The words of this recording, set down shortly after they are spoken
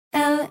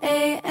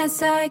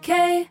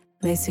LASIK,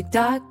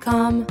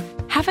 LASIK.com.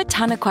 Have a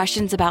ton of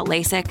questions about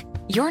LASIK?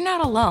 You're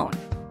not alone.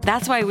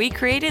 That's why we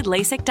created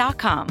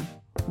LASIK.com.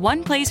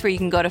 One place where you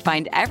can go to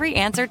find every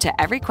answer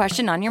to every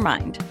question on your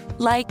mind.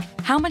 Like,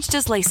 how much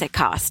does LASIK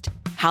cost?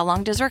 How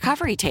long does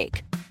recovery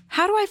take?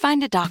 How do I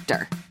find a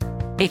doctor?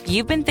 If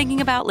you've been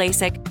thinking about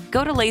LASIK,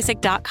 go to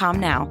LASIK.com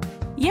now.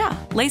 Yeah,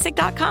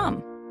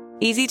 LASIK.com.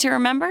 Easy to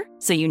remember,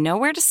 so you know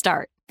where to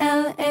start.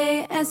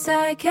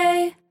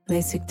 LASIK,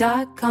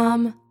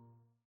 LASIK.com.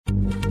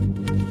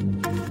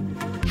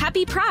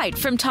 Happy Pride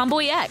from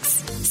Tomboy X,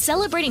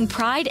 celebrating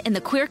pride and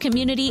the queer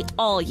community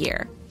all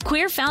year.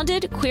 Queer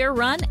founded, queer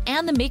run,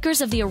 and the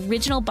makers of the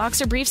original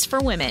boxer briefs for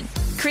women,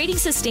 creating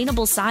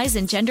sustainable size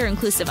and gender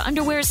inclusive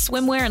underwear,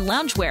 swimwear, and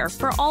loungewear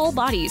for all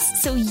bodies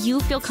so you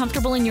feel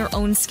comfortable in your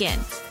own skin.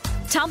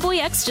 Tomboy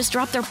X just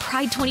dropped their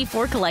Pride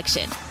 24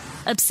 collection.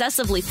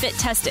 Obsessively fit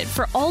tested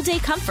for all day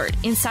comfort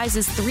in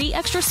sizes 3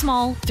 extra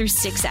small through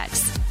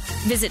 6X.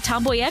 Visit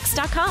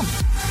tomboyx.com.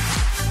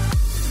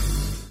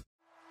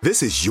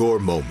 This is your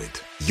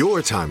moment,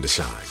 your time to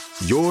shine,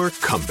 your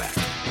comeback.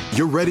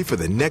 You're ready for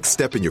the next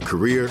step in your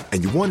career,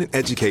 and you want an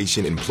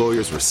education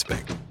employers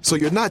respect. So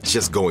you're not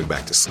just going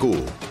back to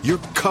school, you're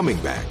coming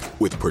back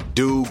with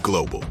Purdue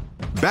Global.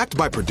 Backed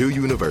by Purdue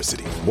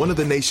University, one of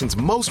the nation's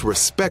most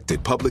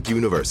respected public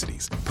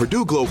universities,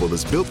 Purdue Global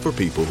is built for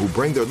people who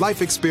bring their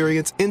life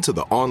experience into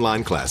the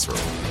online classroom.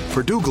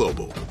 Purdue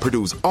Global,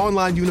 Purdue's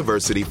online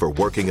university for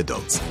working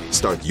adults.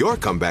 Start your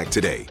comeback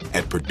today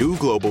at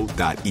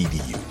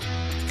purdueglobal.edu.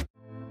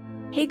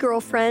 Hey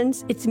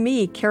girlfriends, it's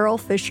me, Carol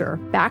Fisher,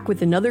 back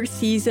with another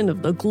season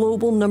of the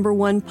global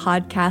 #1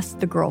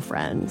 podcast, The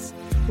Girlfriends.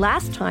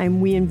 Last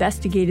time, we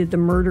investigated the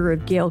murder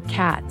of Gail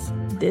Katz.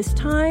 This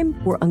time,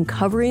 we're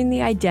uncovering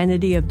the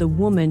identity of the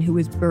woman who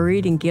was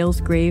buried in Gail's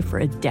grave for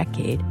a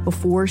decade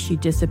before she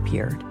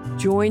disappeared.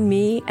 Join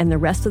me and the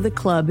rest of the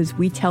club as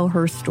we tell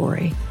her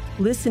story.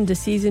 Listen to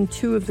Season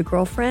 2 of The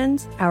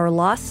Girlfriends, Our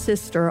Lost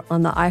Sister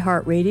on the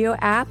iHeartRadio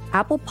app,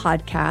 Apple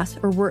Podcasts,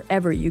 or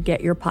wherever you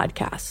get your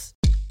podcasts.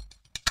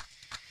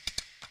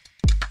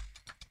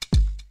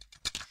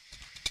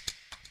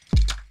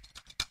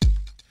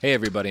 Hey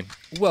everybody,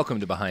 welcome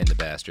to Behind the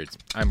Bastards.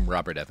 I'm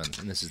Robert Evans,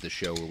 and this is the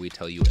show where we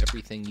tell you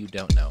everything you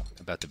don't know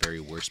about the very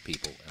worst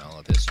people in all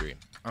of history.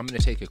 I'm going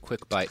to take a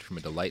quick bite from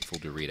a delightful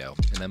Dorito,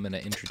 and I'm going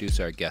to introduce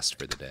our guest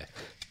for the day.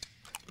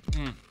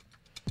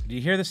 Do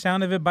you hear the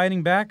sound of it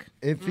biting back?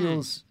 It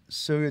feels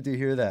so good to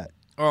hear that.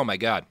 Oh my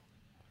God.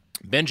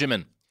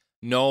 Benjamin,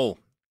 Noel,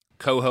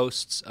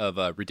 co-hosts of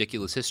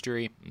Ridiculous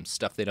History and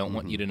Stuff They Don't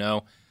Want You to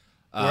Know.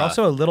 We're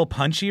also a little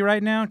punchy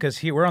right now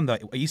because we're on the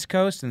East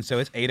Coast, and so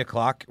it's 8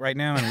 o'clock right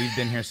now, and we've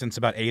been here since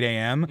about 8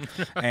 a.m.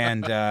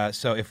 And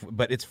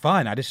but it's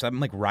fun. I'm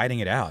like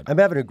riding it out. I'm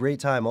having a great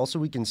time. Also,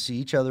 we can see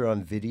each other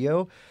on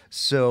video,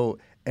 so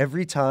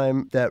every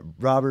time that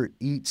Robert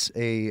eats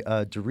a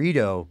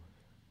Dorito,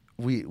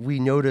 we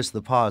notice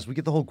the pause. We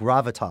get the whole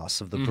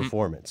gravitas of the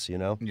performance, you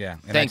know? Yeah,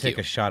 and Thank I take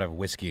you. a shot of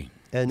whiskey.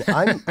 And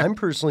I'm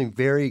personally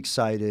very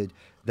excited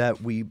that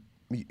I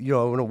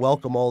want to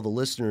welcome all the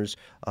listeners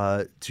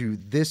to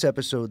this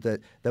episode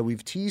that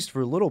we've teased for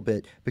a little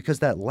bit, because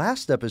that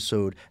last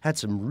episode had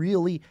some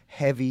really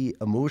heavy,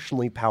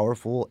 emotionally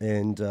powerful,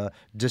 and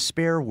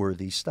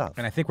despair-worthy stuff.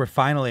 And I think we're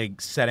finally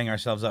setting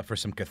ourselves up for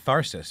some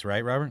catharsis,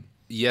 right, Robert?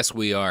 Yes,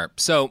 we are.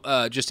 So,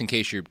 just in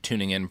case you're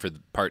tuning in for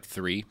part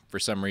 3 for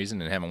some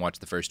reason and haven't watched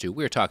the first 2,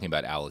 we were talking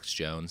about Alex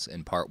Jones.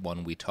 In part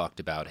 1, we talked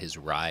about his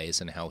rise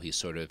and how he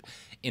sort of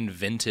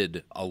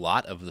invented a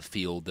lot of the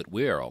field that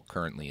we're all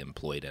currently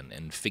employed in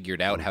and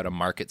figured out how to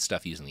market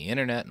stuff using the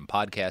internet and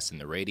podcasts and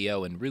the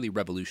radio in really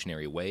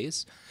revolutionary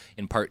ways.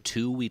 In part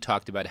 2, we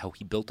talked about how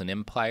he built an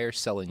empire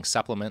selling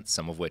supplements,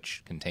 some of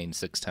which contain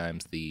 6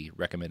 times the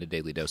recommended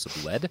daily dose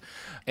of lead,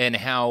 and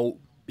how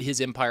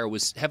his empire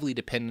was heavily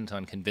dependent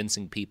on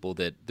convincing people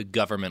that the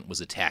government was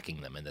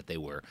attacking them and that they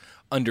were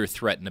under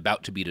threat and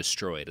about to be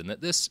destroyed, and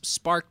that this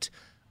sparked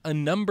a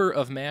number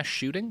of mass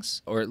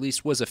shootings, or at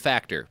least was a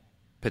factor,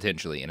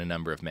 potentially, in a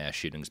number of mass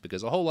shootings,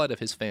 because a whole lot of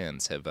his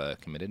fans have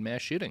committed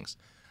mass shootings.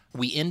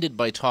 We ended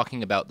by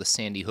talking about the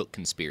Sandy Hook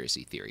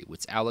conspiracy theory,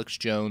 which Alex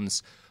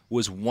Jones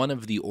was one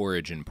of the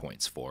origin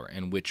points for,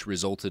 and which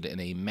resulted in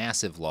a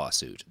massive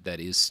lawsuit that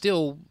is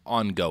still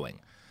ongoing.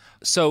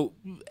 So,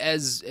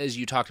 as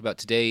you talked about,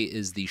 today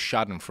is the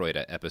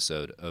Schadenfreude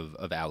episode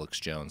of Alex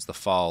Jones, the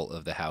fall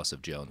of the House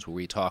of Jones, where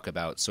we talk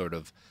about sort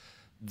of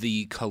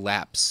the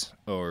collapse,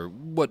 or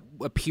what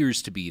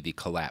appears to be the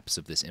collapse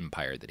of this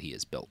empire that he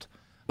has built.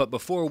 But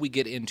before we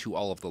get into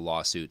all of the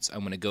lawsuits, I'm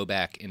going to go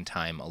back in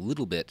time a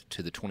little bit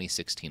to the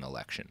 2016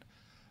 election.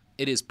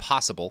 It is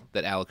possible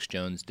that Alex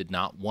Jones did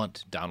not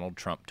want Donald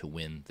Trump to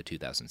win the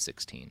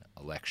 2016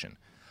 election.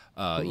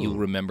 You'll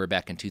remember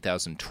back in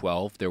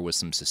 2012, there was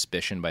some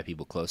suspicion by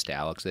people close to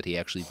Alex that he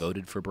actually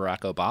voted for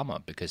Barack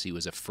Obama because he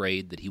was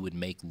afraid that he would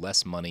make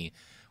less money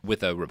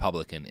with a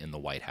Republican in the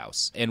White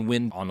House. And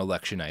when on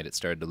election night it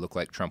started to look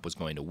like Trump was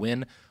going to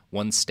win,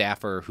 one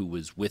staffer who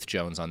was with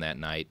Jones on that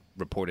night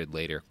reported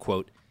later,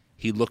 quote,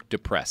 He looked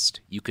depressed.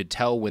 You could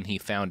tell when he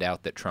found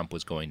out that Trump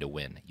was going to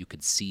win. You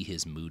could see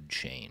his mood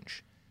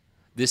change.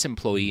 This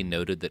employee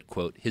noted that,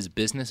 quote, his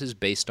business is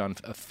based on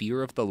a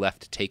fear of the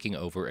left taking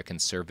over a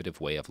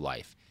conservative way of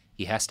life.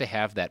 He has to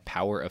have that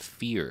power of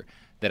fear,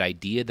 that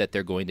idea that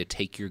they're going to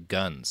take your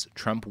guns.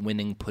 Trump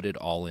winning put it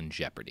all in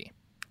jeopardy.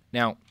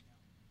 Now,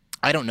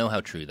 I don't know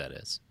how true that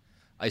is.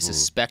 I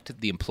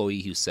suspect the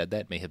employee who said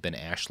that may have been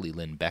Ashley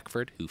Lynn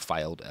Beckford, who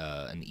filed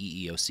an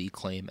EEOC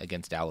claim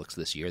against Alex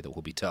this year that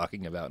we'll be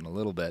talking about in a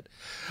little bit.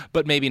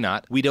 But maybe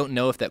not. We don't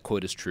know if that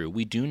quote is true.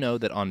 We do know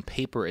that on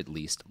paper, at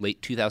least,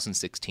 late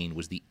 2016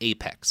 was the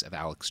apex of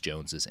Alex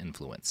Jones's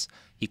influence.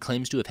 He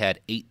claims to have had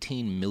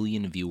 18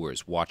 million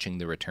viewers watching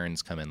the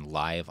returns come in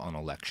live on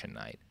election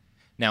night.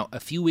 Now,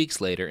 a few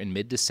weeks later, in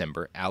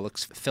mid-December,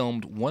 Alex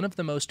filmed one of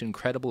the most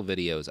incredible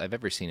videos I've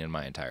ever seen in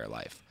my entire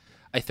life.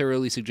 I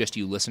thoroughly suggest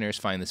you listeners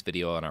find this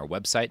video on our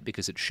website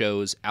because it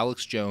shows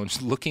Alex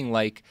Jones looking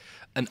like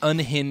an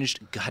unhinged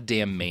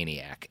goddamn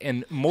maniac,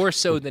 and more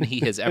so than he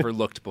has ever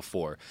looked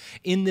before.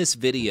 In this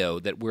video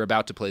that we're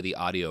about to play the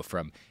audio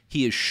from,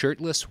 he is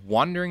shirtless,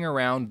 wandering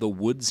around the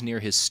woods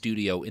near his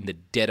studio in the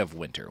dead of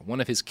winter.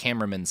 One of his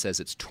cameramen says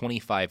it's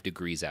 25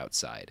 degrees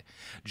outside.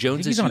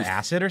 Jones He's on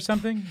acid or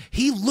something?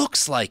 He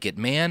looks like it,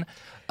 man.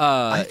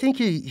 I think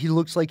he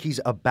looks like he's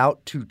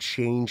about to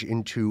change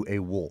into a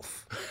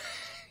wolf.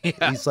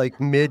 Yeah. He's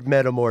like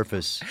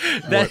mid-metamorphosis.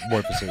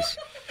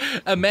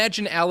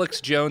 Imagine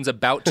Alex Jones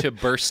about to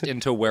burst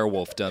into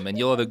werewolfdom, and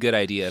you'll have a good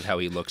idea of how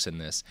he looks in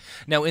this.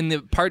 Now, in the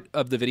part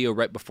of the video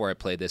right before I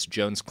play this,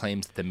 Jones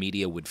claims that the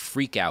media would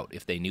freak out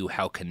if they knew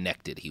how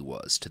connected he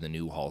was to the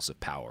new halls of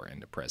power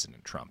and to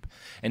President Trump.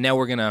 And now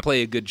we're going to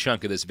play a good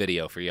chunk of this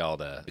video for y'all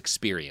to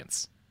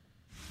experience.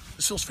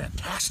 This feels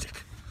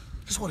fantastic.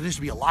 This is what it is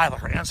to be alive,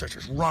 like our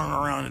ancestors running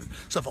around and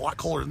stuff a lot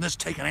colder than this,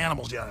 taking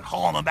animals down and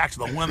hauling them back to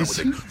the women with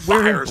the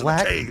fires and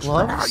the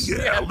caves.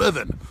 Yeah,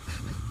 living.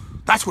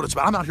 That's what it's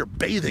about. I'm out here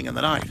bathing in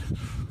the night.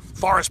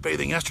 Forest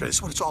bathing yesterday. This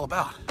is what it's all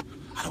about.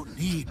 I don't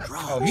need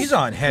drugs. Oh, he's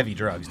on heavy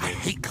drugs, dude. I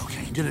hate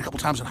cocaine. Did it a couple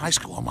times in high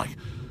school. I'm like,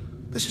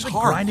 this is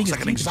hard. It's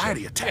like an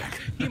anxiety attack.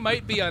 He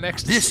might be on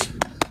ecstasy.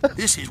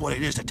 This is what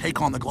it is to take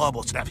on the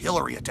globalists and have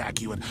Hillary attack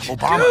you and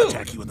Obama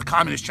attack you and the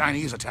communist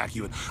Chinese attack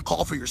you and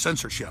call for your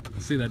censorship.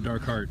 See that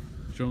dark heart.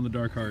 Show him the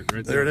dark heart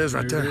right there. There it is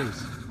right there. It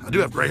is. I do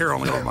have gray hair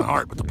only over my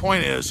heart, but the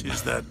point is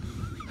that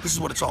this is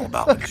what it's all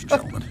about, ladies and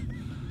gentlemen.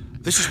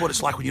 This is what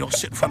it's like when you don't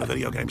sit in front of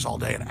video games all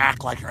day and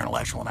act like you're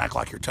intellectual and act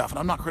like you're tough. And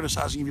I'm not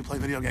criticizing you if you play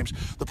video games.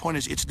 The point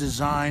is it's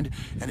designed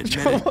and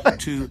admitted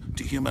to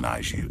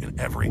dehumanize you in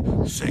every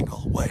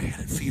single way.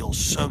 And it feels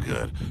so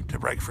good to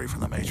break free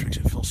from the Matrix.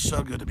 It feels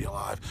so good to be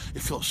alive.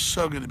 It feels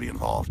so good to be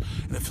involved.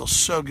 And it feels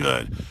so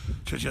good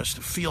to just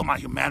feel my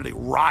humanity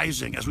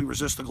rising as we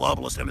resist the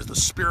globalists and as the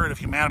spirit of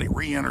humanity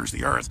re-enters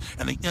the earth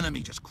and the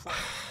enemy just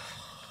crushes.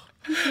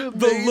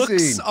 The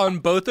looks on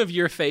both of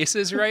your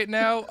faces right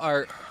now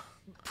are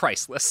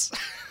priceless.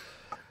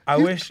 I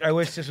wish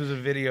this was a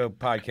video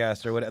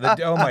podcast or whatever.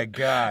 Oh my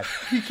God.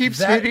 He keeps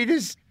hitting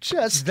his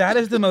chest. That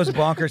is the most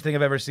bonkers thing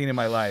I've ever seen in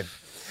my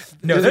life.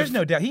 No, there's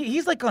no doubt.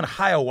 He's like on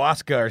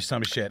ayahuasca or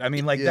some shit. I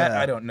mean, like that.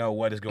 I don't know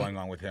what is going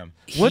on with him.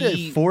 What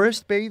is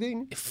forest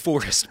bathing?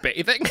 Forest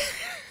bathing?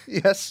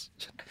 Yes.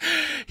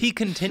 He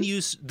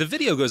continues, the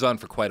video goes on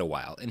for quite a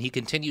while, and he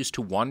continues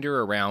to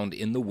wander around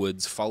in the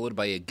woods, followed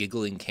by a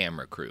giggling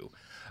camera crew.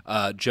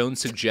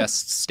 Jones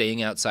suggests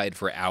staying outside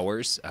for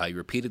hours. He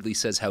repeatedly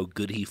says how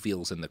good he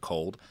feels in the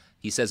cold.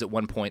 He says at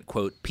one point,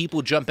 quote,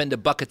 people jump into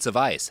buckets of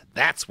ice.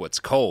 That's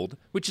what's cold,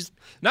 which is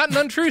not an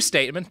untrue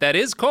statement. That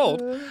is cold.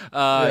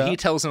 He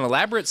tells an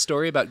elaborate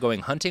story about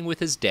going hunting with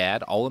his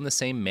dad, all in the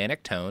same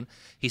manic tone.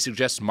 He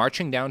suggests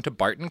marching down to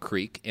Barton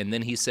Creek, and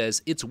then he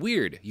says, it's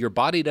weird. Your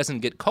body doesn't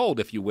get cold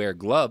if you wear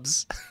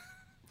gloves.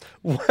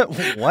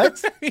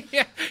 What?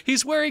 Yeah,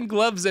 he's wearing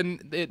gloves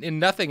and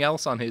nothing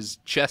else on his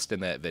chest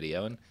in that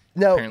video. And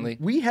now, apparently,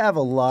 we have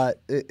a lot.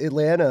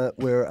 Atlanta,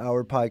 where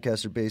our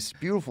podcasts are based,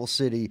 beautiful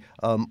city.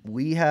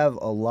 We have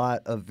a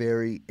lot of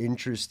very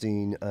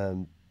interesting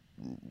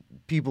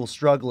people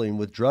struggling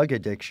with drug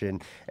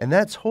addiction, and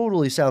that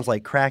totally sounds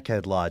like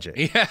crackhead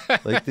logic. Yeah.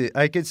 Like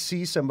I could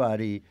see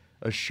somebody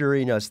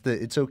assuring us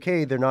that it's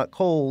okay, they're not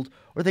cold,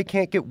 or they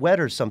can't get wet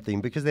or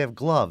something because they have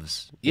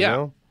gloves. You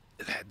know?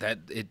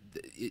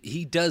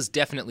 He does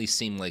definitely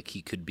seem like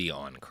he could be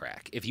on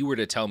crack. If you were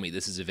to tell me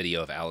this is a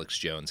video of Alex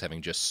Jones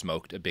having just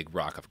smoked a big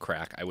rock of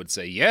crack, I would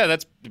say, yeah,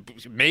 that's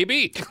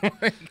maybe. Oh,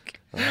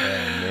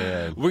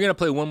 man. We're going to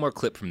play one more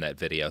clip from that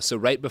video. So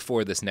right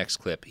before this next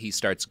clip, he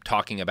starts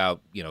talking about,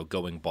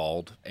 going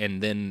bald,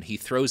 and then he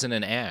throws in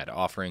an ad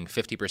offering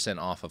 50%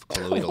 off of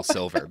colloidal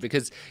silver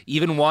because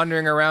even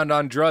wandering around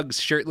on drugs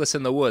shirtless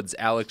in the woods,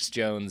 Alex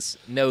Jones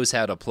knows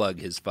how to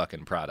plug his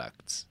fucking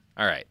products.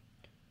 All right.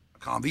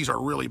 These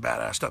are really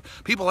badass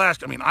stuff. People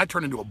ask, I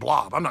turned into a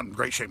blob. I'm not in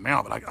great shape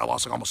now, but I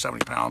lost like almost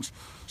 70 pounds,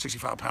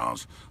 65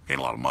 pounds, gained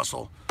a lot of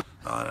muscle.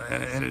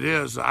 And it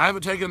is, I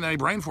haven't taken any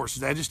brain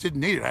forces. I just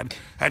didn't need it.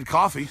 I had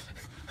coffee.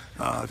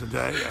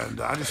 today, and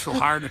I just feel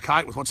higher than a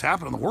kite with what's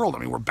happening in the world. I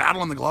mean, we're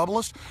battling the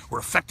globalists. We're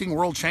affecting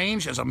world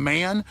change. As a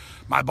man,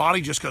 my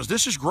body just goes,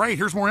 this is great.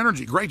 Here's more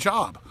energy. Great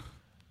job.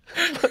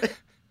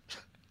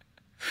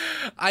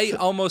 I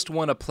almost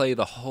want to play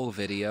the whole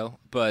video,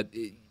 but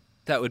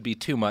that would be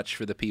too much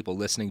for the people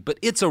listening. But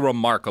it's a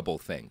remarkable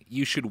thing.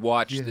 You should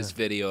watch this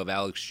video of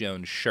Alex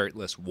Jones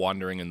shirtless,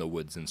 wandering in the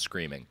woods and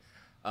screaming.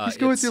 He's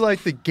going through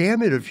like the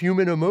gamut of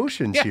human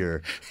emotions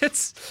here.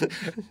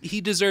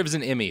 He deserves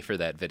an Emmy for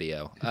that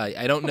video.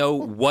 I don't know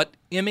what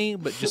Emmy,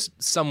 but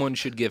just someone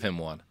should give him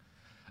one.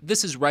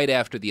 This is right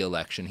after the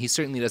election. He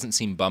certainly doesn't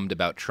seem bummed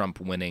about Trump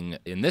winning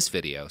in this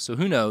video, so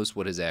who knows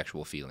what his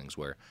actual feelings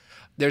were.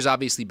 There's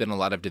obviously been a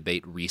lot of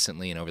debate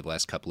recently and over the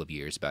last couple of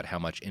years about how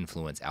much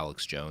influence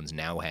Alex Jones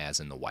now has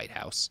in the White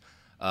House.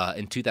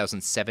 In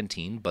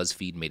 2017,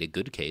 BuzzFeed made a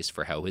good case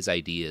for how his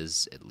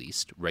ideas, at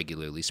least,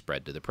 regularly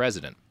spread to the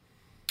president.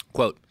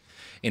 Quote,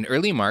 in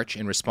early March,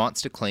 in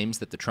response to claims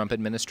that the Trump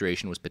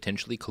administration was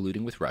potentially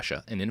colluding with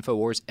Russia, an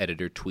InfoWars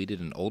editor tweeted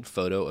an old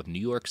photo of New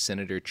York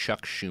Senator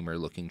Chuck Schumer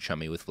looking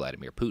chummy with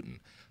Vladimir Putin.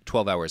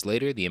 12 hours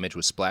later, the image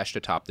was splashed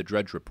atop the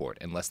Drudge Report,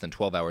 and less than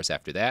 12 hours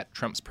after that,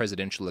 Trump's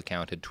presidential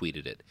account had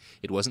tweeted it.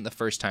 It wasn't the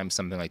first time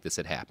something like this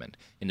had happened.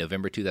 In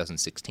November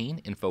 2016,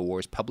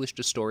 InfoWars published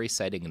a story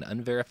citing an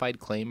unverified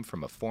claim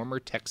from a former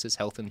Texas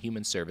Health and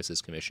Human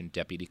Services Commission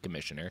deputy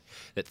commissioner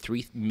that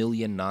 3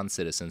 million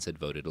non-citizens had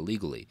voted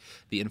illegally.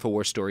 The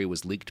InfoWars story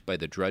was leaked by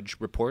the Drudge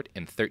Report,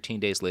 and 13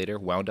 days later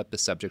wound up the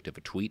subject of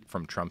a tweet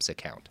from Trump's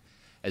account.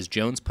 As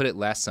Jones put it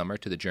last summer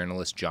to the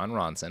journalist John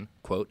Ronson,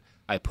 quote,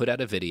 I put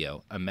out a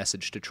video, a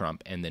message to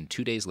Trump, and then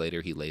 2 days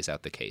later he lays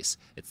out the case.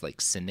 It's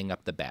like sending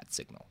up the bat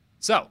signal.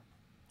 So,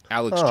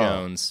 Alex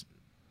Jones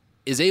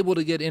is able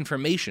to get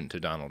information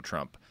to Donald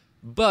Trump,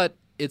 but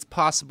it's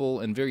possible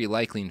and very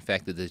likely, in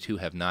fact, that the two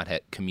have not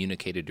had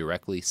communicated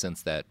directly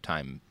since that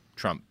time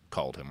Trump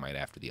called him right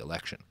after the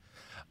election.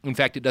 In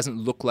fact, it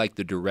doesn't look like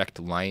the direct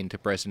line to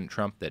President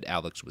Trump that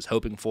Alex was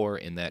hoping for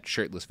in that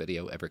shirtless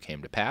video ever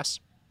came to pass.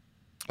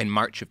 In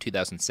March of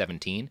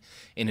 2017,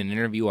 in an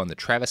interview on the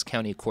Travis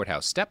County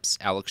Courthouse steps,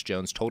 Alex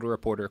Jones told a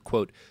reporter,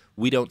 quote,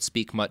 we don't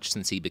speak much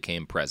since he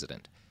became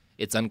president.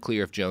 It's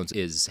unclear if Jones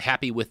is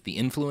happy with the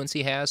influence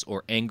he has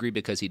or angry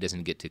because he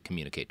doesn't get to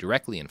communicate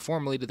directly and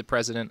formally to the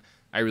president.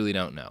 I really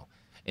don't know.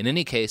 In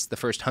any case, the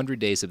first 100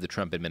 days of the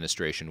Trump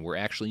administration were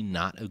actually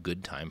not a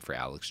good time for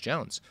Alex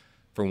Jones.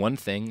 For one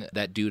thing,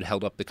 that dude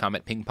held up the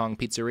Comet Ping Pong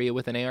Pizzeria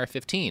with an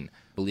AR-15,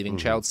 believing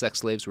child sex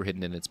slaves were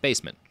hidden in its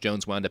basement.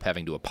 Jones wound up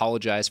having to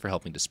apologize for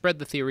helping to spread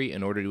the theory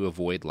in order to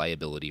avoid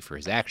liability for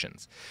his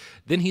actions.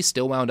 Then he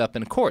still wound up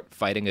in court,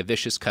 fighting a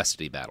vicious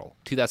custody battle.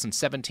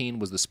 2017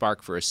 was the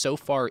spark for a so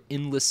far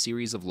endless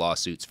series of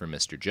lawsuits for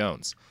Mr.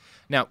 Jones.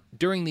 Now,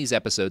 during these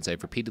episodes,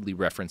 I've repeatedly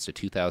referenced a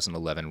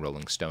 2011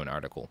 Rolling Stone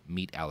article,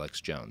 Meet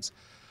Alex Jones.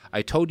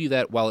 I told you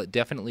that while it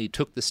definitely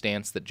took the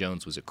stance that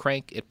Jones was a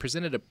crank, it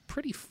presented a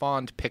pretty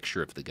fond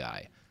picture of the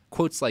guy.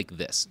 Quotes like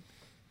this,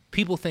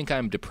 people think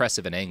I'm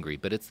depressive and angry,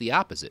 but it's the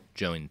opposite,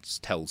 Jones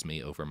tells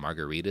me over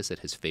margaritas at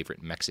his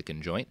favorite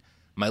Mexican joint.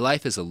 My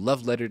life is a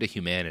love letter to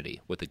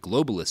humanity. What the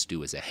globalists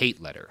do is a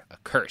hate letter, a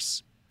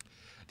curse.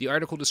 The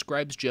article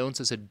describes Jones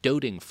as a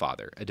doting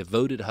father, a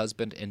devoted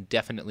husband, and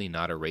definitely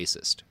not a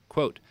racist.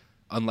 Quote,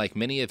 unlike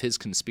many of his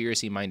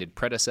conspiracy-minded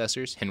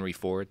predecessors, Henry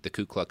Ford, the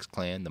Ku Klux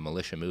Klan, the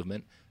militia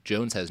movement,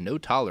 Jones has no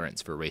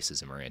tolerance for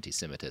racism or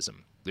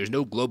anti-Semitism. There's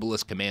no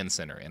globalist command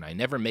center, and I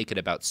never make it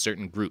about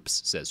certain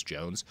groups, says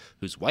Jones,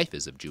 whose wife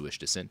is of Jewish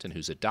descent and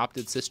whose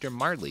adopted sister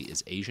Marley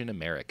is Asian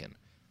American.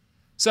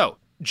 So,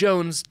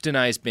 Jones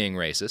denies being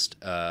racist,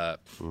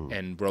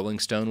 and Rolling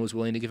Stone was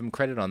willing to give him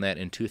credit on that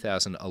in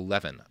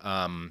 2011.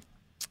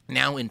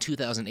 Now, in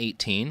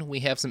 2018, we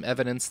have some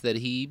evidence that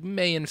he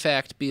may, in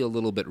fact, be a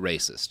little bit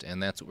racist,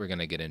 and that's what we're going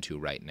to get into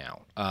right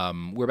now.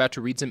 We're about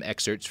to read some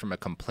excerpts from a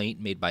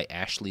complaint made by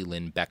Ashley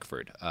Lynn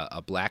Beckford,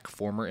 a black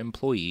former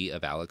employee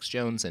of Alex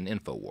Jones and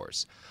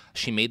InfoWars.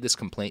 She made this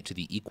complaint to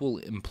the Equal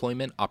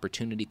Employment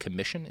Opportunity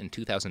Commission in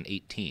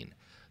 2018.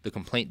 The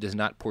complaint does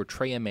not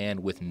portray a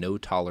man with no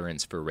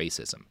tolerance for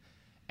racism.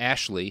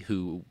 Ashley,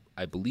 who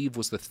I believe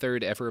was the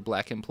third ever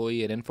black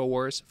employee at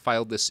InfoWars,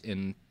 filed this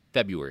in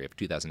February of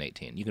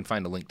 2018. You can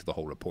find a link to the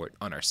whole report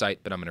on our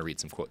site, but I'm going to read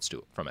some quotes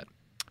from it.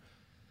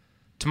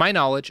 To my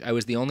knowledge, I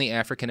was the only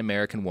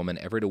African-American woman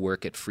ever to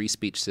work at Free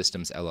Speech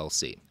Systems,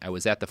 LLC. I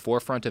was at the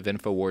forefront of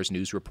InfoWars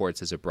news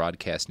reports as a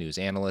broadcast news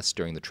analyst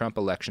during the Trump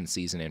election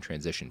season and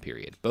transition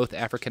period. Both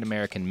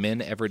African-American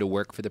men ever to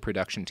work for the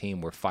production team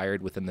were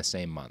fired within the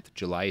same month,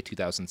 July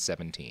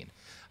 2017.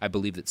 I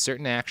believe that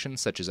certain actions,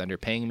 such as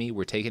underpaying me,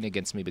 were taken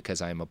against me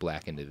because I am a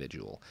black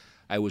individual.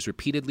 I was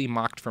repeatedly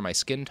mocked for my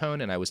skin tone,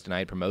 and I was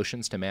denied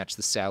promotions to match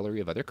the salary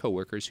of other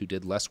coworkers who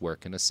did less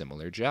work in a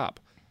similar job.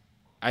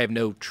 I have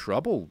no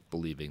trouble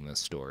believing this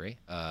story,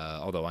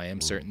 although I am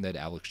certain that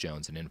Alex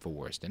Jones and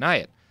InfoWars deny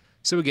it.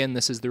 So again,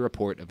 this is the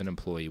report of an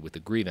employee with a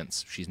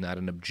grievance. She's not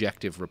an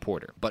objective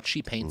reporter, but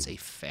she paints a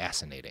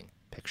fascinating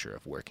picture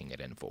of working at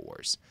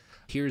InfoWars.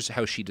 Here's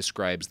how she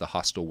describes the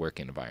hostile work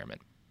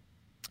environment.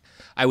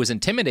 I was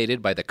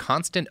intimidated by the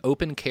constant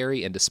open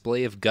carry and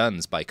display of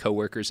guns by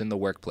coworkers in the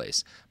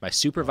workplace. My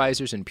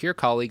supervisors and peer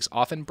colleagues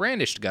often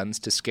brandished guns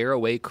to scare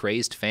away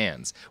crazed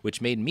fans,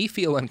 which made me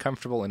feel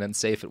uncomfortable and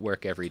unsafe at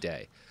work every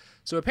day.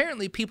 So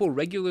apparently people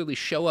regularly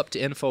show up to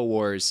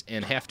InfoWars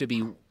and have to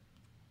be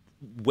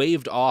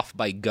waved off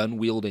by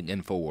gun-wielding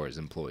InfoWars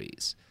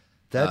employees.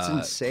 That's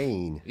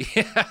insane.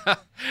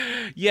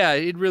 Yeah,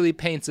 it really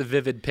paints a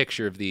vivid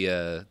picture of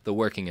the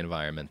working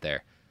environment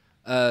there.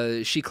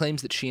 She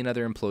claims that she and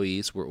other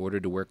employees were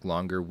ordered to work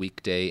longer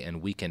weekday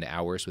and weekend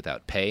hours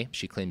without pay.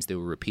 She claims they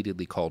were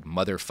repeatedly called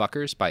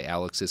motherfuckers by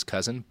Alex's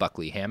cousin,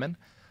 Buckley Hammond.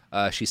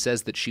 She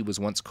says that she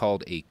was once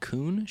called a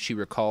coon. She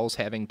recalls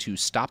having to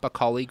stop a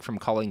colleague from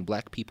calling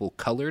black people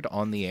colored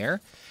on the air.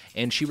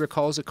 And she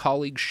recalls a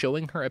colleague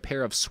showing her a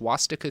pair of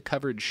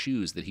swastika-covered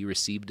shoes that he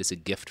received as a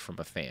gift from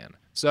a fan.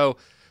 So,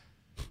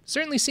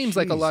 certainly seems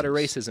like a lot of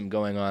racism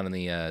going on in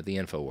the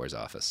InfoWars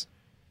office.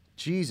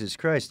 Jesus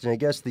Christ. And I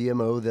guess the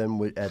MO then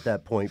would at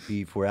that point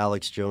be for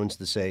Alex Jones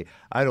to say,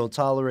 I don't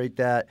tolerate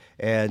that,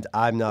 and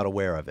I'm not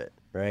aware of it,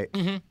 right?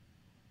 Mm-hmm.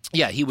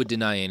 Yeah, he would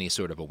deny any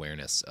sort of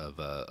awareness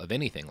of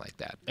anything like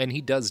that. And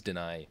he does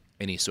deny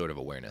any sort of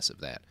awareness of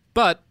that.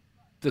 But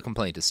the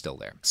complaint is still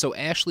there. So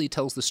Ashley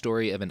tells the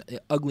story of an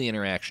ugly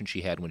interaction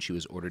she had when she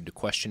was ordered to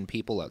question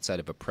people outside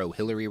of a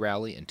pro-Hillary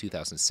rally in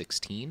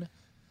 2016.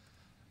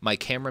 My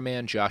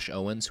cameraman, Josh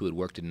Owens, who had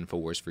worked at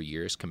InfoWars for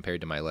years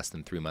compared to my less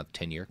than 3-month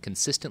tenure,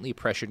 consistently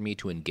pressured me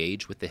to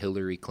engage with the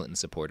Hillary Clinton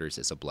supporters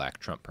as a black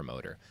Trump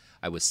promoter.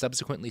 I was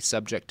subsequently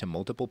subject to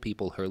multiple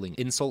people hurling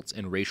insults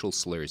and racial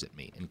slurs at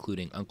me,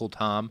 including Uncle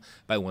Tom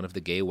by one of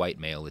the gay white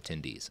male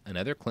attendees.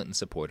 Another Clinton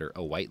supporter,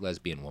 a white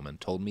lesbian woman,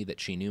 told me that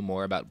she knew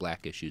more about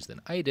black issues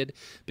than I did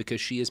because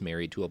she is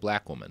married to a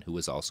black woman who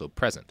was also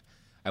present.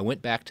 I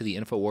went back to the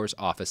InfoWars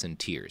office in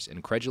tears,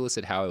 incredulous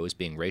at how I was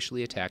being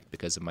racially attacked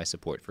because of my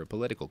support for a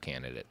political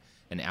candidate.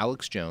 And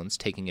Alex Jones,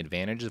 taking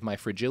advantage of my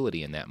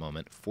fragility in that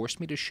moment, forced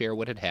me to share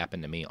what had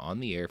happened to me on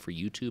the air for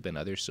YouTube and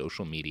other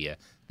social media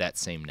that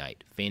same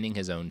night, feigning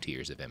his own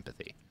tears of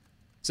empathy.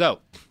 So,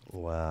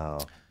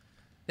 wow.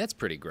 That's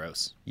pretty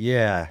gross.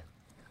 Yeah.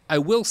 I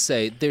will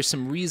say there's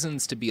some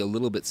reasons to be a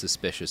little bit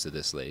suspicious of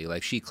this lady.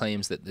 Like, she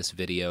claims that this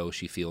video,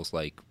 she feels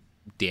like,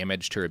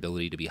 damaged her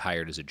ability to be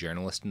hired as a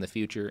journalist in the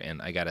future.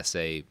 And I gotta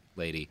say,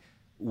 lady,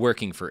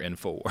 working for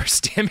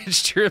InfoWars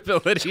damaged your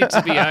ability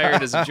to be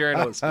hired as a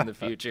journalist in the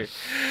future.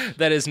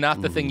 That is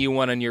not the thing you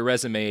want on your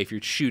resume if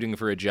you're shooting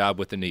for a job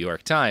with the New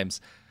York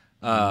Times.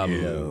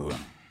 No.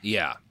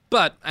 Yeah,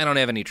 but I don't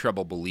have any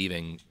trouble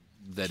believing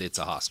that it's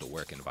a hostile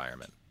work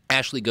environment.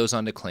 Ashley goes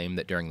on to claim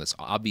that during this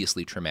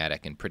obviously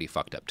traumatic and pretty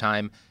fucked up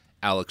time,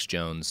 Alex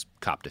Jones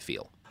copped a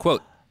feel.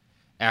 Quote,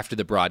 after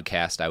the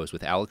broadcast, I was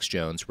with Alex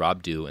Jones,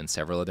 Rob Dew, and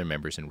several other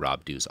members in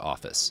Rob Dew's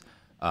office.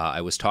 I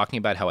was talking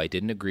about how I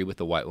didn't agree with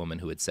the white woman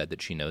who had said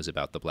that she knows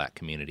about the black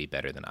community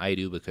better than I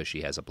do because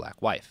she has a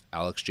black wife.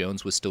 Alex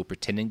Jones was still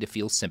pretending to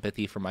feel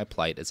sympathy for my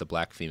plight as a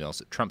black female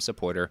Trump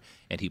supporter,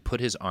 and he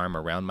put his arm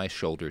around my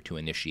shoulder to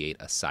initiate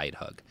a side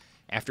hug.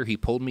 After he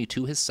pulled me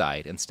to his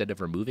side, instead of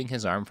removing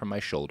his arm from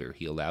my shoulder,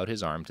 he allowed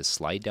his arm to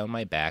slide down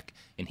my back,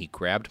 and he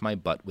grabbed my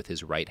butt with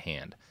his right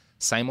hand.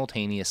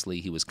 Simultaneously,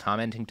 he was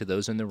commenting to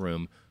those in the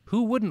room,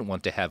 who wouldn't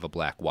want to have a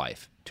black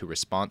wife, to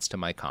response to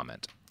my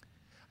comment.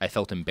 I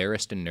felt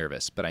embarrassed and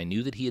nervous, but I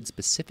knew that he had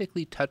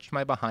specifically touched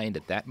my behind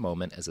at that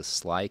moment as a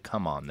sly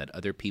come-on that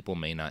other people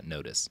may not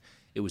notice.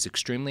 It was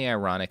extremely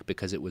ironic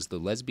because it was the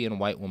lesbian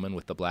white woman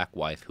with the black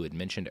wife who had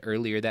mentioned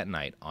earlier that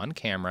night, on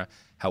camera,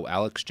 how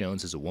Alex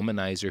Jones is a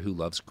womanizer who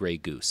loves Grey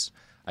Goose.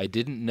 I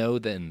didn't know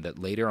then that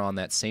later on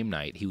that same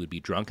night he would be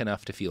drunk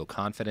enough to feel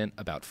confident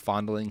about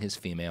fondling his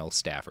female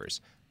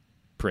staffers.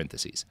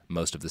 Parentheses.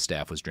 Most of the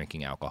staff was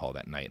drinking alcohol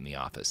that night in the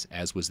office,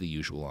 as was the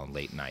usual on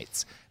late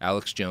nights.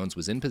 Alex Jones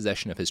was in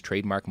possession of his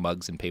trademark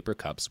mugs and paper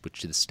cups,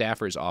 which the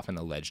staffers often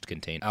alleged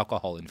contained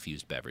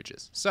alcohol-infused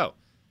beverages. So,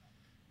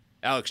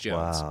 Alex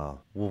Jones.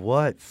 Wow.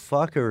 What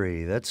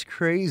fuckery. That's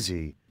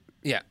crazy.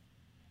 Yeah.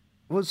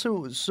 Well,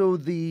 so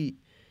the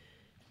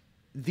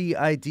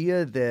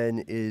idea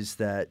then is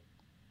that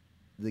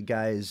the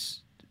guy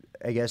is,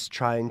 I guess,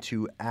 trying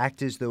to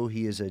act as though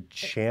he is a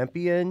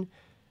champion.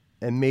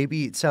 And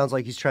maybe it sounds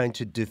like he's trying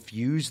to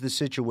diffuse the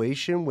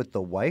situation with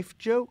the wife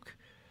joke.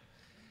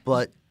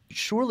 But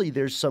surely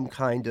there's some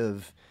kind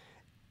of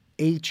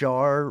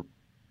HR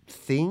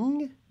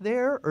thing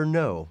there, or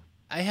no?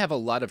 I have a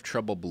lot of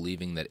trouble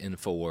believing that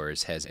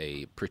InfoWars has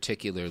a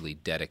particularly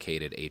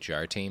dedicated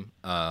HR team.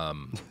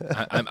 I'm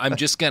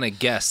just going to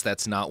guess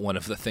that's not one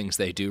of the things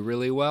they do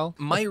really well.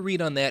 My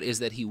read on that is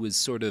that he was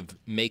sort of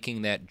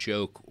making that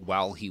joke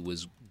while he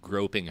was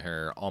groping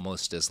her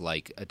almost as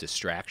like a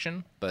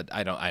distraction, but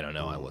I don't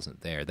know. I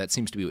wasn't there. That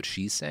seems to be what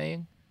she's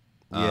saying.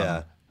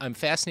 Yeah. I'm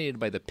fascinated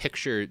by the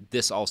picture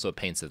this also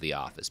paints of the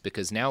office,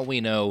 because now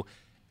we know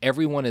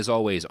everyone is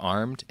always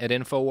armed at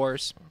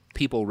InfoWars.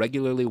 People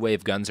regularly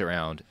wave guns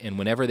around, and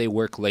whenever they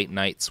work late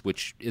nights,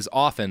 which is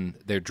often,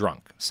 they're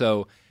drunk.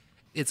 So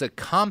It's a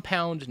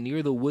compound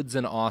near the woods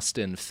in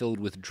Austin filled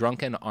with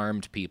drunken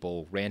armed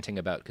people ranting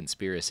about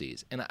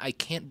conspiracies. And I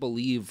can't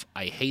believe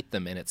I hate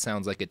them and it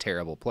sounds like a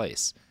terrible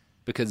place.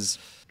 Because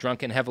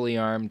drunken, heavily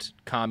armed,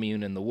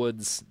 commune in the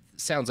woods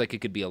sounds like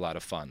it could be a lot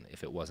of fun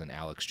if it wasn't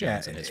Alex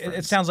Jones and his friends.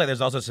 It sounds like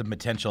there's also some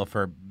potential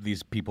for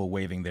these people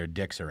waving their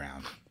dicks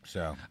around.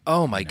 So,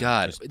 oh my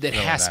God, that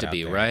has to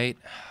be, right?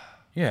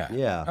 Yeah.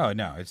 Yeah. Oh,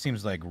 no, it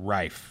seems like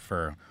rife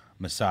for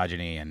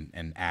misogyny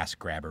and ass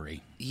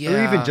grabbery. Yeah.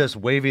 Or even just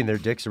waving their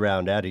dicks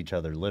around at each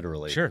other,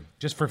 literally. Sure,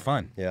 just for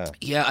fun. Yeah.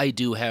 Yeah, I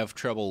do have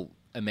trouble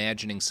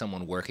imagining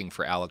someone working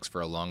for Alex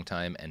for a long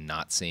time and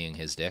not seeing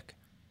his dick.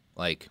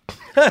 Like,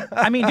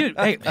 I mean, dude,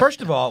 hey,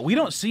 first of all, we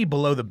don't see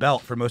below the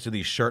belt for most of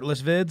these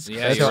shirtless vids.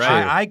 Yeah, so you're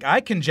right. I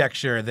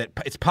conjecture that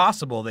it's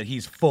possible that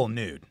he's full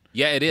nude.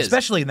 Yeah, it is.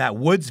 Especially in that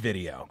Woods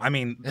video. I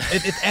mean,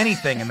 it's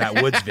anything in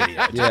that Woods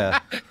video. Yeah.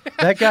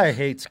 That guy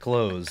hates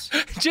clothes.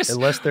 Just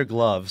unless they're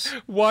gloves.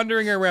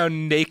 Wandering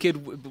around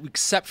naked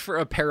except for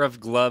a pair of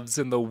gloves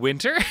in the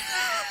winter.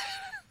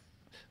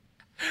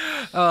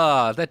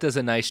 That does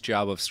a nice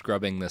job of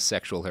scrubbing the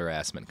sexual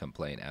harassment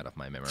complaint out of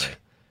my memory.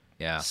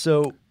 Yeah.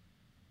 So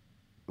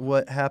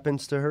what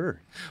happens to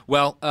her?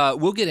 Well,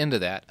 we'll get into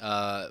that.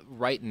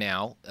 Right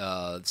now,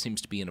 it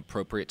seems to be an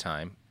appropriate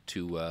time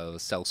to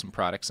sell some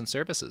products and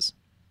services.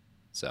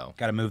 So,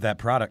 got to move that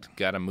product.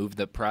 Got to move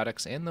the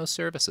products and those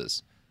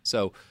services.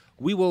 So,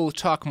 we will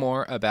talk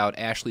more about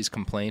Ashley's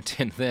complaint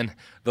and then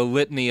the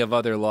litany of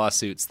other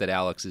lawsuits that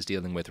Alex is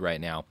dealing with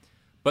right now.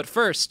 But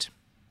first,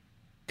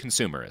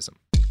 consumerism.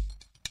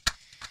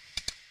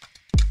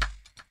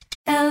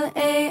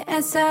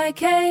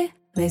 LASIK,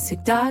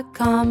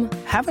 LASIK.com.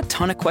 Have a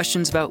ton of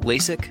questions about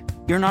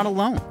LASIK? You're not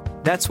alone.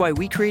 That's why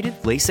we created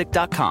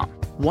LASIK.com.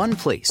 One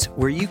place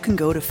where you can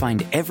go to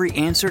find every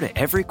answer to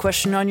every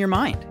question on your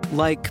mind.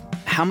 Like,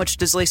 how much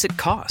does LASIK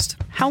cost?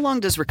 How long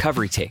does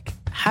recovery take?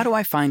 How do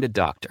I find a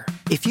doctor?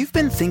 If you've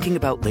been thinking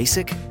about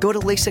LASIK, go to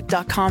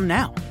LASIK.com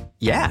now.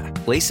 Yeah,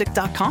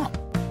 LASIK.com.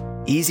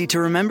 Easy to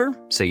remember,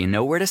 so you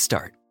know where to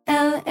start.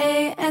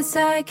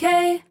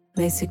 LASIK,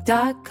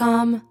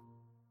 LASIK.com.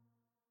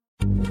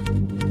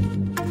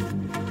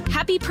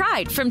 Happy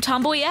Pride from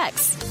Tomboy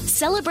X,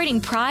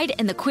 celebrating pride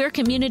and the queer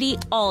community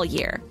all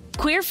year.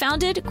 Queer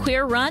founded,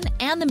 queer run,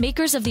 and the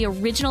makers of the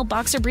original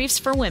boxer briefs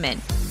for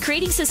women,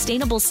 creating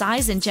sustainable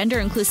size and gender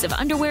inclusive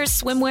underwear,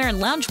 swimwear,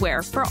 and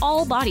loungewear for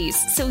all bodies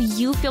so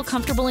you feel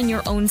comfortable in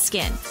your own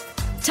skin.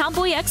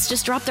 Tomboy X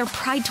just dropped their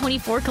Pride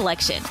 24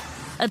 collection,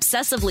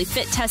 obsessively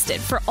fit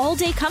tested for all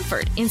day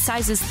comfort in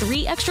sizes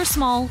 3 extra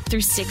small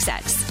through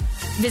 6X.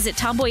 Visit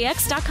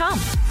tomboyx.com.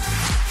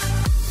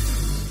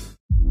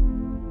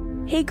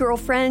 Hey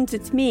girlfriends,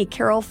 it's me,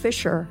 Carol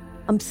Fisher.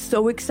 I'm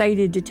so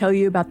excited to tell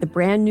you about the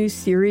brand new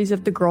series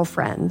of The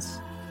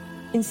Girlfriends.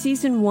 In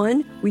season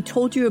 1, we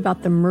told you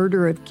about the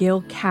murder of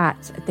Gail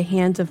Katz at the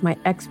hands of my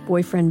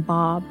ex-boyfriend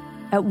Bob.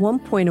 At one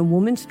point, a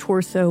woman's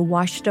torso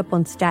washed up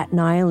on Staten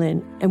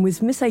Island and was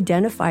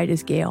misidentified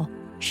as Gail.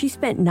 She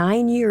spent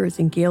 9 years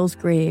in Gail's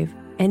grave,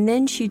 and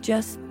then she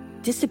just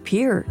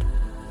disappeared.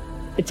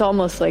 It's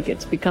almost like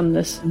it's become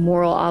this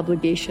moral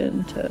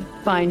obligation to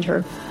find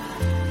her.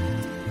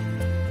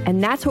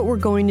 And that's what we're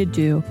going to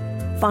do.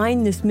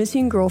 Find this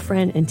missing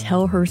girlfriend and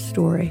tell her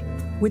story.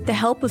 With the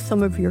help of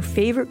some of your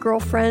favorite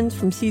girlfriends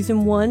from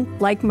season 1,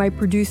 like my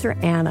producer,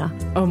 Anna.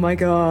 Oh my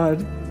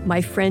God.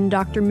 My friend,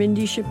 Dr.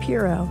 Mindy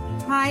Shapiro.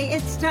 Hi,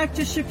 it's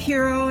Dr.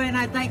 Shapiro, and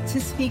I'd like to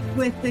speak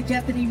with the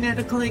deputy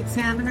medical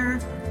examiner.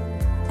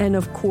 And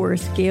of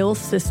course, Gail's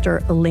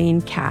sister,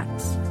 Elaine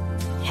Katz.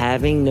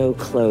 Having no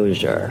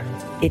closure,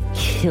 it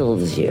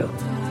kills you.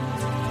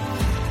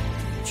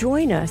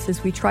 Join us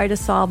as we try to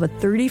solve a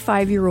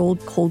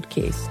 35-year-old cold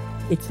case.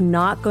 It's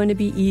not going to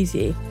be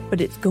easy, but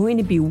it's going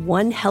to be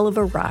one hell of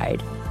a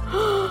ride.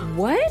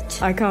 What?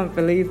 I can't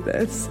believe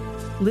this.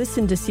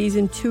 Listen to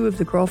season 2 of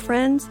The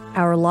Girlfriends,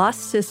 Our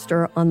Lost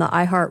Sister on the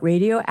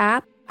iHeartRadio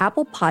app,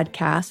 Apple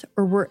Podcasts,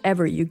 or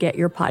wherever you get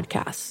your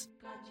podcasts.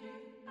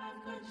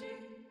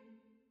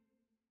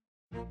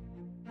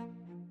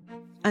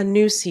 A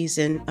new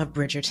season of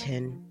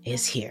Bridgerton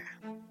is here.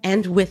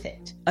 And with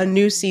it, a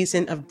new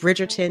season of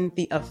Bridgerton,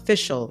 the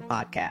official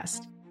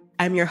podcast.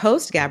 I'm your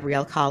host,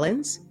 Gabrielle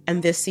Collins,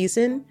 and this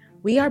season,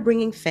 we are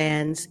bringing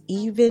fans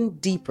even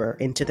deeper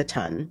into the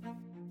ton.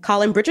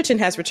 Colin Bridgerton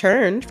has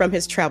returned from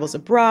his travels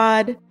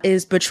abroad.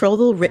 Is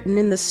betrothal written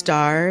in the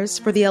stars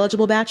for the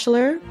eligible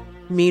bachelor?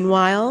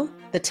 Meanwhile,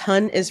 the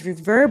ton is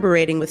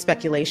reverberating with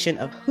speculation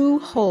of who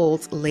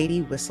holds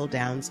Lady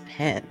Whistledown's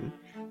pen.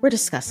 We're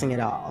discussing it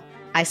all.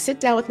 I sit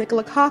down with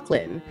Nicola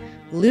Coughlan,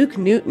 Luke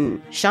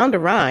Newton, Shonda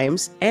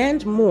Rhimes,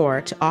 and more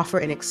to offer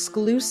an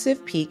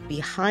exclusive peek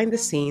behind the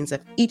scenes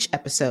of each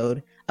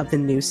episode of the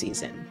new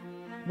season.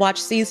 Watch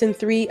season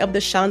 3 of the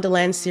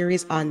Shondaland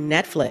series on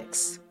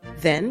Netflix.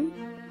 Then,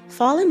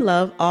 fall in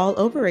love all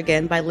over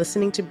again by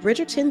listening to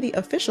Bridgerton, the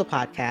official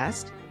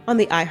podcast, on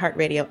the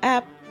iHeartRadio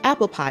app,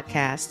 Apple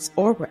Podcasts,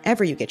 or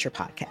wherever you get your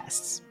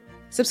podcasts.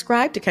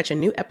 Subscribe to catch a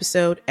new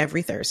episode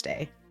every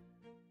Thursday.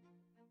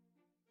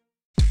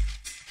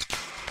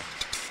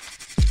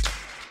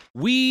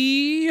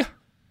 We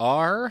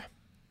are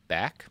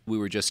back. We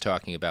were just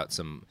talking about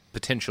some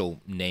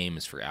potential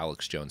names for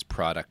Alex Jones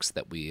products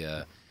that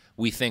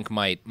we think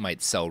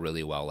might sell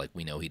really well. Like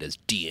we know he does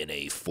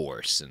DNA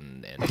Force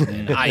and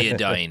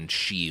Iodine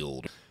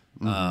Shield.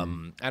 I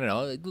don't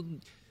know,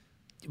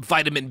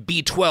 Vitamin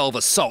B12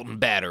 Assault and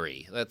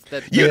Battery.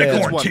 That's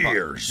Unicorn one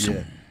Tears.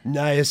 Yeah.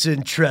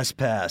 Niacin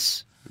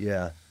Trespass.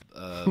 Yeah.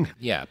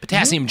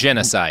 Potassium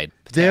Genocide.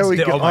 There we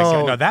go. Oh my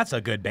God. No, that's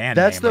a good band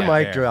That's name the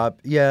right mic there. drop.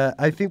 Yeah,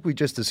 I think we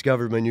just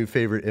discovered my new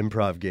favorite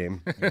improv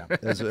game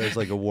as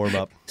like a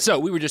warm-up. So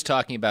we were just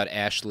talking about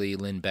Ashley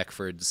Lynn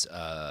Beckford's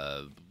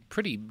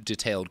pretty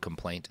detailed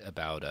complaint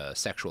about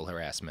sexual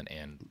harassment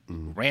and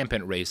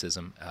rampant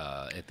racism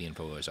at the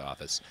InfoWars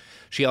office.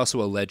 She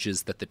also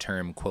alleges that the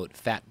term, quote,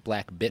 fat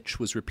black bitch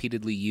was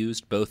repeatedly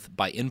used both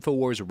by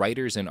InfoWars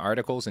writers in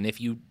articles, and if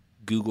you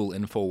Google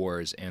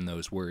InfoWars and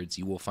those words,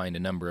 you will find a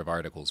number of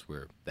articles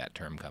where that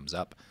term comes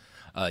up,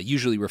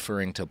 usually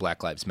referring to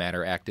Black Lives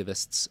Matter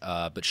activists.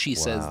 But she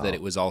says that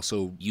it was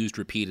also used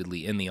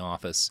repeatedly in the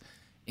office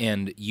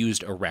and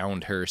used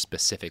around her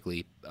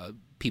specifically,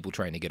 people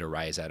trying to get a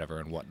rise out of her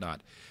and whatnot.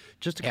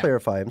 Just to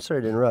clarify, I'm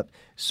sorry to interrupt.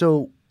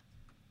 So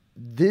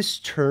this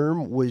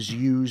term was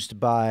used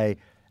by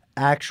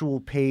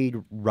actual paid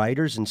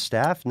writers and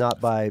staff,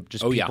 not by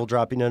just people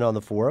dropping in on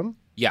the forum?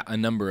 Yeah, a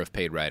number of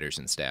paid writers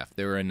and staff.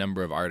 There are a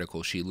number of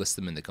articles, she lists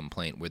them in the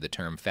complaint, where the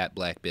term fat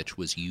black bitch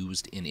was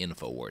used in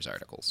InfoWars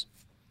articles.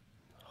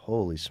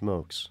 Holy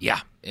smokes.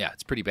 Yeah,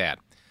 it's pretty bad.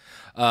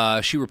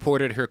 She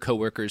reported her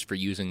coworkers for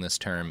using this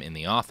term in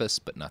the office,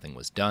 but nothing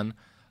was done.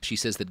 She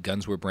says that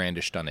guns were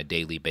brandished on a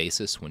daily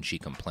basis. When she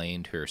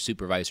complained, her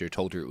supervisor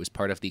told her it was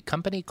part of the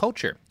company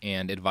culture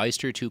and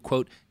advised her to,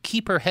 quote,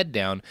 keep her head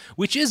down,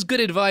 which is good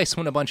advice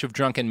when a bunch of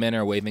drunken men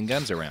are waving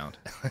guns around.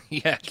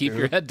 Keep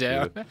your head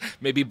down.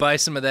 Maybe buy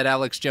some of that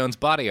Alex Jones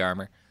body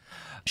armor.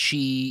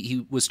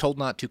 He was told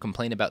not to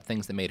complain about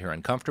things that made her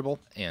uncomfortable,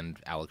 and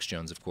Alex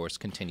Jones, of course,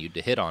 continued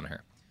to hit on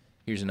her.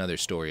 Here's another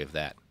story of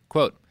that.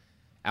 Quote,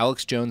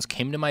 Alex Jones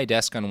came to my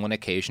desk on one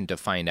occasion to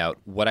find out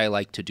what I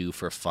like to do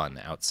for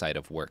fun outside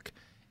of work.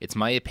 It's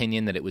my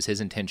opinion that it was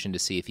his intention to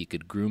see if he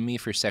could groom me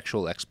for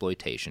sexual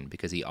exploitation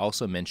because he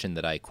also mentioned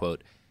that I,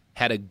 quote,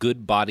 had a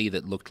good body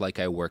that looked like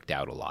I worked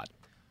out a lot.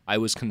 I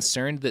was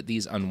concerned that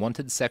these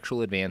unwanted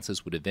sexual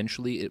advances would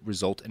eventually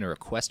result in a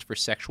request for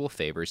sexual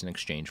favors in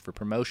exchange for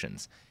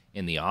promotions.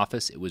 In the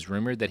office, it was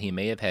rumored that he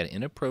may have had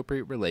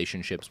inappropriate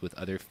relationships with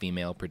other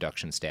female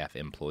production staff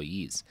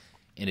employees.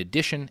 In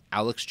addition,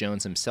 Alex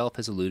Jones himself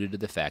has alluded to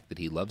the fact that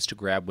he loves to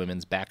grab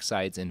women's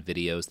backsides in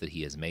videos that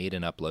he has made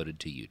and uploaded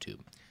to YouTube.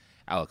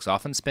 Alex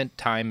often spent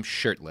time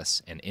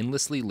shirtless and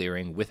endlessly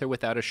leering with or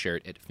without a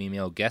shirt at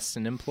female guests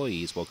and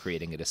employees while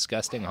creating a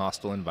disgusting,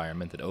 hostile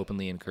environment that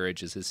openly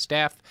encourages his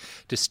staff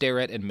to stare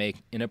at and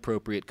make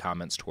inappropriate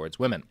comments towards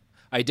women.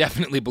 I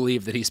definitely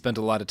believe that he spent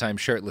a lot of time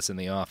shirtless in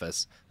the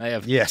office. I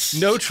have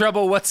no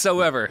trouble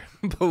whatsoever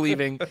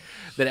believing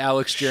that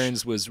Alex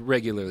Jones was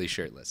regularly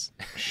shirtless.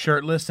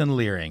 Shirtless and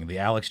leering, the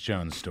Alex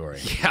Jones story.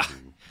 Yeah.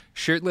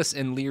 Shirtless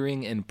and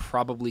leering and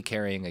probably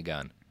carrying a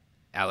gun.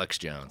 Alex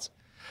Jones.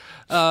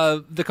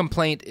 The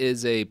complaint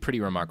is a pretty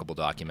remarkable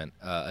document.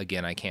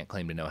 Again, I can't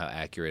claim to know how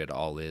accurate it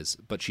all is,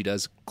 but she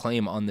does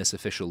claim on this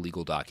official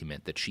legal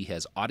document that she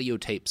has audio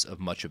tapes of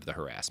much of the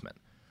harassment.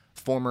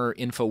 Former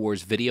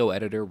InfoWars video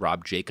editor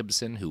Rob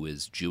Jacobson, who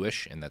is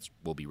Jewish, and that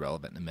will be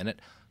relevant in a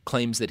minute,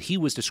 claims that he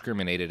was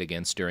discriminated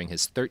against during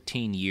his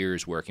 13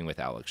 years working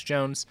with Alex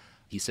Jones.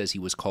 He says he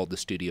was called the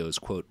studio's,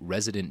 quote,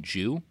 resident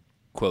Jew,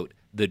 quote,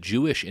 the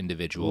Jewish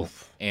individual,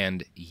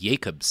 and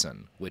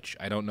Jacobson, which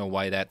I don't know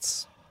why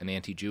that's an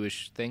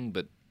anti-Jewish thing,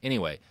 but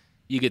anyway,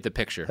 you get the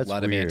picture. That's a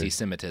lot weird. of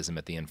anti-Semitism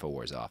at the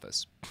InfoWars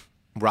office.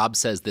 Rob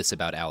says this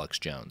about Alex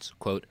Jones,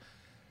 quote,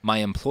 my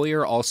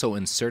employer also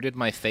inserted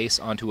my face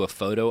onto a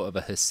photo of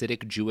a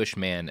Hasidic Jewish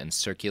man and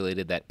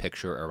circulated that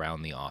picture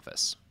around the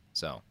office.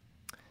 So,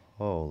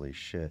 holy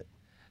shit.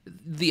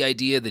 The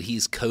idea that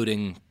he's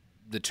coding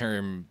the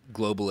term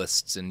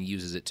globalists and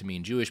uses it to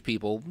mean Jewish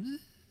people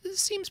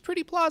seems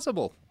pretty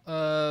plausible.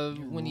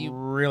 When you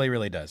really,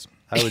 really does.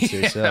 I would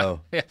say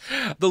so. Yeah.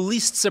 The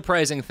least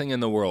surprising thing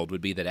in the world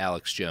would be that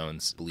Alex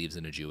Jones believes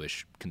in a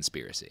Jewish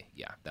conspiracy.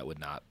 Yeah, that would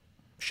not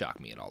shock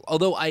me at all.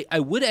 Although I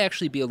would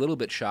actually be a little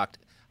bit shocked.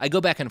 I go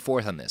back and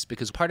forth on this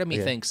because part of me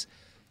thinks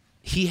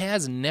he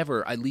has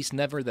never, at least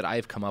never that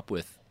I've come up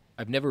with,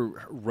 I've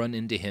never run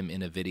into him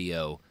in a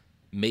video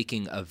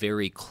making a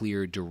very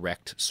clear,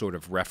 direct sort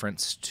of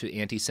reference to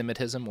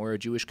anti-Semitism or a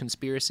Jewish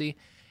conspiracy.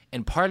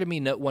 And part of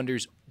me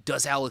wonders,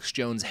 does Alex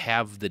Jones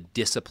have the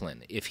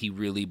discipline, if he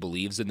really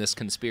believes in this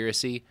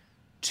conspiracy,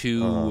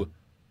 to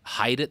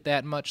hide it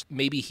that much?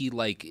 Maybe he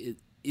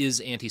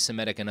is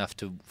anti-Semitic enough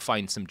to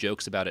find some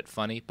jokes about it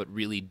funny, but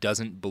really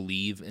doesn't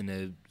believe in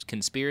a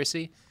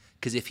conspiracy.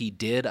 Because if he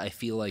did, I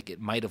feel like it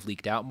might have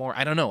leaked out more.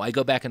 I don't know. I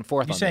go back and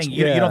forth on this.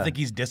 You don't think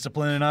he's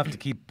disciplined enough to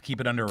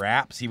keep it under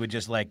wraps? He would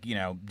just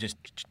just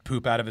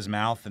poop out of his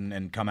mouth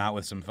and come out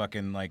with some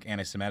fucking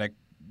anti-Semitic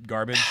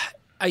garbage?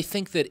 I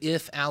think that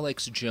if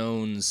Alex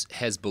Jones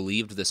has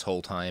believed this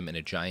whole time in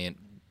a giant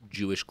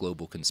Jewish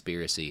global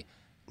conspiracy,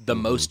 the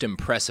most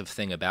impressive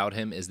thing about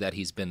him is that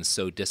he's been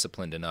so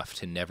disciplined enough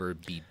to never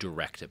be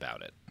direct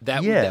about it.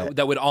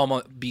 That would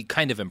almost be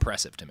kind of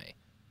impressive to me.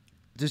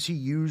 Does he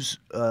use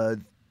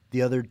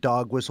the other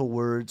dog whistle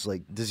words?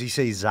 Like, does he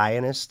say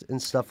Zionist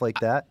and stuff like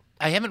that?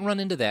 I haven't run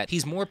into that.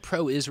 He's more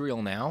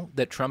pro-Israel now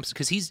that Trump's,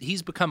 because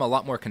he's become a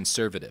lot more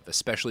conservative,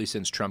 especially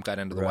since Trump got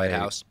into the White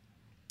House.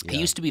 Yeah. He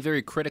used to be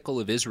very critical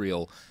of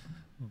Israel,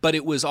 but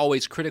it was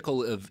always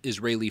critical of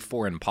Israeli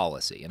foreign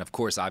policy. And of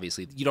course,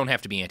 obviously, you don't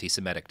have to be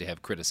anti-Semitic to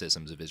have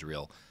criticisms of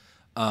Israel.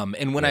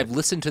 And when I've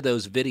listened to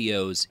those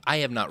videos, I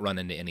have not run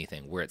into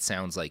anything where it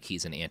sounds like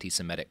he's an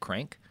anti-Semitic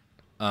crank.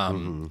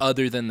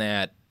 Other than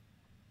that,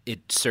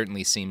 it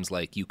certainly seems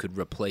like you could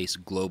replace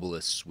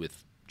globalists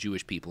with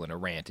Jewish people in a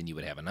rant and you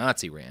would have a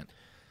Nazi rant.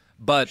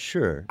 But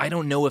I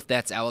don't know if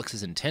that's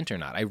Alex's intent or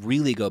not. I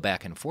really go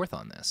back and forth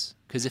on this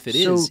because if it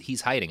is,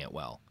 he's hiding it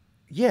well.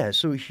 Yeah,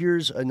 so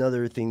here's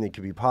another thing that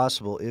could be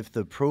possible. If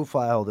the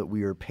profile that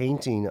we are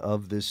painting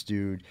of this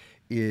dude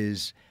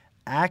is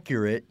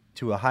accurate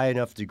to a high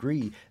enough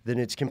degree, then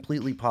it's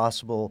completely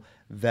possible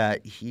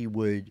that he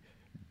would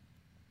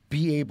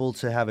be able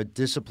to have a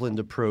disciplined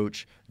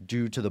approach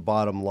due to the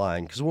bottom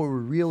line. Because what we're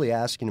really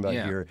asking about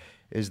here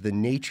is the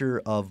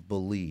nature of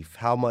belief.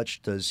 How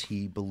much does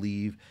he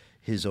believe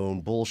his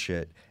own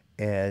bullshit?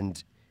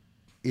 And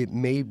it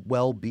may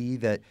well be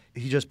that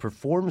he just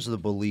performs the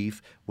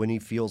belief when he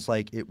feels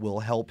like it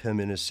will help him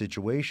in a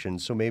situation.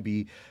 So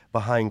maybe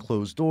behind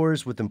closed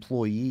doors with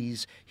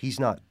employees, he's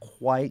not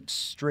quite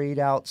straight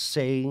out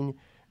saying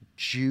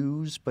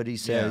Jews, but he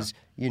says,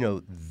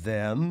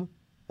 them,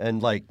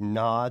 and like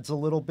nods a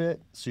little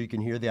bit so you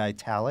can hear the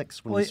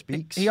italics when he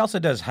speaks. He also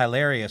does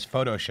hilarious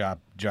Photoshop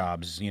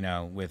jobs,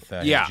 with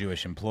his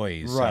Jewish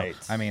employees. Right.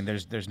 So, I mean,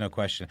 there's no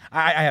question.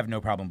 I have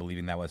no problem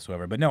believing that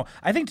whatsoever. But no,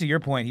 I think to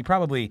your point, he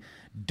probably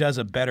does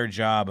a better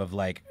job of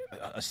like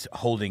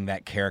holding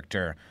that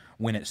character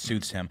when it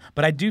suits him.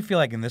 But I do feel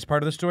like in this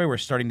part of the story, we're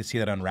starting to see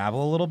that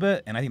unravel a little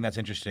bit, and I think that's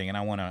interesting, and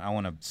I want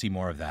to see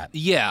more of that.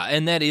 Yeah,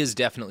 and that is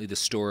definitely the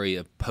story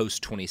of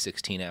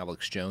post-2016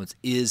 Alex Jones,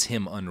 is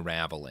him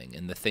unraveling,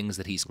 and the things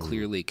that he's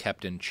clearly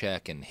kept in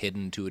check and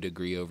hidden to a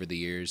degree over the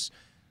years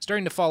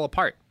starting to fall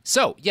apart.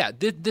 So, yeah,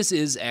 this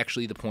is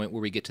actually the point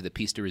where we get to the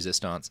piece de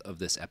resistance of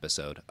this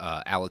episode,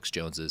 Alex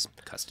Jones's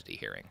custody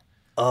hearing.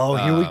 Oh,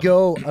 here we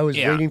go. I was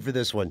waiting for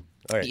this one.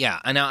 All right. Yeah,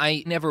 and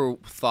I never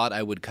thought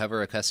I would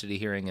cover a custody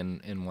hearing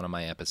in one of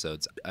my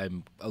episodes.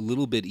 I'm a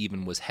little bit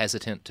even was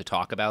hesitant to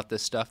talk about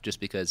this stuff just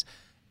because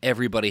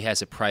everybody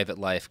has a private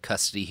life.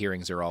 Custody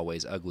hearings are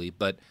always ugly.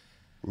 But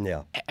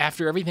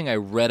after everything I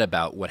read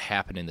about what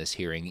happened in this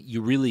hearing,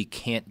 you really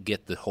can't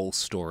get the whole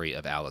story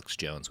of Alex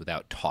Jones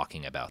without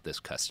talking about this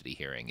custody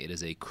hearing. It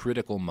is a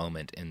critical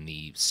moment in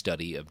the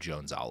study of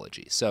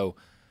Jonesology. So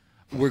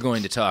we're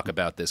going to talk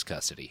about this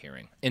custody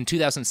hearing. In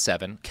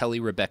 2007, Kelly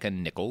Rebecca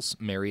Nichols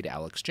married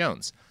Alex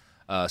Jones.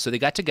 So they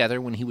got together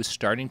when he was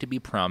starting to be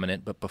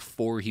prominent, but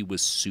before he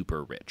was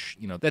super rich.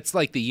 That's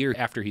like the year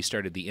after he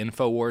started the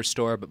InfoWars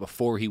store, but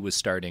before he was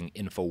starting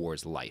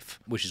InfoWars Life,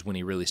 which is when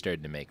he really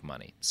started to make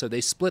money. So they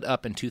split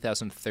up in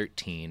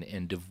 2013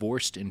 and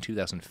divorced in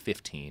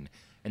 2015,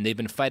 and they've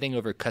been fighting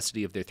over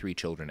custody of their 3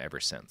 children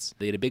ever since.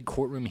 They had a big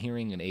courtroom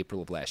hearing in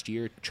April of last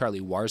year. Charlie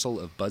Warzel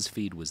of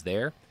BuzzFeed was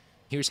there.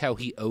 Here's how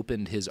he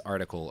opened his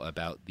article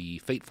about the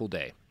fateful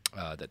day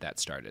that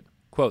started.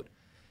 Quote,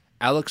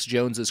 Alex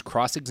Jones's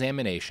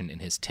cross-examination in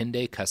his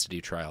 10-day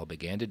custody trial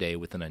began today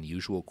with an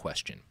unusual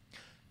question.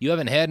 You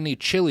haven't had any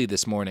chili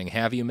this morning,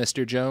 have you,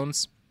 Mr.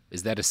 Jones?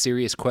 Is that a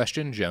serious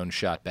question? Jones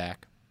shot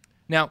back.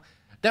 Now,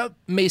 that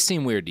may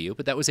seem weird to you,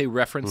 but that was a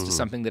reference to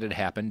something that had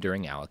happened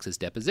during Alex's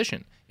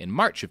deposition in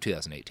March of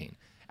 2018.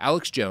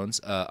 Alex Jones,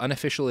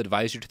 unofficial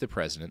advisor to the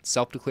president,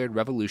 self-declared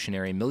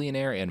revolutionary,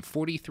 millionaire, and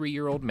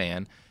 43-year-old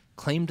man,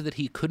 claimed that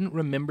he couldn't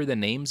remember the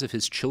names of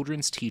his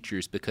children's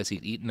teachers because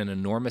he'd eaten an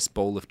enormous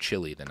bowl of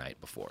chili the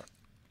night before.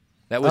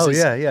 That was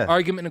his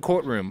argument in a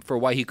courtroom for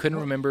why he couldn't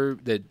remember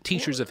the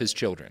teachers of his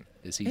children.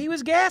 He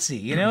was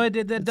gassy,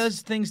 that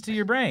does things to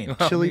your brain.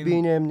 Chili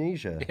bean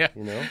amnesia,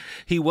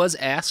 He was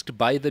asked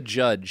by the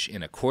judge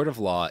in a court of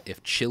law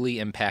if chili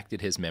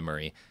impacted his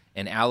memory,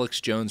 and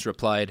Alex Jones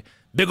replied,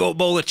 big old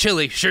bowl of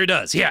chili, sure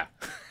does, yeah.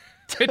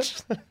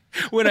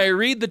 When I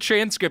read the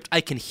transcript,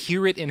 I can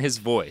hear it in his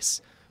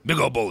voice. Big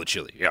old bowl of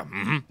chili. Yeah,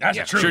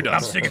 That's true. Sure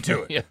does. I'm sticking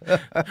to it.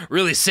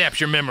 Really saps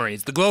your memory.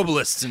 It's the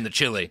globalists in the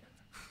chili.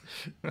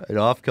 And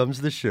off comes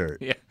the shirt.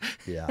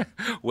 Yeah.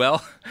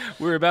 Well,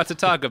 we're about to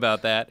talk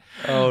about that.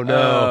 Oh,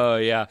 no. Oh,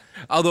 yeah.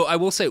 Although I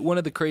will say one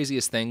of the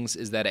craziest things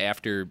is that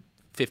after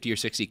 50 or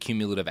 60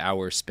 cumulative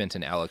hours spent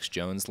in Alex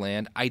Jones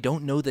land, I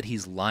don't know that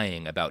he's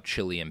lying about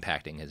chili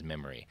impacting his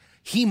memory.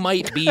 he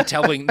might be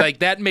telling, like,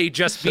 that may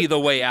just be the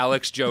way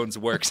Alex Jones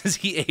works, is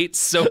he ate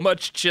so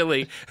much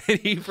chili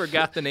that he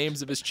forgot the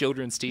names of his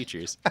children's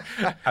teachers.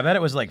 I bet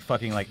it was like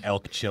fucking like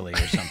elk chili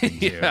or something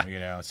too, Yeah. you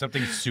know,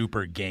 something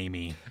super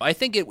gamey. I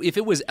think if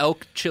it was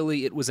elk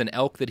chili, it was an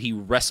elk that he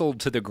wrestled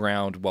to the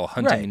ground while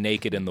hunting Right.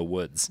 naked in the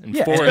woods and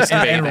Yeah, forest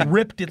bathing. and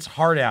ripped its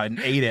heart out and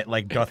ate it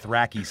like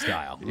Dothraki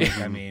style. Like,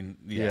 I mean,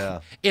 yeah.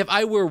 If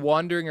I were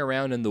wandering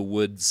around in the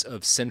woods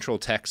of central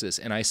Texas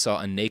and I saw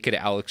a naked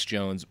Alex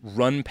Jones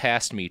run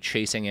past me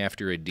chasing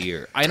after a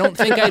deer, I don't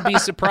think I'd be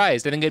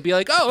surprised. I think I'd be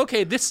like, oh,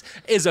 okay, this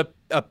is a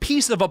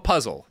piece of a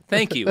puzzle.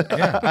 Thank you.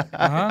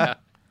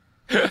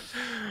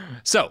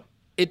 So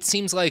it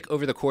seems like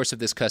over the course of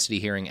this custody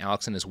hearing,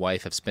 Alex and his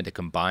wife have spent a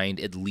combined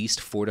at least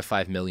 $4 to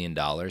 $5 million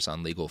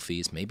on legal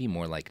fees, maybe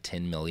more like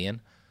 $10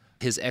 million.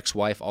 His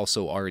ex-wife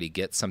also already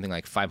gets something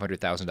like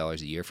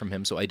 $500,000 a year from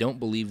him, so I don't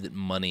believe that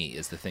money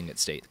is the thing at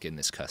stake in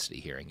this custody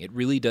hearing. It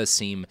really does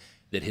seem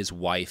that his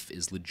wife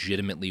is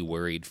legitimately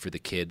worried for the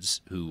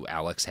kids who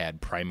Alex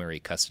had primary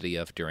custody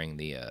of during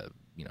the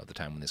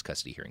time when this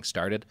custody hearing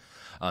started.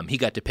 He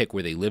got to pick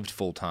where they lived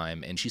full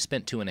time, and she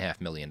spent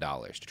 $2.5 million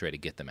to try to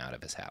get them out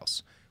of his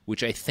house,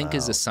 which I think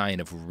is a sign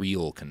of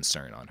real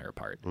concern on her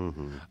part.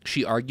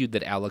 She argued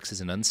that Alex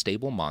is an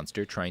unstable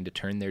monster trying to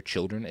turn their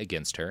children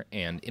against her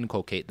and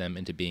inculcate them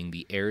into being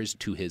the heirs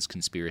to his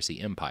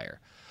conspiracy empire.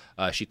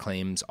 She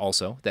claims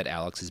also that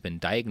Alex has been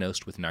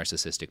diagnosed with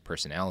narcissistic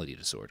personality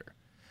disorder.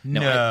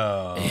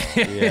 No.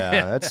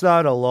 Yeah, that's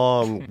not a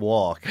long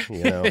walk,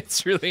 you know.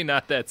 It's really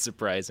not that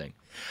surprising.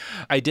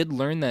 I did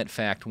learn that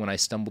fact when I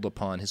stumbled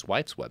upon his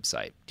wife's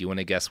website. Do you want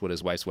to guess what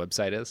his wife's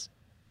website is?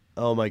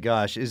 Oh my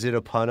gosh, is it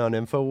a pun on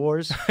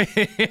InfoWars?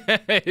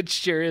 It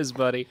sure is,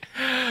 buddy.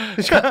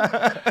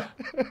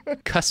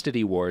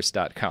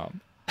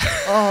 CustodyWars.com.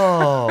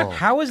 Oh.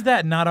 How is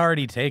that not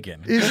already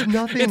taken? Is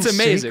nothing It's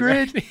amazing,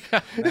 sacred?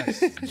 right? That's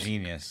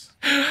genius.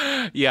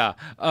 Yeah.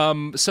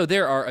 So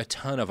there are a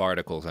ton of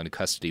articles on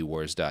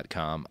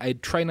CustodyWars.com. I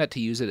try not to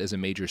use it as a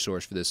major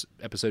source for this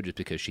episode just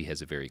because she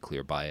has a very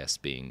clear bias,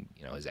 being,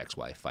 his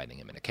ex-wife fighting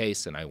him in a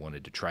case, and I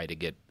wanted to try to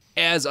get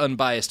as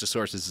unbiased a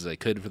sources as I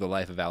could for the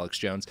life of Alex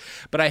Jones.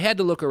 But I had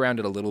to look around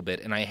it a little bit,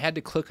 and I had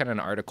to click on an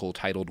article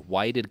titled,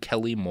 "Why Did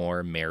Kelly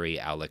Moore Marry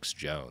Alex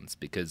Jones?"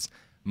 Because,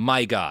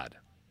 my God,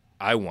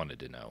 I wanted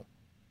to know.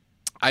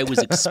 I was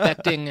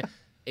expecting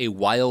a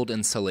wild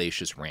and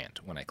salacious rant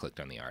when I clicked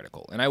on the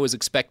article, and I was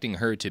expecting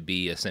her to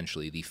be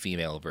essentially the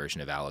female version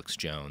of Alex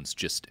Jones,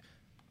 just,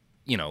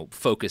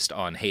 focused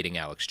on hating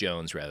Alex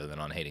Jones rather than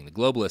on hating the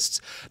globalists.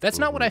 That's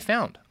not what I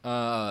found.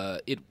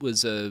 It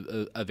was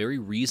a very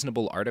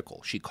reasonable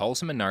article. She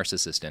calls him a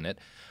narcissist in it,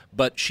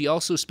 but she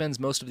also spends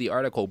most of the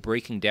article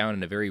breaking down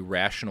in a very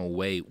rational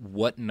way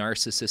what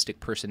narcissistic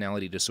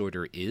personality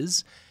disorder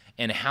is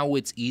and how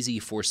it's easy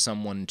for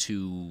someone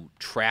to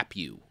trap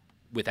you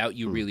without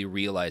you really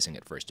realizing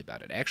at first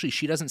about it. Actually,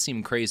 she doesn't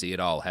seem crazy at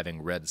all,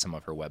 having read some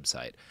of her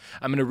website.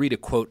 I'm going to read a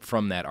quote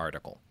from that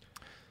article.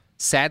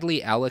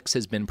 "Sadly, Alex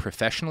has been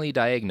professionally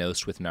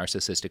diagnosed with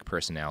narcissistic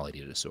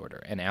personality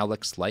disorder, and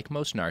Alex, like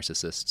most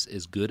narcissists,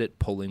 is good at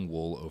pulling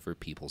wool over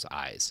people's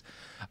eyes.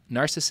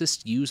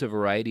 Narcissists use a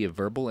variety of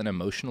verbal and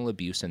emotional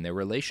abuse in their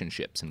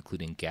relationships,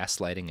 including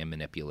gaslighting and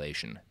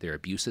manipulation. Their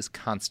abuse is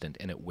constant,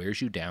 and it wears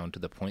you down to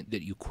the point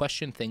that you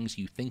question things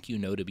you think you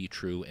know to be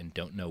true and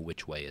don't know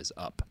which way is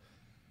up."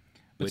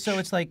 So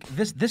it's like,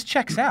 this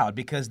checks out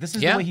because this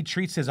is the way he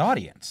treats his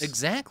audience.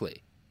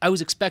 Exactly. I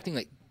was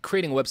expecting,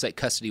 creating a website,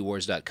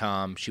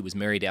 CustodyWars.com. She was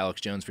married to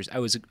Alex Jones first. I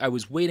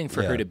was waiting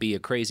for her to be a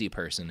crazy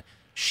person.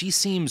 She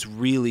seems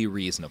really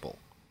reasonable.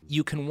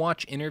 You can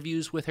watch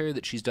interviews with her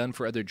that she's done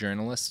for other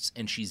journalists,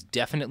 and she's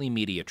definitely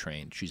media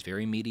trained. She's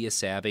very media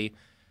savvy.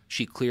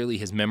 She clearly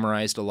has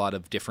memorized a lot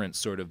of different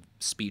sort of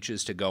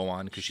speeches to go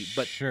on.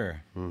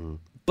 Sure.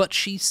 But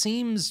she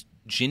seems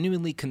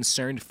genuinely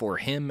concerned for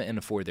him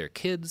and for their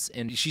kids,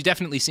 and she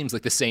definitely seems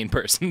like the sane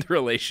person in the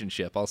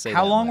relationship. I'll say.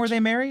 How that long much. were they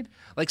married?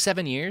 Like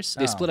 7 years.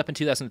 They split up in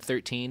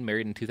 2013,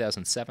 married in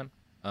 2007,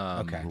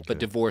 but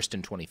divorced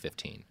in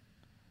 2015.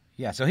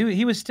 Yeah, so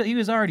he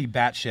was already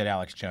batshit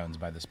Alex Jones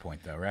by this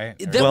point, though, right?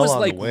 That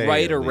was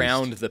right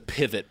around the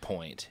pivot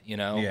point,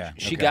 Yeah.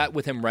 She got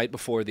with him right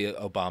before the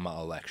Obama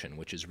election,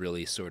 which is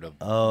really sort of.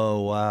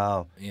 Oh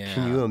wow! Yeah.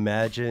 Can you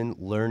imagine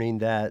learning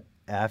that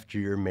after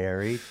you're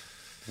married?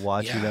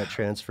 Watching that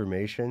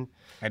transformation.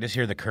 I just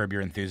hear the Curb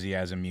Your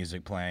Enthusiasm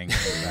music playing in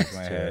the back of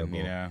my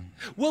head,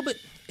 Well, but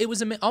it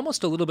was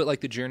almost a little bit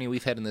like the journey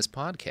we've had in this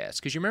podcast.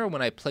 Because you remember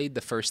when I played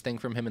the first thing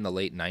from him in the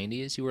late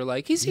 90s, you were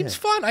like, he seems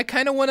fun. I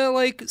kind of want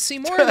to see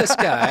more of this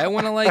guy. I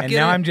want to And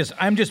now I'm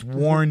just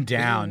worn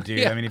down, dude.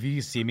 Yeah. I mean, if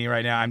you see me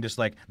right now, I'm just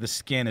like the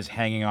skin is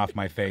hanging off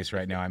my face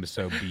right now. I'm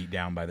so beat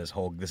down by this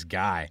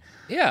guy.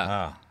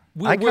 Yeah.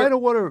 I kind of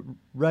want to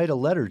write a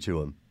letter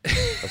to him.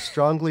 A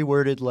strongly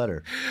worded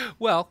letter.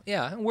 Well,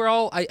 yeah, we're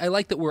all. I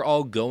like that we're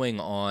all going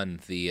on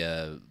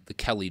the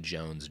Kelly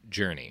Jones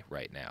journey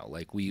right now.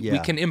 Like we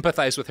can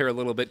empathize with her a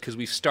little bit because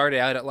we've started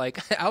out at like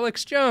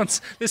Alex Jones.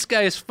 This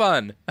guy is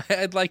fun.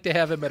 I'd like to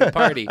have him at a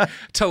party.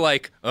 To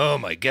like, oh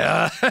my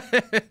god.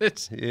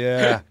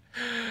 Yeah.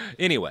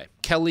 Anyway,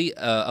 Kelly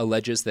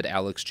alleges that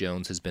Alex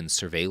Jones has been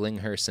surveilling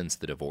her since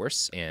the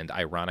divorce, and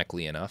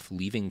ironically enough,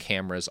 leaving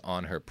cameras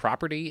on her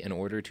property in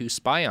order to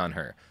spy on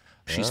her.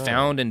 She's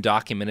found and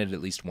documented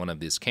at least one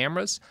of these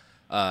cameras.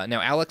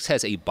 Now, Alex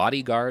has a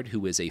bodyguard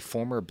who is a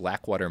former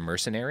Blackwater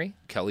mercenary.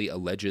 Kelly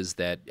alleges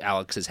that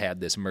Alex has had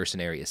this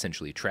mercenary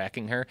essentially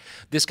tracking her.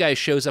 This guy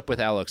shows up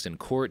with Alex in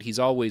court. He's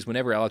always,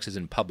 whenever Alex is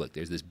in public,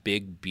 there's this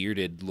big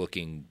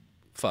bearded-looking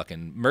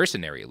fucking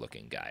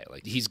mercenary-looking guy.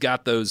 Like, he's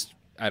got those...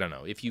 I don't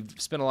know. If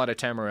you've spent a lot of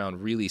time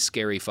around really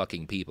scary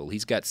fucking people,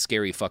 he's got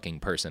scary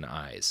fucking person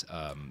eyes.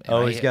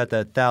 He's got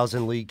that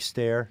 1,000-league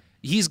stare?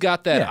 He's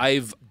got that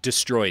I've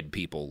destroyed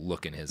people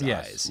look in his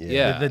eyes.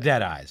 Yeah. The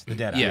dead eyes. The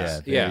dead eyes.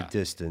 Yeah, very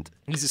distant.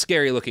 He's a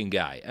scary-looking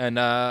guy. And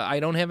I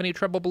don't have any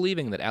trouble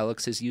believing that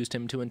Alex has used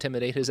him to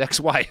intimidate his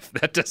ex-wife.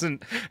 That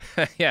doesn't...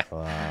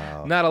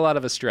 Wow. Not a lot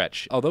of a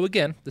stretch. Although,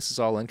 again, this is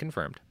all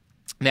unconfirmed.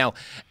 Now,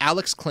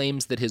 Alex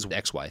claims that his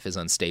ex-wife is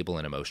unstable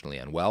and emotionally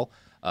unwell.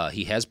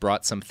 He has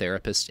brought some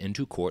therapists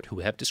into court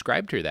who have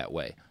described her that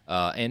way.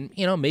 And,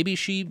 you know, maybe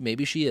she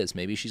is.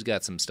 Maybe she's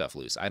got some stuff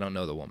loose. I don't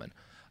know the woman.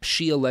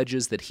 She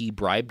alleges that he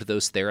bribed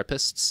those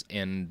therapists,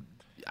 and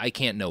I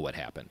can't know what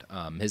happened.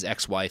 His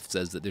ex-wife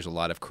says that there's a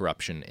lot of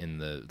corruption in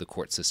the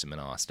court system in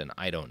Austin.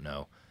 I don't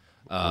know.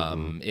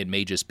 It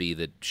may just be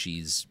that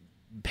she's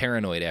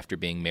paranoid after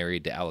being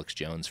married to Alex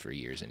Jones for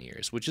years and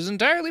years, which is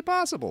entirely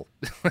possible.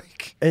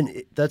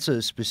 And that's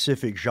a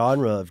specific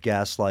genre of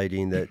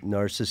gaslighting that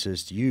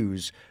narcissists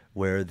use,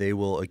 where they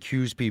will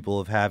accuse people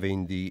of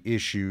having the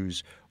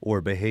issues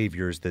or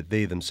behaviors that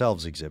they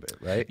themselves exhibit,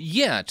 right?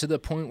 Yeah, to the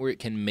point where it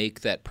can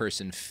make that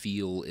person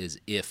feel as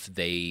if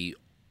they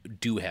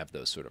do have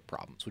those sort of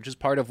problems, which is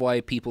part of why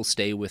people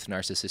stay with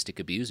narcissistic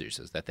abusers,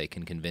 is that they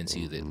can convince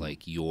you that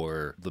like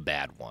you're the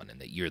bad one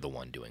and that you're the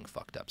one doing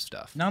fucked up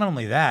stuff. Not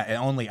only that,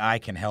 only I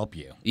can help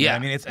you. Yeah. I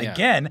mean,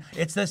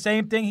 it's the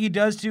same thing he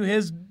does to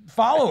his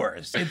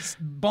followers. It's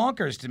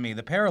bonkers to me,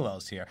 the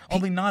parallels here.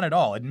 Only not at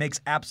all. It makes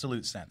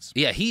absolute sense.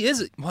 Yeah, he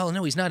is. Well,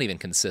 no, he's not even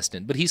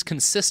consistent, but he's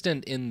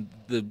consistent in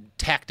the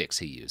tactics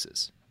he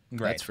uses.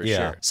 Right. That's for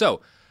sure. So,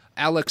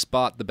 Alex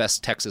bought the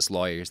best Texas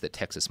lawyers that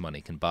Texas money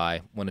can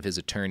buy. One of his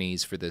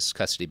attorneys for this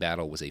custody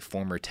battle was a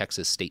former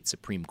Texas State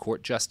Supreme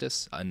Court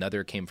justice.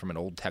 Another came from an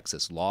old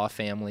Texas law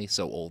family,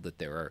 so old that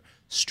there are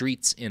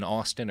streets in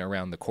Austin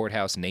around the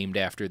courthouse named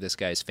after this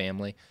guy's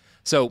family.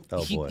 So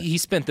he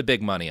spent the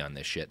big money on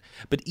this shit.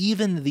 But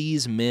even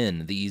these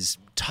men, these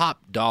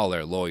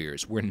top-dollar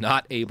lawyers, were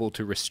not able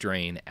to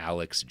restrain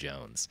Alex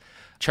Jones.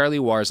 Charlie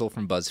Warzel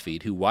from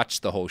BuzzFeed, who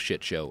watched the whole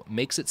shit show,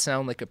 makes it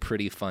sound like a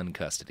pretty fun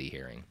custody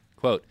hearing.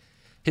 Quote,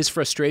 his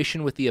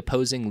frustration with the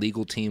opposing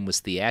legal team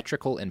was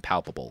theatrical and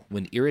palpable.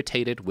 When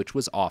irritated, which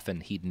was often,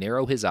 he'd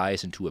narrow his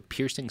eyes into a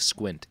piercing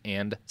squint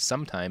and,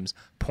 sometimes,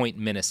 point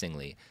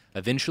menacingly.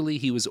 Eventually,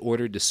 he was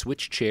ordered to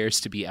switch chairs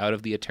to be out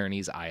of the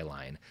attorney's eye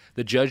line.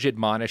 The judge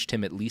admonished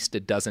him at least a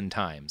dozen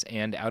times,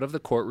 and out of the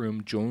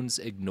courtroom, Jones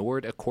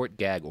ignored a court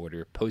gag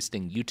order,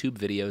 posting YouTube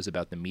videos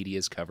about the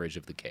media's coverage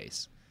of the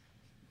case.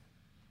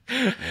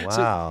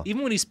 Wow. So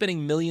even when he's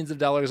spending millions of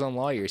dollars on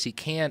lawyers, he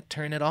can't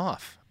turn it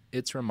off.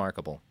 It's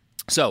remarkable.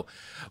 So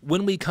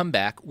when we come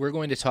back, we're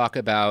going to talk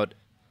about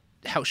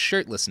how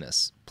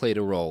shirtlessness played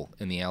a role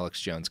in the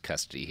Alex Jones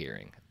custody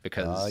hearing.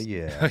 Because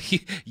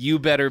you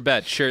better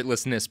bet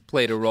shirtlessness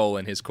played a role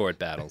in his court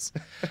battles.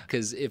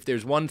 Because if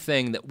there's one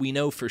thing that we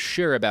know for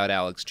sure about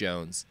Alex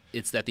Jones,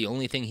 it's that the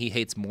only thing he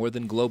hates more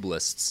than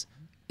globalists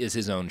is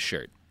his own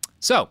shirt.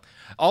 So,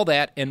 all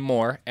that and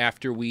more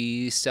after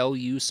we sell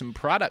you some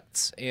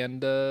products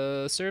and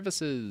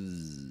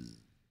services.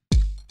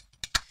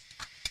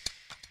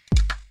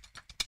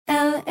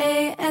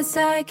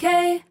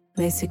 LASIK,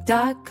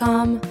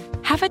 LASIK.com.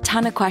 Have a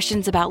ton of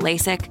questions about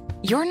LASIK?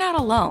 You're not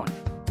alone.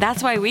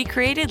 That's why we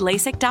created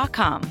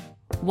LASIK.com.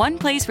 One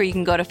place where you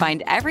can go to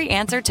find every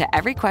answer to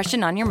every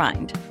question on your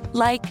mind.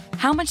 Like,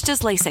 how much does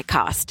LASIK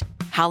cost?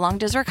 How long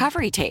does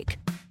recovery take?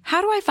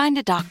 How do I find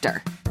a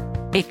doctor?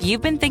 If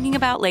you've been thinking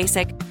about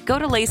LASIK, go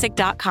to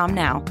LASIK.com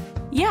now.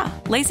 Yeah,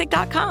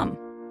 LASIK.com.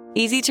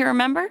 Easy to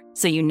remember,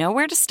 so you know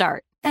where to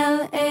start.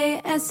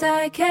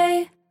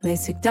 LASIK,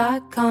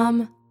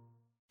 LASIK.com.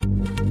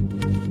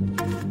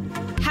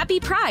 Happy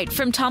Pride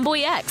from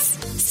Tomboy X,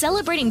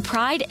 celebrating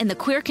pride and the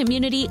queer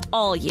community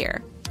all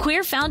year.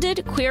 Queer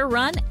founded, queer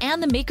run,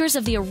 and the makers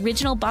of the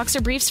original boxer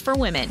briefs for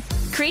women,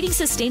 creating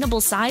sustainable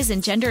size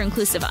and gender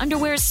inclusive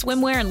underwear,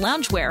 swimwear, and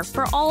loungewear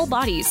for all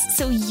bodies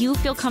so you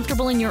feel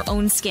comfortable in your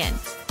own skin.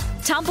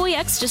 Tomboy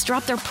X just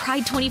dropped their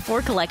Pride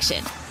 24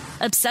 collection,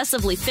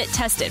 obsessively fit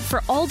tested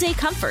for all day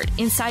comfort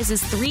in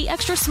sizes 3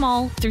 extra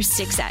small through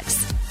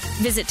 6X.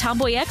 Visit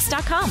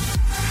tomboyx.com.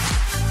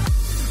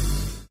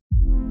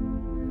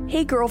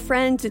 Hey,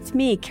 girlfriends, it's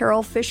me,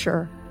 Carol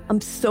Fisher. I'm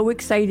so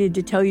excited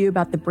to tell you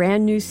about the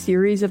brand new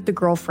series of The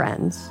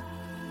Girlfriends.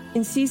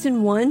 In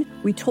season 1,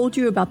 we told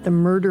you about the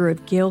murder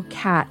of Gail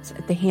Katz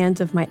at the hands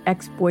of my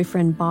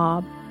ex-boyfriend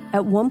Bob.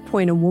 At one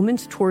point, a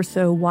woman's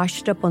torso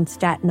washed up on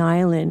Staten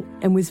Island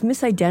and was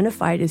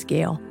misidentified as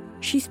Gail.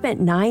 She spent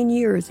 9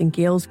 years in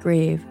Gail's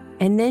grave,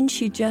 and then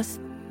she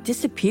just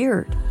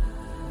disappeared.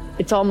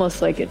 It's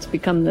almost like it's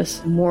become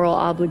this moral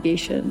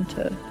obligation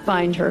to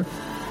find her.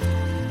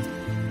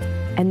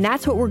 And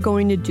that's what we're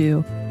going to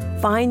do.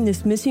 Find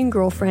this missing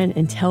girlfriend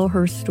and tell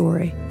her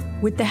story.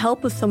 With the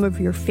help of some of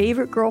your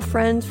favorite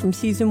girlfriends from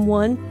season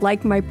 1,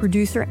 like my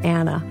producer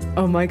Anna.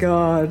 Oh my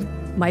God.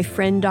 My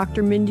friend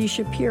Dr. Mindy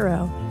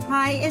Shapiro.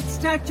 Hi, it's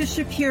Dr.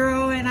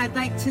 Shapiro, and I'd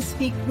like to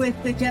speak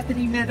with the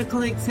Deputy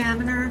Medical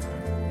Examiner.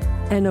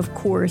 And of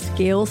course,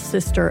 Gail's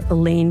sister,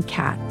 Elaine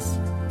Katz.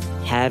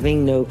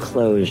 Having no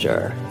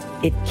closure,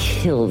 it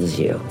kills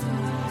you.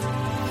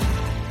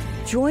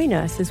 Join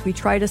us as we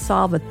try to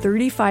solve a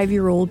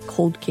 35-year-old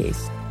cold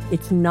case.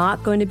 It's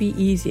not going to be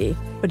easy,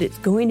 but it's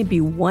going to be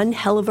one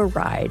hell of a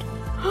ride.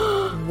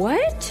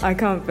 What? I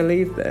can't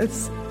believe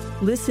this.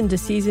 Listen to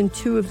season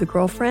 2 of The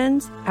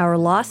Girlfriends, Our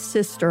Lost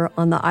Sister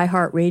on the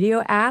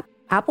iHeartRadio app,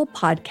 Apple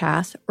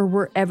Podcasts, or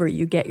wherever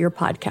you get your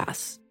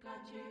podcasts.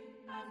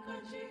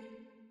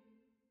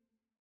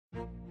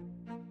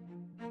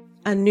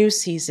 A new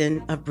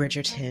season of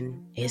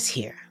Bridgerton is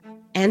here.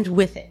 And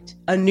with it,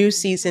 a new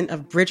season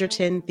of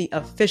Bridgerton, the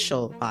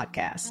official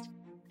podcast.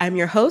 I'm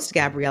your host,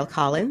 Gabrielle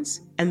Collins,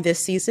 and this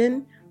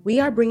season, we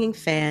are bringing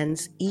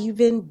fans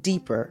even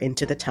deeper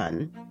into the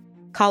ton.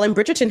 Colin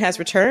Bridgerton has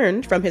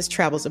returned from his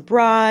travels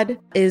abroad.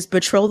 Is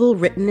betrothal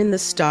written in the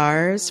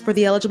stars for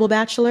the eligible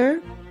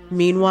bachelor?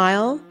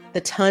 Meanwhile,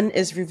 the ton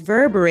is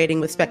reverberating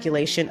with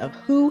speculation of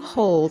who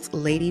holds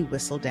Lady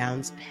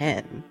Whistledown's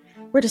pen.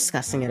 We're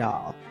discussing it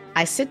all.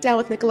 I sit down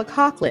with Nicola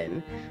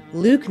Coughlan,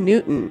 Luke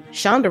Newton,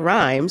 Shonda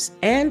Rhimes,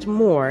 and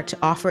more to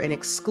offer an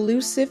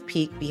exclusive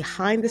peek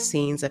behind the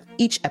scenes of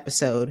each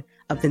episode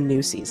of the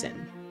new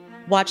season.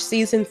 Watch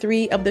season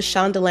 3 of the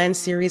Shondaland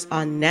series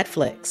on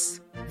Netflix.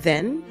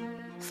 Then,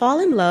 fall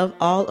in love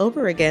all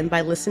over again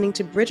by listening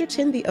to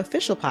Bridgerton, the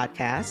official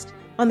podcast,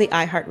 on the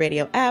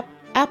iHeartRadio app,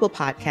 Apple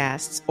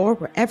Podcasts, or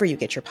wherever you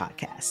get your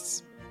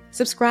podcasts.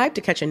 Subscribe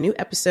to catch a new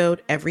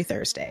episode every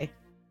Thursday.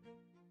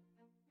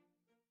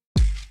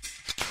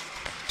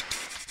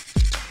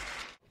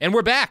 And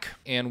we're back,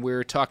 and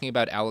we're talking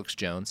about Alex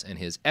Jones and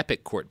his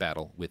epic court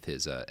battle with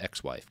his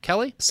ex-wife,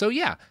 Kelly. So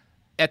yeah,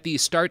 at the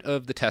start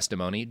of the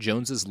testimony,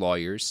 Jones's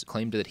lawyers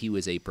claimed that he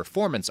was a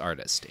performance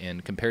artist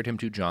and compared him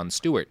to Jon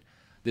Stewart.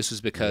 This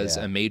was because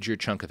a major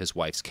chunk of his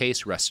wife's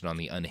case rested on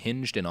the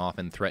unhinged and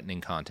often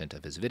threatening content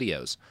of his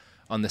videos.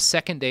 On the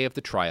second day of the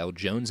trial,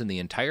 Jones and the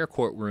entire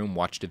courtroom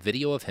watched a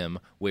video of him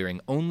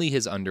wearing only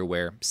his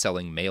underwear,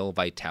 selling male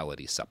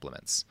vitality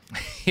supplements.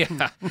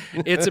 Yeah,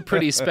 it's a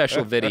pretty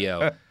special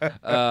video.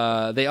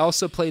 They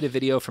also played a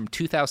video from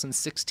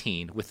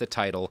 2016 with the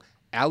title,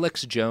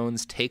 Alex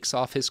Jones Takes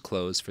Off His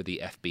Clothes for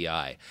the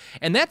FBI.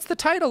 And that's the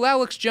title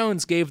Alex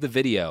Jones gave the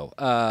video.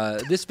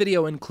 This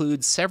video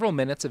includes several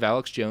minutes of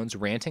Alex Jones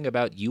ranting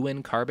about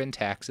UN carbon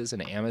taxes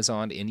and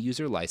Amazon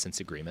end-user license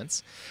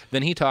agreements.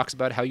 Then he talks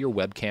about how your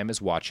webcam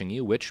is watching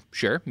you, which,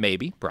 sure,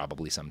 maybe,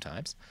 probably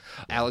sometimes.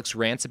 Alex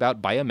rants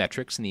about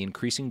biometrics and the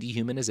increasing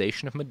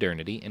dehumanization of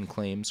modernity and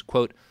claims,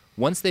 quote,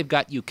 once they've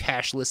got you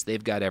cashless,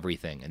 they've got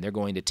everything, and they're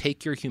going to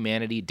take your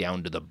humanity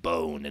down to the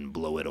bone and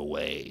blow it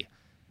away.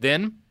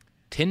 Then,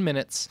 10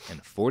 minutes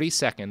and 40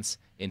 seconds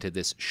into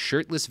this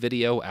shirtless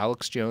video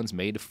Alex Jones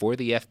made for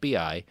the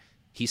FBI,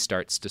 he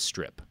starts to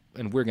strip.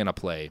 And we're going to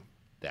play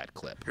that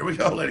clip. Here we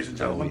go, ladies and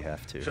gentlemen. We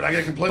have to. Should I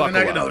get completely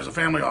naked? No, there's a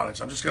family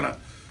audience. I'm just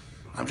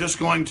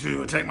going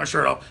to take my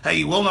shirt off. Hey,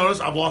 you will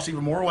notice I've lost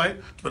even more weight.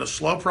 It's been a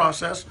slow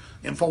process.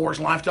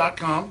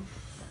 InfoWarsLife.com.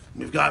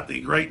 We've got the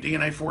great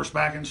DNA Force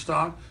back in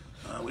stock.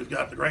 We've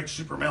got the great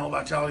Super Male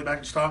Vitality back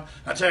in stock.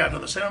 I tell you, I've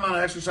done the same amount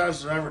of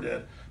exercises as I ever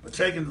did, but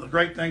taking the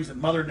great things that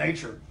Mother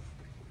Nature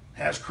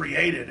has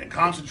created and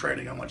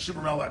concentrating on what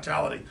Super Male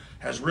Vitality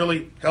has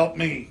really helped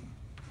me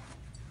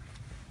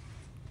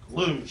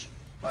lose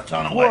a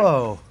ton of weight.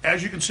 Whoa.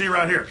 As you can see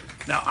right here.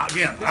 Now,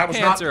 again, I was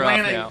not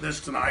planning this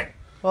tonight.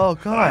 Oh,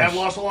 gosh. I have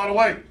lost a lot of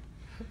weight.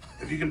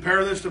 If you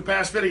compare this to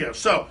past videos.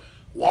 So,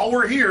 while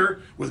we're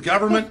here with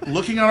government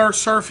looking at our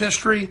surf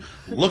history,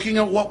 looking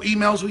at what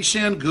emails we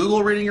send,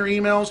 Google reading your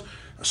emails,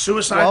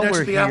 suicide next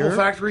to the Apple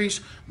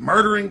factories,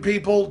 murdering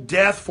people,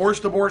 death,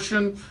 forced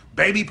abortion,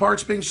 baby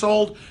parts being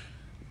sold.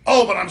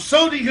 Oh, but I'm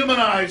so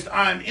dehumanized,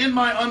 I'm in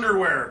my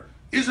underwear.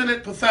 Isn't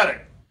it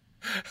pathetic?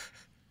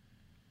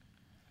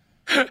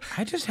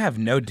 I just have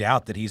no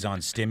doubt that he's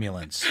on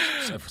stimulants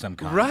of some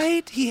kind.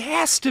 Right? He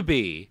has to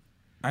be.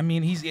 I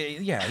mean, he's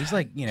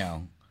like,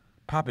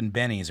 popping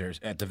bennies or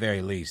at the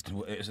very least,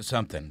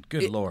 something.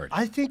 Good Lord.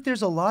 I think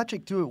there's a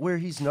logic to it where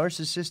he's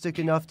narcissistic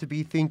enough to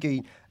be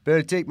thinking,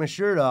 better take my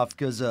shirt off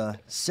because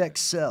sex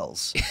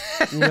sells.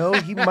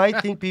 He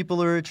might think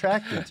people are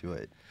attracted to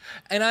it.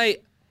 And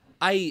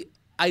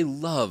I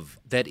love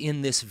that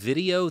in this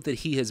video that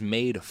he has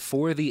made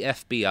for the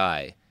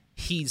FBI,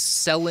 He's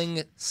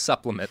selling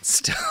supplements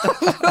still.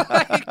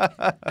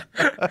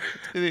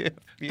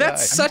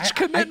 That's such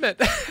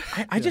commitment.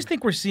 I just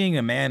think we're seeing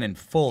a man in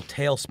full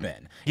tailspin.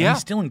 And Yeah.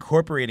 he's still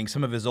incorporating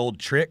some of his old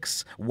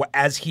tricks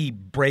as he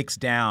breaks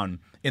down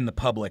in the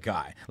public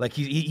eye. Like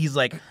he's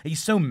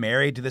so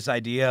married to this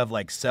idea of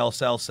like sell,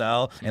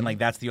 and like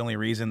that's the only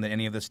reason that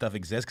any of this stuff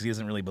exists because he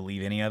doesn't really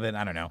believe any of it.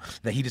 I don't know,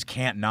 that he just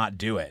can't not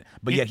do it.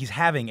 But yet he's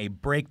having a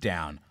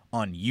breakdown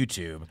on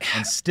YouTube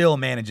and still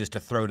manages to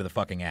throw to the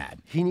fucking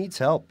ad. He needs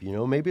help,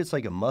 Maybe it's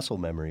like a muscle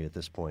memory at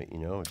this point,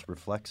 It's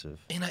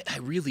reflexive. And I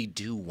really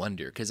do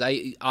wonder because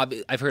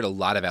I've heard a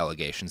lot of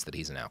allegations that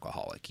he's an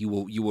alcoholic. You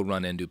will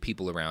run into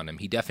people around him.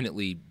 He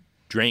definitely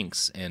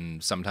drinks,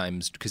 and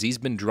sometimes because he's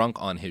been drunk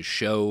on his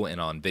show and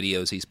on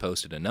videos he's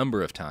posted a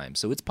number of times.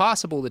 So it's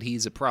possible that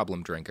he's a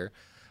problem drinker.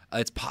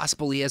 It's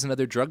possible he has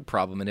another drug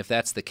problem, and if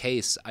that's the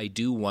case, I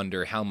do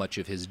wonder how much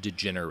of his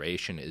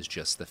degeneration is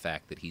just the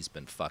fact that he's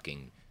been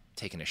fucking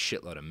taking a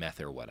shitload of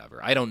meth or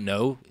whatever. I don't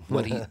know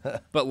what he,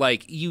 but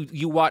like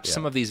you watch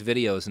some of these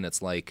videos and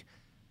it's like,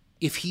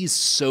 if he's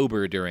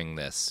sober during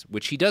this,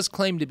 which he does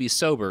claim to be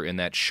sober in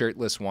that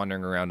shirtless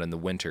wandering around in the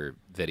winter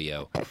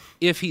video,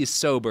 if he's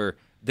sober,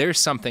 there's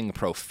something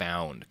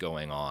profound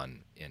going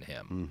on in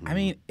him. I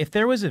mean, if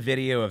there was a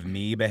video of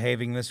me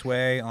behaving this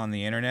way on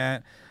the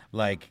internet,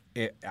 like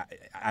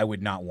I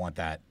would not want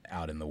that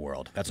out in the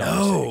world. That's all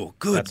I'm saying. No,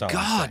 good That's all I'm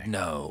God, saying.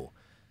 no.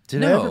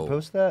 Did I ever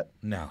post that?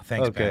 No,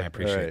 thanks, Okay, Ben. I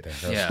appreciate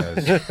all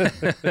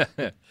that.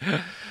 Yeah.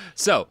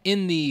 So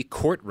in the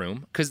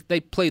courtroom, because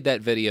they played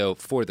that video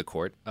for the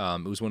court,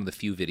 it was one of the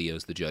few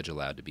videos the judge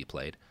allowed to be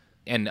played.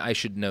 And I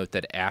should note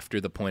that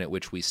after the point at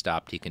which we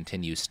stopped, he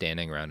continues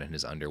standing around in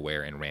his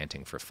underwear and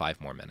ranting for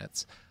 5 more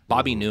minutes.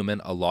 Bobby Newman,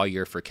 a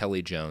lawyer for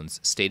Kelly Jones,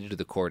 stated to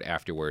the court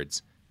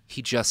afterwards,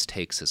 he just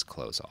takes his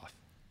clothes off.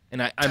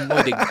 And I'm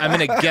going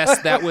to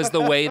guess that was the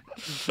way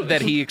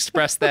that he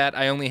expressed that.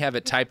 I only have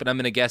it typed, but I'm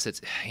going to guess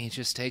he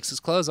just takes his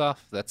clothes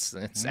off.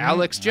 It's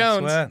Alex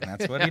Jones.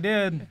 That's what he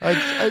did.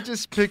 I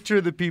just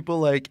picture the people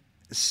like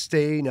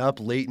staying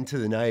up late into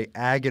the night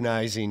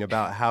agonizing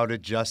about how to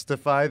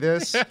justify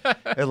this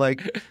and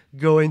like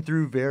going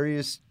through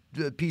various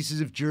pieces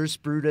of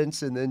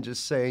jurisprudence and then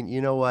just saying, you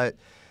know what,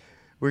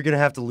 we're going to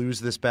have to lose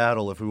this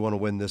battle if we want to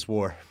win this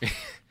war.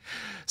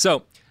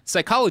 So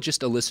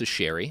psychologist Alyssa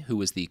Sherry, who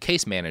was the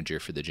case manager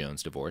for the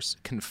Jones divorce,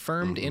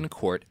 confirmed in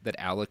court that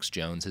Alex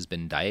Jones has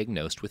been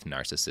diagnosed with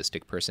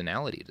narcissistic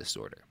personality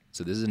disorder.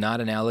 So this is not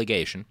an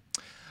allegation.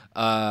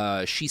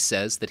 She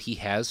says that he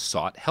has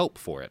sought help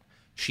for it.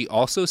 She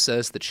also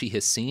says that she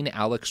has seen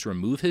Alex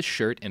remove his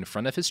shirt in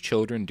front of his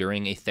children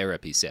during a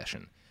therapy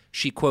session.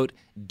 She, quote,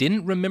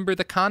 didn't remember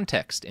the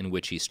context in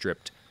which he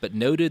stripped, but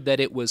noted that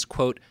it was,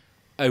 quote,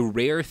 a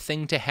rare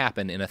thing to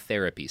happen in a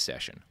therapy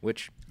session,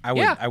 which I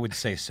would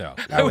say so.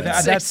 I would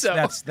say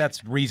so.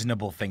 That's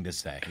reasonable thing to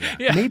say. Yeah.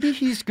 Yeah. Maybe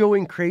he's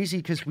going crazy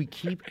because we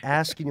keep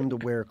asking him to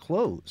wear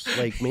clothes.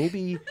 Like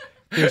maybe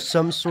there's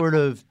some sort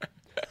of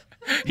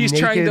He's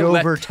naked trying to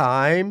over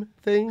time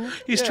thing.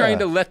 He's trying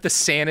to let the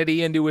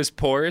sanity into his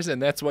pores,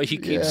 and that's why he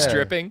keeps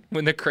stripping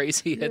when the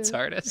crazy hits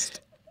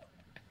hardest.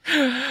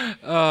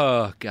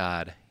 Oh,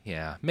 God.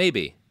 Yeah,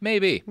 maybe.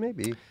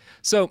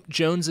 So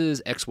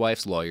Jones's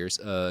ex-wife's lawyers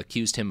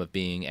accused him of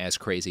being as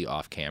crazy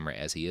off camera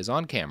as he is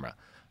on camera.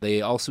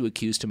 They also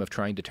accused him of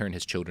trying to turn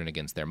his children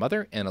against their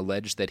mother and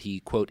alleged that he,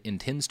 quote,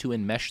 intends to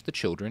enmesh the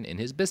children in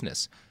his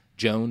business.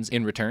 Jones,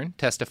 in return,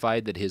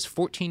 testified that his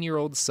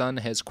 14-year-old son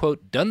has,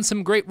 quote, done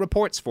some great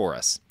reports for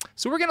us.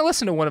 So we're going to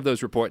listen to one of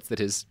those reports that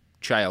his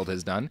child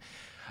has done.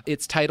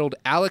 It's titled,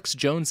 Alex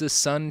Jones's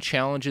Son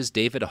Challenges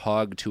David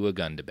Hogg to a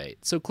Gun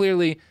Debate. So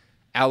clearly,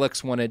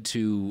 Alex wanted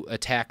to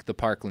attack the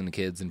Parkland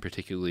kids, and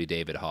particularly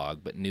David Hogg,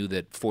 but knew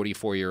that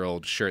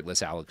 44-year-old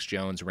shirtless Alex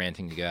Jones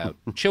ranting about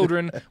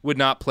children would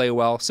not play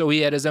well, so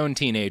he had his own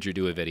teenager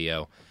do a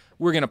video.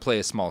 We're going to play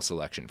a small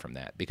selection from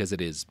that because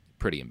it is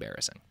pretty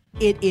embarrassing.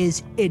 It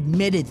is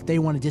admitted they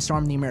want to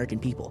disarm the American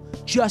people,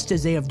 just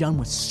as they have done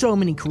with so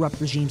many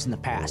corrupt regimes in the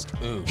past.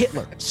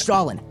 Hitler,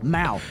 Stalin,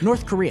 Mao,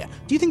 North Korea.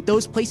 Do you think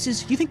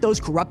those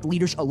corrupt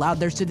leaders allowed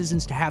their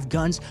citizens to have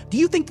guns? Do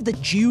you think that the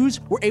Jews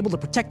were able to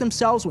protect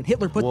themselves when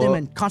Hitler put them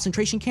in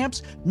concentration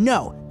camps?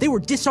 No, they were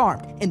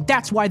disarmed, and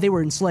that's why they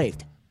were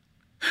enslaved.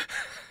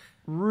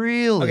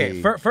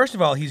 Really? Okay, first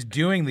of all, he's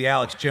doing the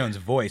Alex Jones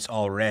voice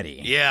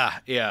already. Yeah.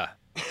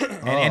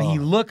 And he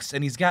looks,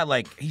 and he's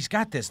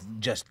got this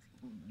just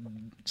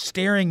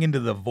staring into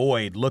the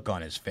void look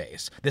on his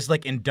face. This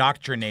like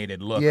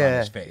indoctrinated look on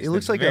his face. It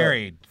looks that's like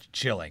very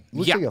chilling.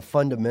 Looks like a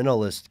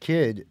fundamentalist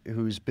kid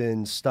who's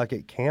been stuck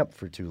at camp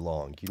for too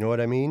long. You know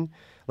what I mean?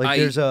 Like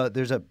there's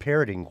a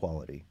parroting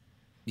quality.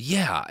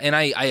 Yeah, and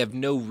I have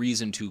no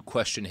reason to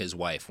question his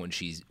wife when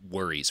she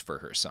worries for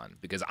her son,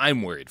 because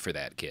I'm worried for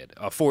that kid.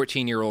 A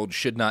 14-year-old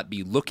should not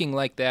be looking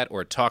like that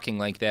or talking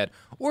like that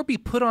or be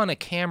put on a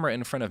camera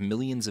in front of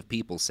millions of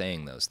people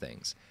saying those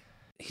things.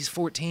 He's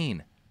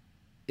 14.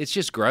 It's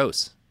just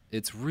gross.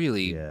 It's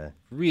really,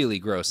 really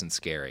gross and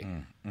scary.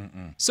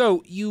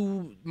 So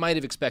you might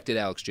have expected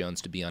Alex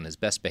Jones to be on his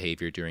best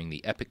behavior during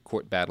the epic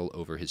court battle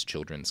over his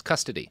children's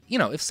custody. You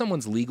know, if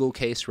someone's legal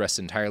case rests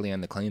entirely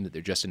on the claim that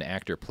they're just an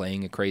actor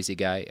playing a crazy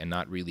guy and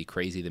not really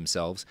crazy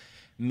themselves,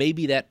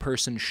 maybe that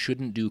person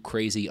shouldn't do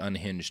crazy,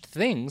 unhinged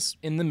things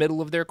in the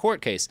middle of their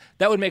court case.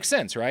 That would make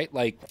sense, right?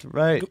 Like,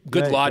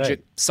 good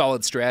logic,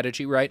 solid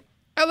strategy, right?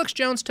 Alex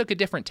Jones took a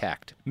different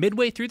tact.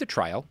 Midway through the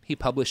trial, he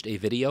published a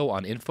video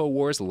on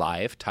InfoWars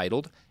Live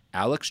titled,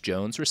 Alex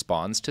Jones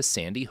Responds to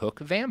Sandy Hook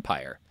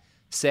Vampire.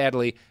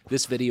 Sadly,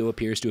 this video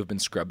appears to have been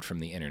scrubbed from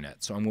the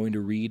internet, so I'm going to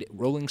read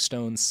Rolling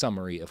Stone's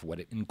summary of what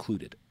it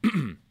included.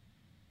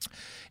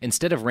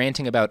 Instead of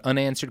ranting about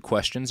unanswered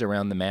questions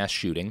around the mass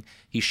shooting,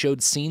 he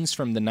showed scenes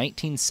from the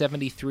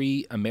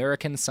 1973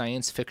 American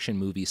science fiction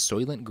movie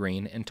Soylent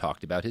Green and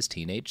talked about his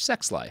teenage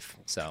sex life.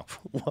 So,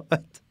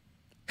 what?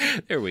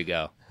 There we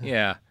go.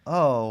 Yeah.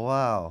 Oh,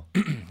 wow.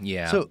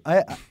 Yeah. So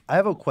I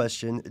have a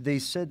question. They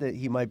said that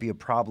he might be a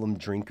problem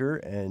drinker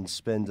and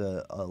spend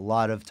a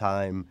lot of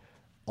time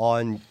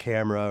on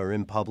camera or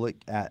in public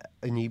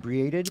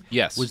inebriated.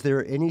 Yes. Was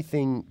there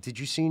anything, did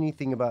you see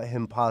anything about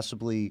him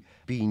possibly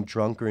being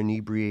drunk or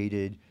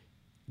inebriated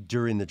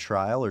during the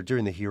trial or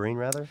during the hearing,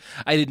 rather?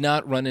 I did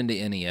not run into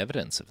any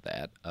evidence of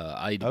that.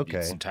 Okay.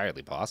 It's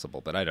entirely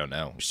possible, but I don't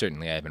know.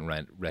 Certainly I haven't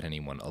read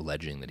anyone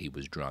alleging that he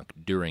was drunk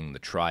during the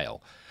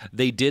trial.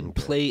 They did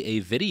play a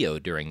video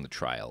during the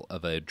trial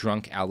of a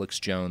drunk Alex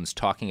Jones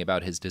talking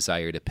about his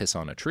desire to piss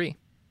on a tree.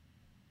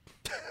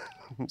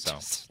 So...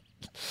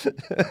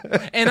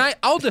 and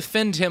I'll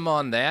defend him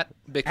on that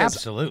because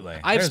absolutely,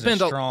 I've spent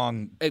a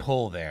strong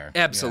pull there.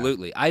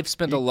 Absolutely, yeah. I've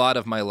spent a lot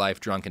of my life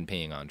drunk and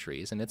peeing on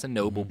trees, and it's a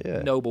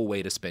noble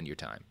way to spend your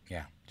time.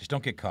 Yeah, just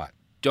don't get caught.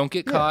 Don't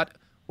get caught,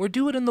 or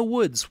do it in the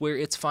woods where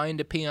it's fine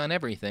to pee on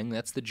everything.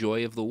 That's the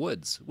joy of the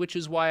woods, which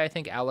is why I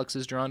think Alex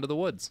is drawn to the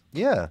woods.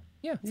 Yeah,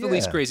 it's the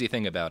least crazy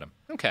thing about him.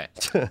 Okay.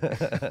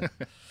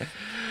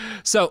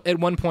 So, at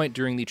one point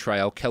during the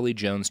trial, Kelly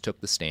Jones took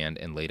the stand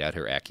and laid out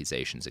her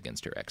accusations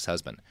against her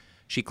ex-husband.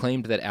 She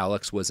claimed that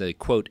Alex was a,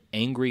 quote,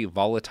 angry,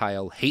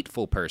 volatile,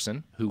 hateful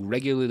person who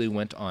regularly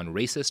went on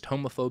racist,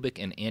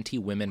 homophobic, and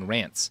anti-women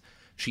rants.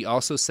 She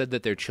also said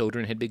that their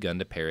children had begun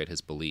to parrot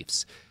his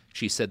beliefs.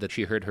 She said that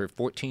she heard her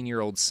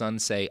 14-year-old son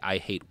say, I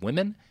hate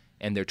women,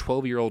 and their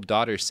 12-year-old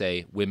daughter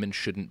say, women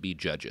shouldn't be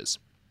judges.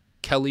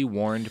 Kelly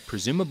warned,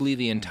 presumably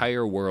the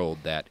entire world,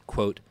 that,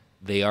 quote,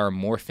 they are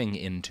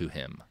morphing into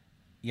him.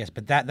 Yes,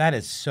 but that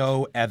is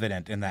so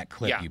evident in that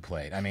clip you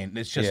played. I mean,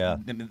 it's just,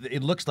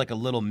 it looks like a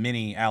little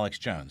mini Alex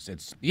Jones.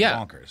 It's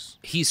bonkers.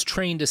 He's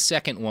trained a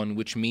second one,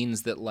 which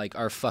means that, like,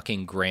 our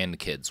fucking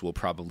grandkids will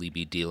probably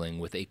be dealing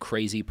with a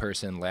crazy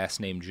person, last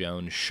name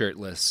Jones,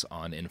 shirtless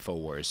on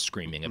InfoWars,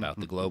 screaming about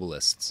the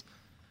globalists.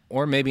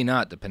 Or maybe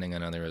not, depending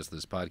on how the rest of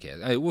this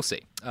podcast. We'll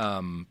see.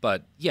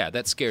 But, yeah,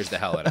 that scares the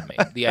hell out of me.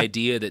 The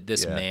idea that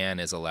this man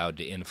is allowed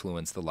to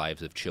influence the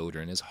lives of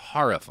children is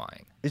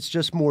horrifying. It's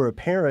just more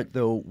apparent,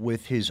 though,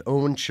 with his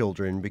own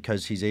children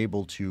because he's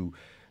able to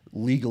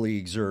legally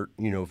exert,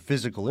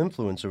 physical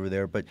influence over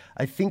there. But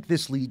I think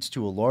this leads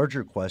to a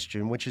larger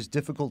question, which is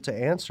difficult to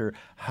answer.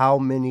 How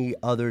many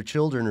other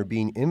children are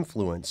being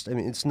influenced? I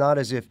mean, it's not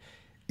as if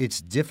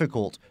it's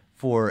difficult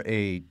for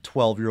a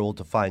 12-year-old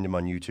to find him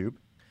on YouTube.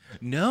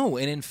 No,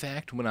 and in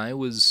fact, when I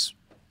was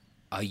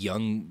a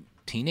young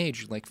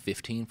teenager, like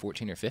 14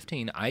 or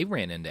 15, I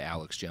ran into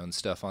Alex Jones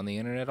stuff on the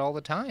internet all the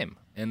time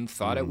and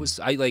thought it was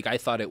I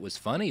thought it was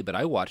funny, but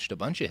I watched a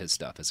bunch of his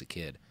stuff as a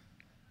kid.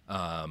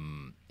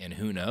 And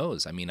who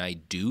knows? I mean, I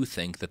do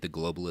think that the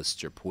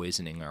globalists are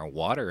poisoning our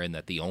water and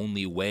that the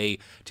only way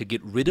to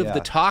get rid of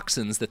the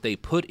toxins that they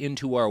put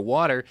into our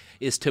water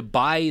is to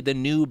buy the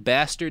new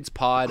Bastards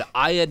Pod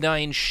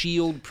Iodine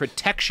Shield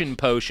Protection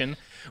Potion,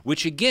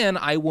 which, again,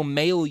 I will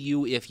mail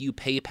you if you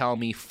PayPal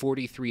me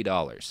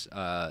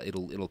 $43.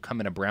 It'll come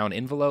in a brown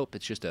envelope.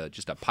 It's just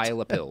a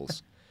pile of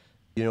pills.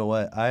 You know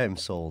what? I am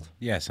sold.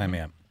 Yes, I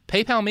am.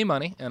 PayPal me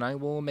money, and I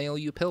will mail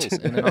you pills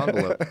in an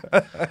envelope.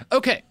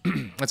 Okay,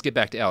 let's get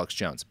back to Alex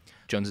Jones.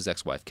 Jones's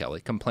ex-wife, Kelly,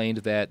 complained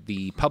that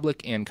the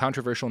public and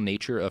controversial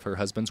nature of her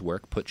husband's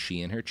work put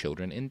she and her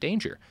children in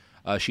danger.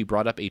 She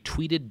brought up a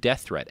tweeted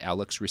death threat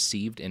Alex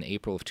received in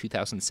April of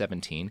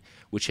 2017,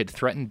 which had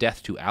threatened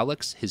death to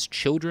Alex, his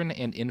children,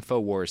 and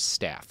InfoWars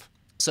staff.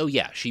 So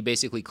yeah, she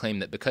basically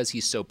claimed that because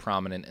he's so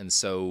prominent and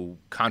so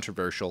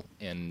controversial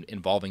in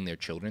involving their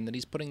children, that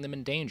he's putting them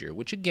in danger,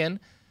 which again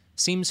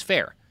seems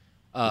fair.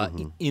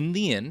 In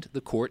the end,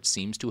 the court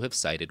seems to have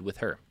sided with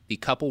her. The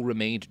couple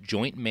remained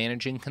joint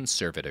managing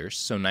conservators,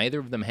 so neither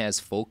of them has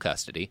full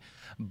custody,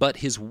 but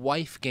his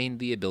wife gained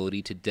the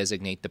ability to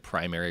designate the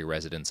primary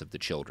residence of the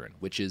children,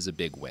 which is a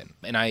big win.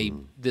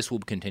 And this will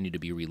continue to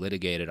be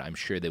relitigated. I'm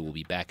sure they will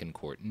be back in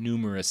court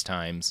numerous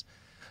times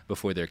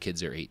before their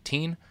kids are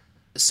 18.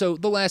 So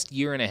the last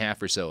year and a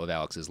half or so of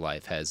Alex's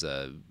life has,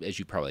 as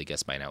you probably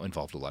guessed by now,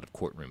 involved a lot of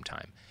courtroom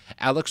time.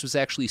 Alex was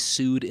actually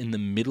sued in the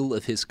middle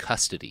of his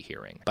custody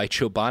hearing by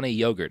Chobani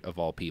Yogurt, of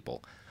all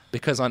people.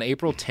 because on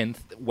April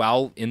 10th,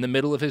 while in the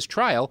middle of his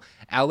trial,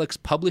 Alex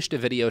published a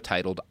video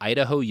titled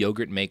 "Idaho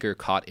Yogurt Maker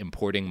Caught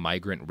Importing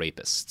Migrant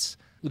Rapists."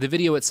 The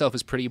video itself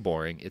is pretty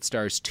boring. It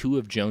stars two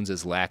of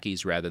Jones's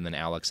lackeys rather than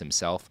Alex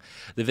himself.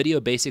 The video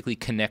basically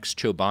connects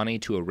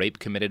Chobani to a rape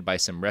committed by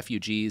some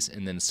refugees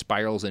and then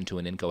spirals into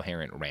an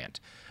incoherent rant.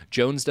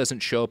 Jones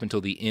doesn't show up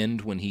until the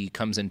end when he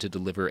comes in to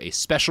deliver a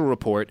special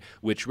report,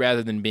 which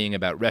rather than being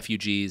about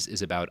refugees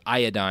is about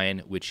iodine,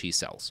 which he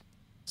sells.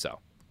 So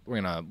we're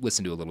going to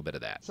listen to a little bit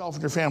of that. Yourself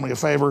and your family a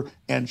favor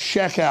and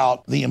check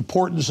out the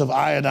importance of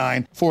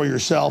iodine for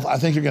yourself. I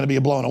think you're going to be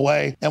blown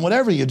away. And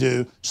whatever you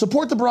do,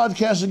 support the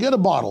broadcast and get a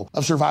bottle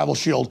of Survival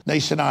Shield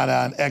Nascent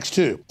Iodine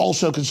X2.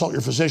 Also consult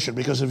your physician,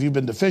 because if you've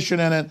been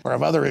deficient in it or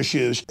have other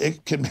issues,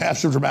 it can have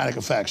some dramatic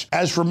effects.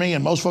 As for me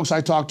and most folks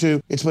I talk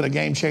to, it's been a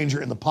game changer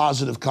in the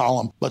positive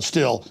column, but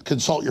still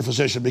consult your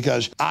physician,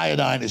 because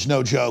iodine is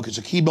no joke. It's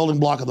a key building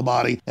block of the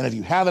body. And if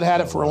you haven't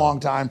had it for a long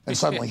time and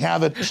suddenly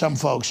have it, some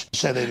folks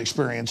say they've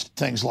experienced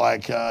things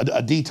like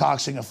a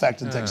detoxing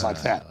effect and things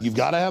like that. You've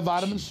got to have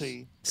vitamin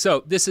C.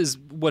 So this is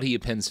what he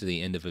appends to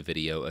the end of a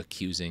video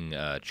accusing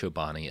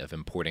Chobani of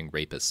importing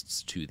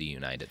rapists to the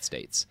United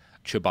States.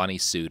 Chobani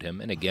sued him,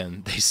 and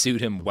again, they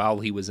sued him while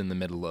he was in the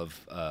middle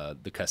of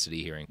the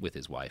custody hearing with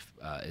his wife,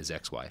 his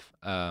ex-wife.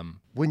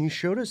 When you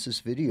showed us this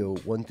video,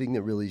 one thing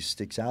that really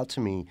sticks out to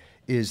me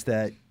is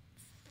that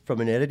from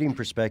an editing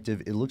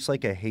perspective, it looks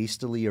like a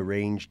hastily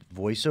arranged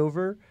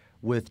voiceover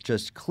with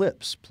just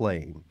clips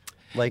playing.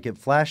 Like it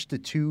flashed to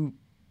two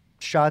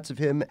shots of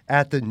him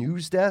at the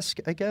news desk,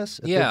 I guess,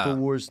 at the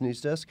InfoWars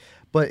news desk.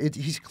 But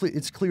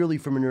it's clearly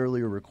from an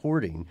earlier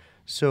recording.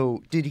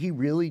 So did he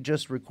really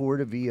just record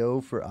a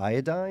VO for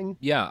iodine?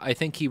 Yeah, I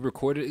think he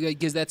recorded,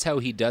 because that's how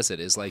he does it,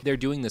 is like they're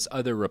doing this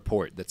other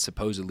report that's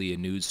supposedly a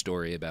news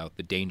story about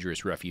the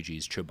dangerous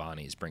refugees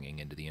Chobani's bringing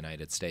into the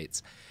United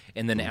States.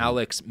 And then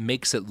Alex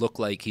makes it look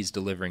like he's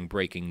delivering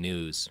breaking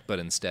news, but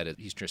instead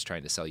he's just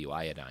trying to sell you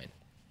iodine.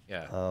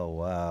 Yeah. Oh,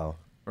 wow.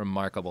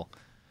 Remarkable.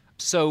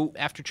 So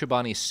after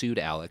Chobani sued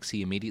Alex,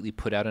 he immediately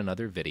put out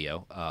another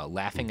video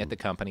laughing at the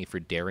company for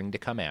daring to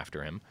come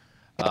after him.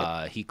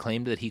 He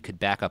claimed that he could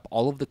back up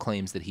all of the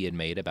claims that he had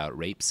made about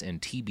rapes and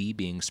TB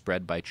being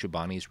spread by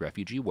Chobani's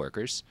refugee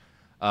workers.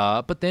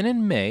 But then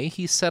in May,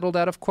 he settled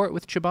out of court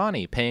with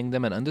Chobani, paying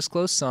them an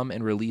undisclosed sum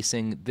and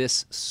releasing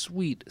this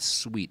sweet,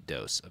 sweet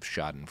dose of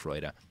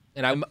schadenfreude.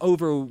 And I'm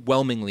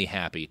overwhelmingly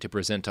happy to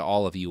present to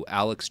all of you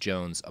Alex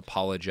Jones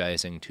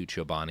apologizing to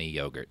Chobani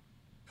Yogurt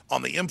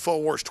on the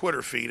InfoWars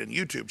Twitter feed and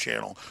YouTube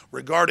channel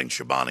regarding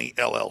Chobani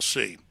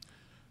LLC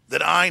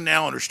that I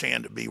now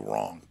understand to be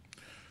wrong.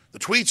 The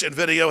tweets and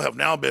video have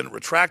now been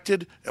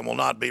retracted and will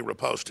not be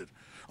reposted.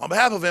 On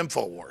behalf of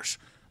InfoWars,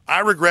 I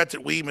regret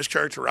that we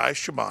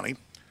mischaracterized Chobani,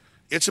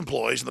 its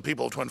employees, and the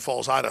people of Twin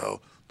Falls,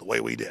 Idaho, the way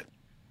we did.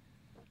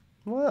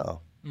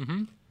 Wow.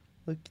 Mm-hmm.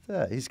 Look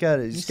at that. He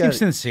seems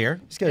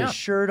sincere. He's got his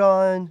shirt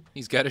on.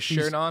 He's got his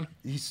shirt on.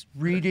 He's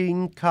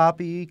reading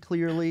copy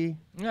clearly.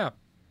 Yeah.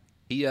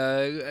 He,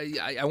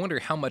 I wonder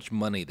how much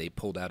money they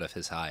pulled out of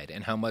his hide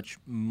and how much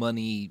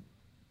money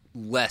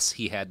less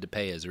he had to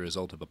pay as a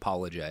result of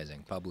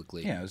apologizing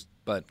publicly. Yeah,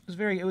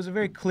 it was a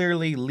very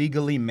clearly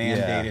legally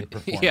mandated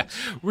performance. Yeah,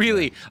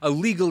 really, a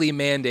legally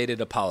mandated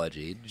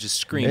apology. Just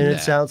screamed And it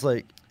at. sounds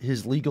like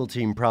his legal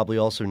team probably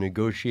also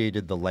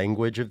negotiated the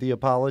language of the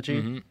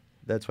apology. Mm-hmm.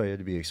 That's why it had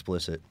to be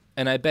explicit.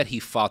 And I bet he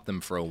fought them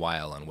for a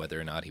while on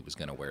whether or not he was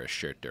going to wear a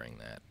shirt during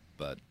that.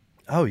 But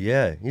oh,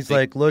 yeah. He's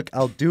like, look,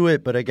 I'll do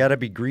it, but I got to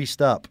be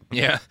greased up.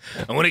 yeah,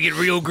 I want to get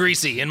real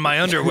greasy in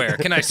my underwear.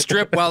 Can I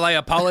strip while I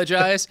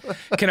apologize?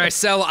 Can I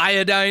sell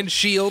iodine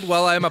shield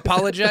while I'm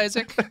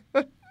apologizing?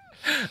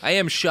 I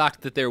am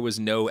shocked that there was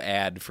no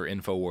ad for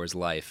InfoWars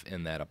Life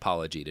in that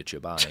apology to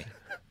Chobani.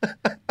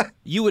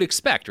 You would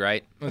expect,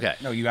 right? Okay.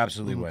 No, you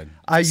absolutely would.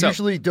 I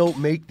usually don't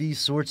make these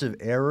sorts of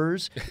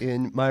errors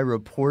in my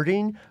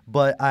reporting,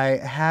 but I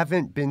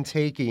haven't been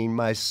taking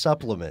my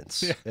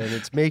supplements, and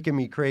it's making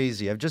me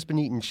crazy. I've just been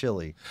eating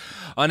chili.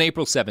 On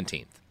April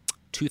 17th,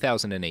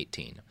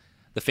 2018,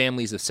 the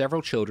families of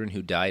several children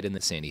who died in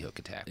the Sandy Hook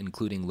attack,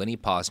 including Lenny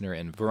Posner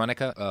and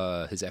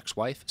Veronica, his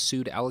ex-wife,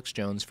 sued Alex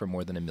Jones for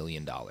more than $1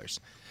 million.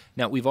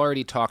 Now, we've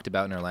already talked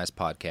about in our last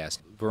podcast,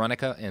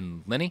 Veronica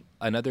and Lenny.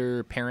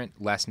 Another parent,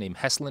 last name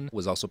Heslin,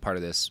 was also part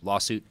of this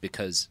lawsuit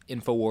because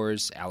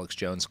InfoWars, Alex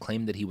Jones,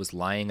 claimed that he was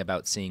lying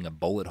about seeing a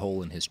bullet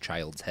hole in his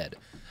child's head.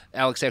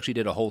 Alex actually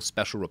did a whole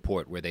special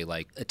report where they,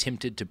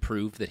 attempted to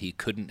prove that he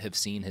couldn't have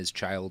seen his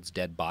child's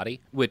dead body,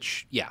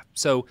 which, yeah.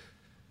 So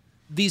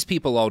these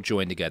people all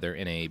joined together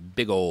in a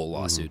big old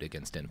lawsuit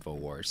against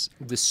InfoWars.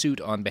 The suit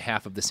on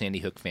behalf of the Sandy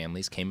Hook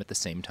families came at the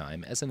same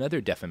time as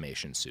another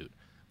defamation suit.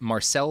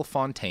 Marcel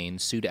Fontaine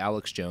sued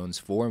Alex Jones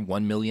for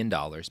 $1 million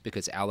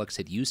because Alex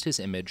had used his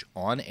image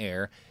on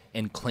air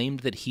and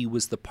claimed that he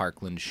was the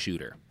Parkland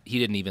shooter. He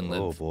didn't even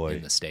live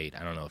in the state.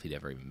 I don't know if he'd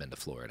ever even been to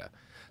Florida.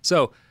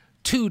 So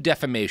 2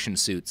 defamation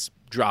suits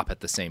drop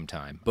at the same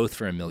time, both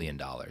for $1 million.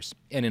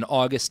 And in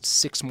August,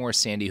 6 more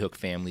Sandy Hook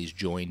families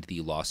joined the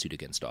lawsuit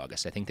against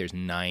August. I think there's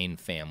 9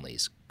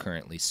 families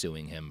currently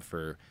suing him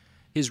for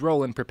his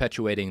role in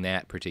perpetuating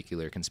that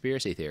particular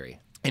conspiracy theory.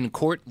 In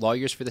court,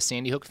 lawyers for the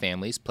Sandy Hook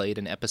families played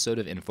an episode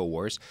of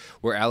InfoWars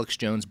where Alex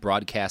Jones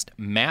broadcast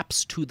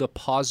maps to the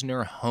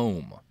Posner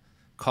home,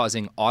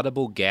 causing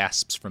audible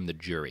gasps from the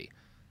jury.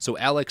 So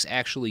Alex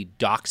actually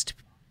doxed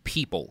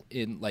people,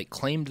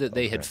 claimed that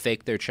they had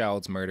faked their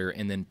child's murder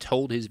and then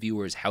told his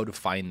viewers how to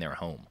find their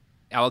home.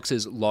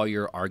 Alex's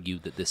lawyer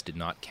argued that this did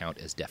not count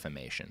as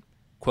defamation.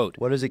 Quote,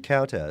 what does it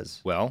count as?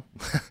 Well,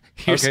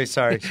 okay,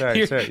 sorry.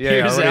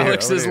 Here's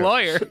Alex's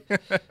lawyer.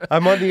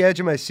 I'm on the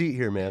edge of my seat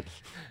here, man.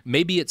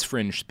 Maybe it's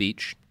fringe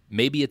speech,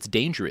 maybe it's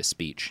dangerous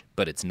speech,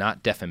 but it's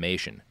not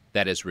defamation.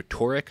 That is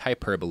rhetoric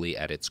hyperbole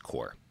at its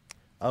core.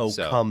 Oh,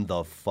 come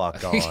the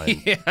fuck on.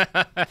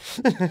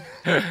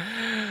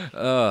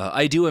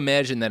 I do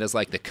imagine that as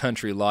like the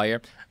country lawyer.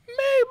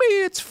 Maybe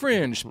it's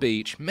fringe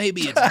speech,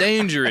 maybe it's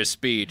dangerous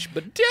speech,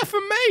 but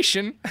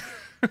defamation...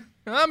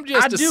 I'm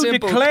just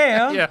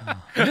declare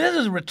this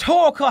is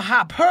rhetorical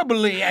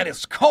hyperbole at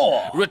its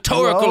core.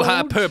 Rhetorical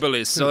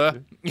hyperbole,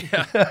 sir.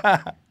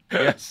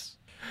 Yes.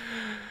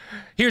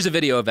 Here's a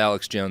video of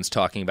Alex Jones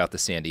talking about the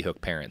Sandy Hook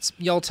parents.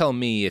 Y'all tell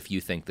me if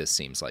you think this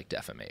seems like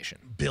defamation.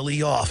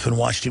 Billy off and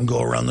watched him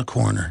go around the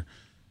corner.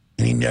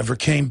 And he never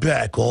came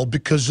back, all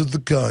because of the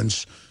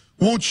guns.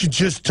 Won't you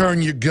just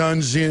turn your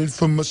guns in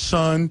for my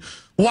son?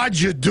 Why'd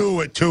you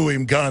do it to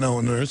him, gun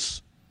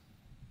owners?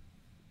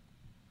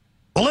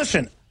 Well,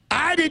 listen,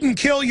 I didn't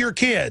kill your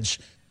kids.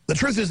 The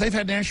truth is they've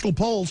had national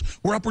polls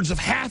where upwards of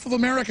half of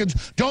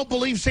Americans don't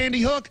believe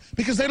Sandy Hook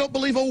because they don't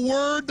believe a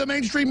word the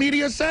mainstream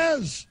media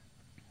says.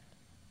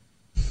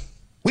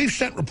 We've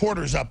sent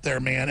reporters up there,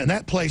 man, and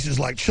that place is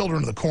like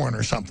Children of the Corn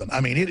or something.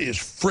 I mean, it is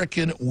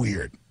frickin'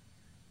 weird.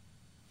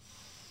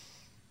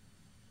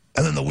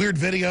 And then the weird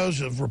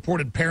videos of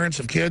reported parents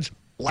of kids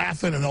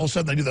laughing, and all of a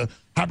sudden they do the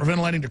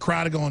hyperventilating to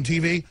cry to go on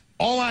TV.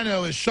 All I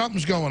know is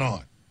something's going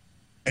on.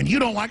 And you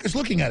don't like us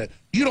looking at it.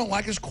 You don't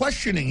like us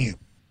questioning you.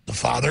 The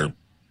father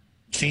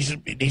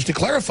needs to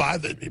clarify,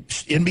 that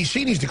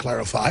NBC needs to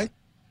clarify.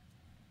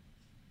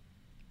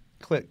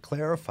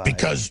 Clarify.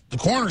 Because the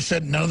coroner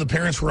said none of the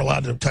parents were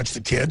allowed to touch the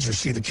kids or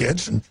see the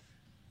kids. And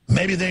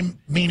maybe they,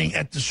 meaning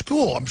at the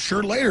school, I'm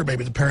sure later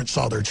maybe the parents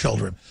saw their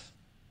children.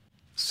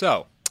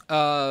 So,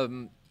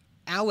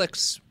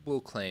 Alex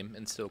will claim,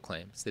 and still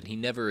claims, that he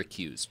never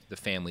accused the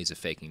families of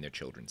faking their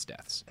children's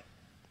deaths.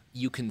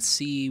 You can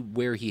see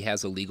where he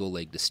has a legal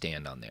leg to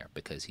stand on there,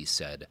 because he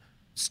said,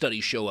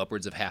 studies show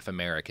upwards of half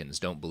Americans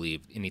don't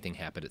believe anything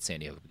happened at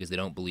Sandy Hook because they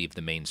don't believe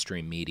the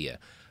mainstream media.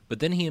 But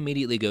then he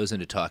immediately goes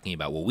into talking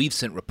about, well, we've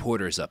sent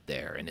reporters up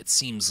there, and it's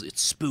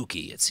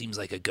spooky. It seems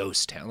like a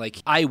ghost town.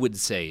 Like, I would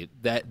say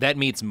that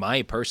meets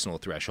my personal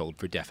threshold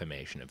for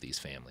defamation of these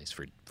families,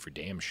 for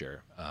damn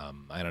sure.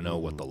 I don't know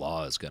what the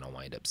law is going to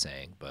wind up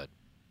saying, but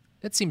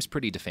that seems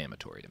pretty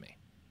defamatory to me.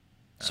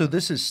 So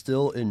this is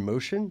still in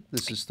motion?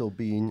 This is still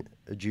being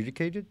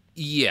adjudicated?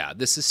 Yeah,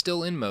 this is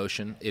still in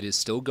motion. It is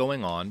still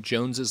going on.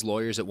 Jones's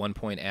lawyers at one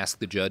point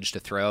asked the judge to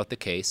throw out the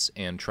case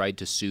and tried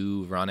to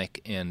sue Ronick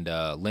and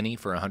Linney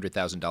for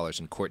 $100,000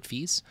 in court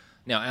fees.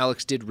 Now,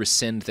 Alex did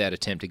rescind that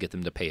attempt to get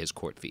them to pay his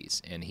court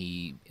fees, and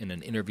he, in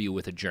an interview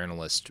with a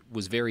journalist,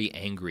 was very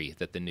angry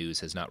that the news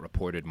has not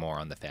reported more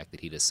on the fact that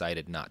he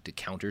decided not to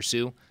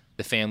countersue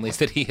the families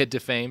that he had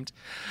defamed.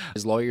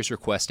 His lawyer's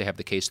request to have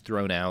the case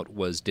thrown out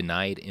was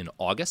denied in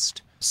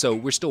August. So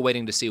we're still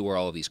waiting to see where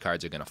all of these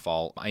cards are going to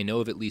fall. I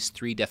know of at least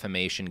 3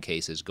 defamation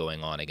cases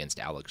going on against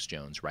Alex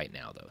Jones right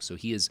now, though. So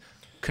he is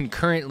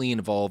concurrently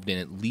involved in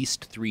at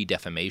least 3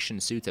 defamation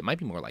suits. It might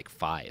be more like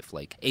 5.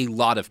 Like, a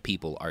lot of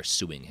people are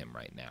suing him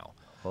right now.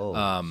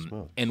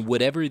 And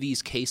whatever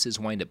these cases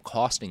wind up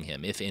costing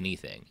him, if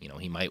anything,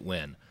 he might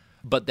win.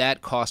 But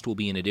that cost will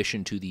be in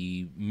addition to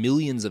the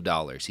millions of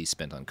dollars he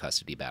spent on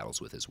custody battles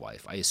with his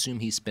wife. I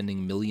assume he's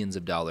spending millions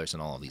of dollars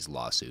on all of these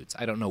lawsuits.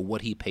 I don't know what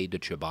he paid to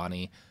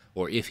Chobani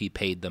or if he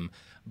paid them,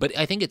 but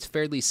I think it's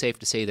fairly safe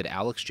to say that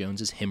Alex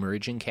Jones is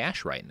hemorrhaging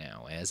cash right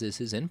now, as is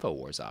his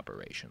InfoWars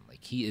operation.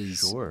 Like, he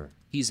is,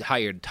 he's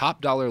hired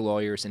top dollar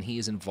lawyers, and he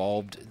is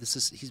involved.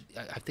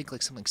 I think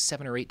like something like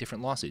 7 or 8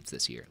 different lawsuits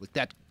this year. Like,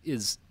 that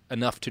is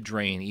enough to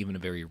drain even a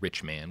very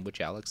rich man,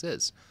 which Alex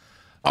is.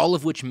 All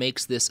of which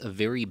makes this a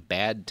very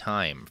bad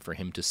time for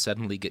him to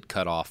suddenly get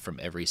cut off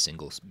from every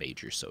single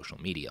major social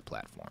media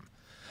platform.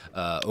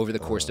 Over the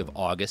course of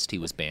August, he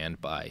was banned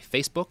by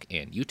Facebook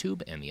and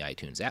YouTube and the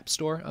iTunes App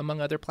Store,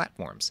 among other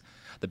platforms.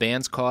 The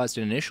bans caused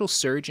an initial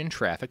surge in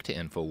traffic to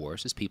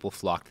InfoWars as people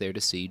flocked there to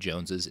see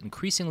Jones's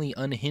increasingly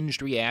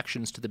unhinged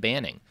reactions to the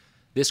banning.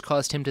 This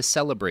caused him to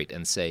celebrate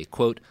and say,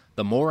 quote,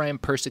 "The more I'm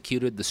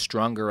persecuted, the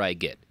stronger I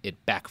get.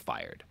 It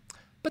backfired."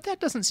 But that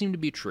doesn't seem to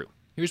be true.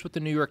 Here's what the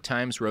New York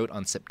Times wrote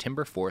on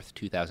September 4th,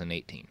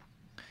 2018.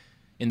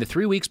 In the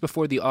 3 weeks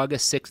before the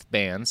August 6th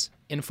bans,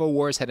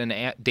 InfoWars had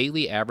a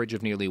daily average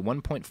of nearly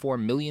 1.4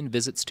 million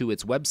visits to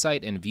its website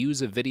and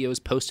views of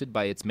videos posted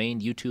by its main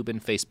YouTube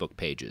and Facebook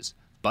pages.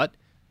 But,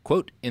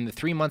 quote, in the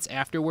 3 months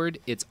afterward,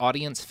 its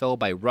audience fell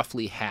by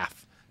roughly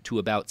half to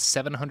about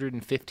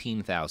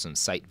 715,000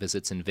 site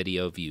visits and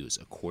video views,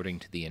 according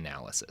to the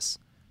analysis.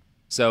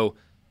 So,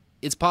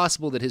 it's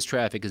possible that his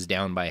traffic is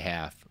down by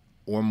half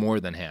or more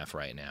than half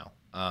right now,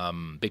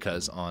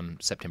 because on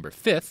September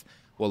 5th,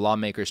 while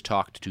lawmakers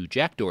talked to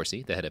Jack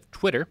Dorsey, the head of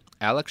Twitter,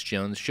 Alex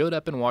Jones showed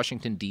up in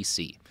Washington,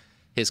 D.C.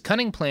 His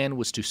cunning plan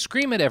was to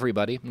scream at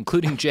everybody,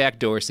 including Jack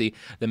Dorsey,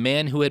 the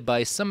man who had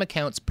by some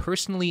accounts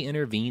personally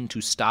intervened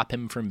to stop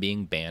him from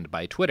being banned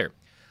by Twitter.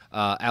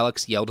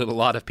 Alex yelled at a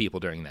lot of people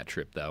during that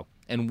trip, though,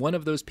 and one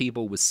of those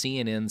people was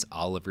CNN's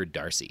Oliver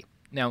Darcy.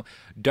 Now,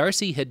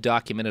 Darcy had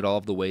documented all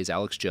of the ways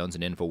Alex Jones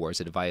and InfoWars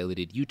had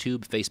violated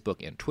YouTube,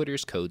 Facebook, and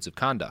Twitter's codes of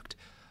conduct.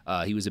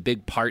 He was a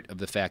big part of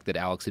the fact that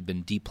Alex had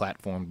been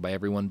deplatformed by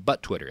everyone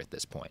but Twitter at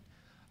this point.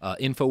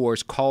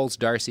 InfoWars calls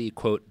Darcy,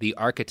 quote, the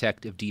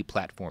architect of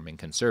deplatforming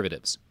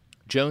conservatives.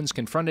 Jones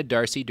confronted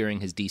Darcy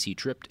during his D.C.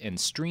 trip and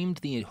streamed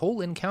the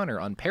whole encounter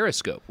on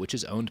Periscope, which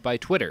is owned by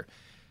Twitter.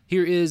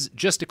 Here is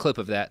just a clip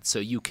of that so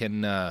you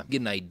can get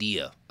an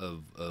idea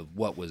of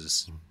what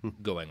was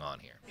going on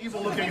here.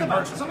 Evil looking in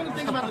person. Someone to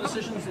think about the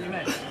decisions that you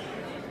make.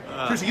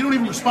 Chrissy, you don't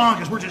even respond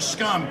because we're just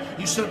scum.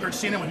 You sit up there at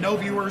CNN with no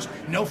viewers,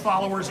 no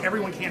followers.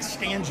 Everyone can't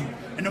stand you.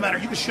 And no matter,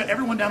 you can shut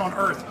everyone down on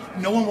earth.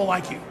 No one will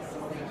like you.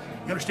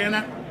 You understand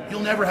that? You'll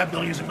never have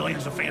billions and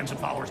billions of fans and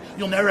followers.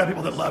 You'll never have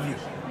people that love you.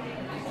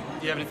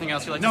 Do you have anything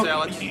else you'd like to say,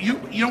 Alex?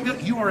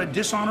 You are a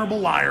dishonorable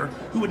liar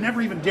who would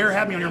never even dare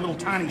have me on your little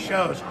tiny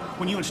shows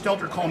when you and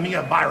Stelter call me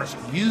a virus.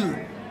 You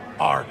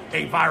are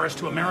a virus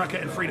to America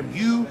and freedom.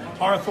 You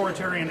are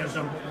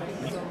authoritarianism.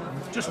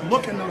 Just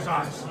look in those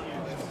eyes.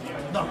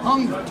 The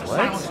hunger to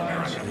silence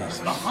America.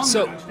 The hunger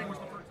to extinguish the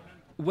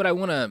what I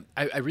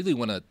really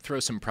want to throw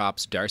some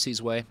props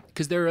Darcy's way,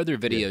 because there are other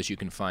videos you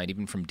can find,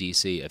 even from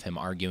D.C., of him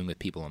arguing with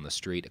people on the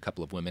street. A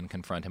couple of women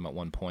confront him at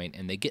one point,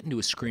 and they get into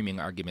a screaming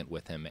argument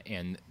with him,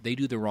 and they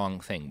do the wrong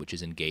thing, which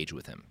is engage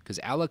with him. Because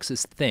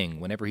Alex's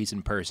thing, whenever he's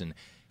in person,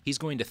 he's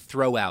going to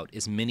throw out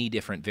as many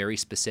different, very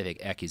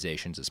specific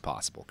accusations as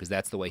possible, because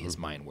that's the way his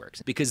mind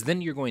works. Because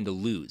then you're going to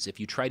lose.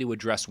 If you try to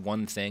address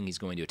one thing, he's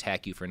going to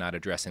attack you for not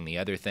addressing the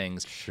other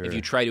things. Sure. If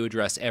you try to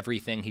address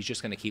everything, he's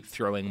just going to keep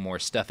throwing more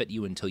stuff at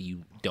you until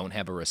you don't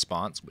have a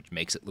response, which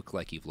makes it look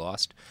like you've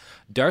lost.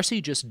 Darcy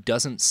just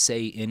doesn't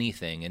say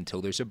anything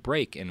until there's a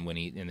break, and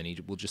then he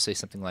will just say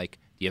something like,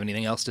 "Do you have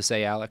anything else to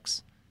say,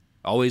 Alex?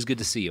 Always good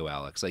to see you,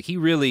 Alex." Like, he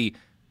really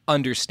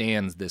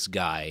understands this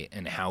guy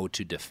and how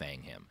to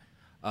defang him.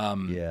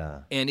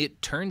 And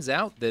it turns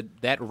out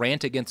that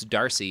rant against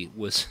Darcy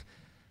was,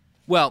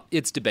 well,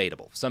 it's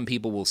debatable. Some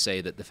people will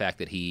say that the fact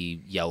that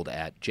he yelled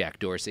at Jack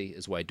Dorsey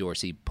is why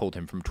Dorsey pulled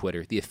him from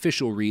Twitter. The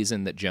official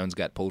reason that Jones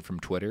got pulled from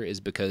Twitter is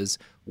because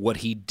what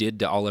he did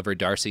to Oliver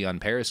Darcy on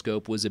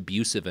Periscope was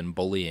abusive and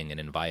bullying and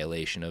in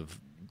violation of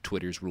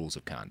Twitter's rules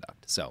of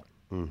conduct. So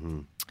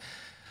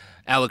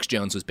Alex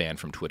Jones was banned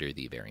from Twitter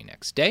the very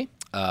next day.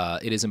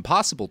 It is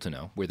impossible to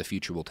know where the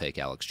future will take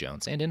Alex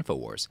Jones and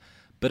InfoWars.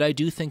 But I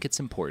do think it's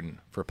important,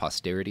 for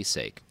posterity's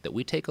sake, that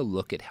we take a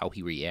look at how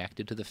he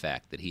reacted to the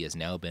fact that he has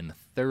now been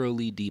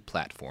thoroughly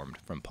deplatformed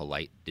from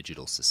polite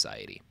digital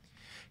society.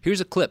 Here's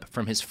a clip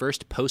from his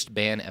first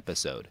post-ban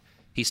episode.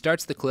 He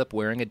starts the clip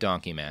wearing a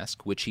donkey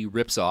mask, which he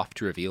rips off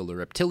to reveal a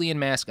reptilian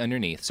mask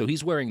underneath. So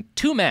he's wearing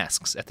two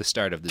masks at the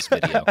start of this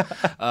video.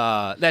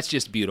 That's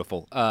just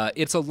beautiful.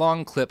 It's a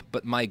long clip,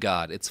 but my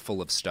God, it's full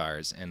of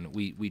stars, and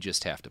we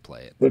just have to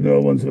play it. But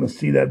no one's going to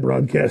see that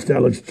broadcast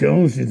Alex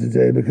Jones did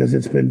today because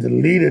it's been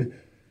deleted.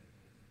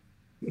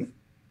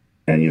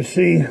 And you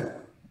see,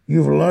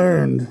 you've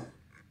learned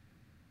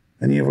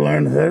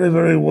very,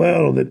 very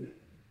well that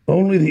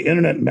only the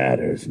internet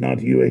matters, not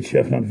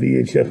UHF, not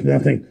VHF,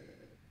 nothing.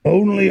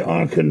 Only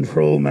our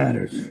control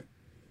matters.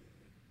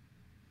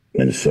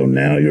 And so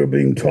now you're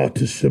being taught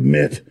to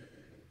submit.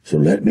 So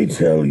let me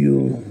tell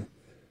you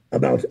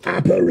about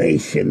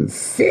Operation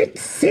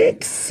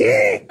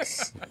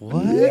 666.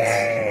 What?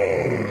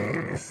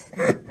 Yes.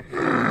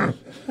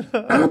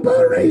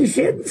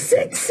 Operation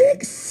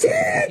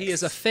 666. He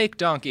is a fake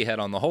donkey head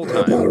on the whole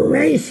time.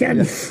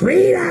 Operation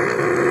Freedom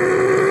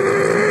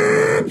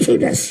to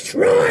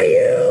destroy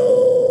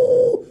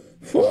you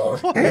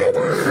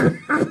forever.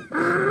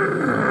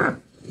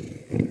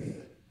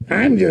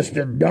 I'm just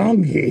a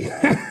donkey.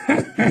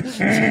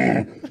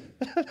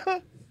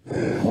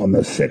 On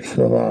the 6th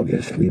of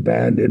August, we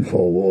banned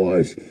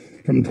InfoWars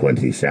from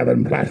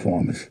 27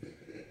 platforms.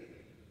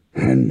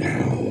 And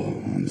now,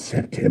 on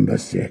September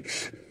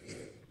 6th,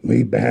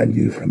 we ban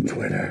you from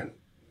Twitter.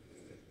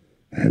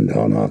 And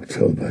on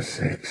October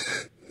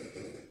 6th,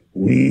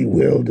 we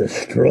will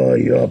destroy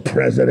your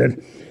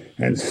president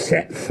and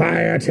set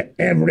fire to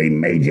every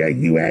major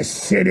U.S.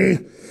 city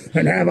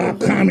and have our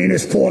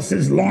communist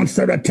forces launch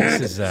their attack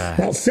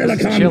while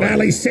Silicon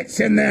Valley sits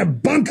in their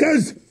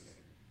bunkers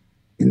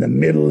in the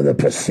middle of the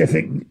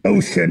Pacific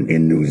Ocean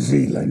in New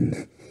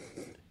Zealand.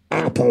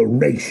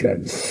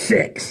 Operation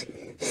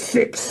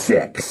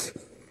 666.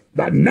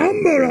 The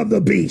number of the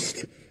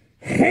beast.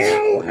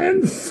 Hell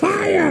and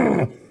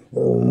fire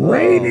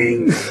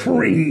reigning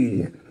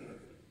free.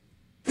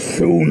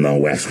 Soon the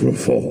West will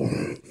fall.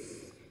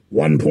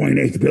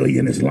 1.8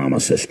 billion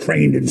Islamicists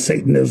trained in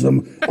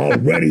Satanism are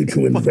ready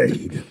to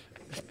invade.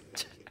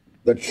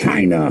 The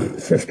China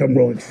system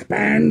will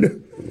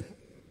expand.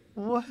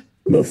 What?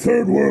 The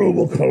third world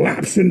will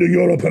collapse into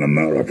Europe and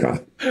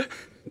America.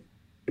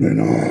 And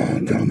our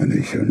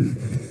domination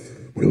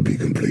will be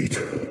complete.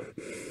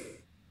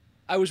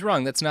 I was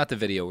wrong. That's not the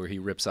video where he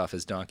rips off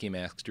his donkey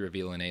mask to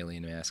reveal an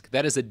alien mask.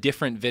 That is a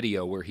different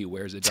video where he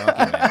wears a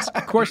donkey mask.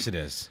 Of course it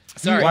is.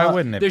 Sorry. Why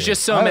wouldn't it There's be?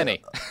 just so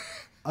many.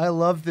 I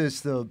love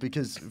this, though,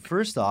 because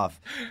first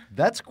off,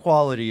 that's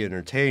quality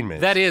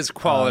entertainment. That is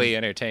quality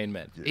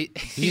entertainment.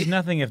 He's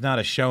nothing if not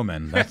a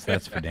showman.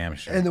 That's for damn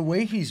sure. And the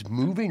way he's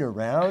moving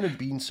around and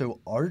being so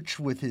arch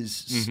with his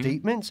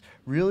statements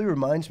really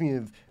reminds me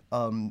of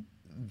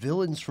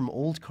villains from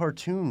old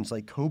cartoons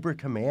like Cobra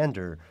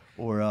Commander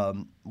or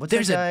what's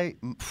that guy?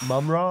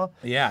 Mumra?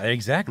 Yeah,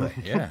 exactly.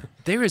 Yeah.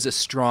 There is a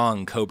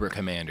strong Cobra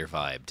Commander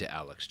vibe to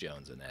Alex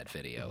Jones in that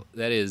video.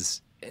 That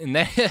is... And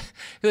that,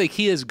 like,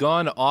 he has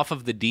gone off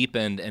of the deep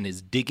end and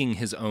is digging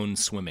his own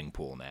swimming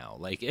pool now.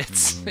 Like,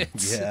 it's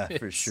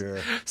for sure.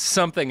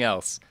 Something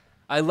else.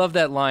 I love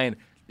that line.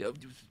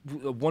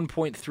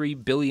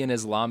 1.3 billion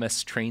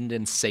Islamists trained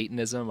in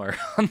Satanism are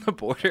on the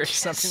border or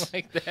something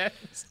like that.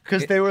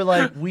 Because they were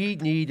like, we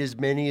need as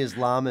many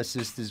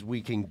Islamists as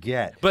we can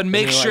get. But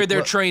make sure like,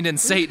 they're trained in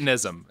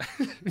Satanism.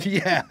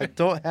 Yeah,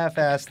 don't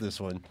half-ass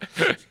this one.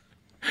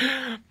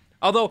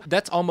 Although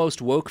that's almost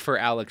woke for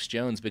Alex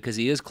Jones because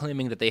he is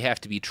claiming that they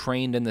have to be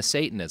trained in the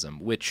Satanism,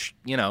 which,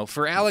 you know,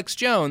 for Alex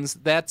Jones,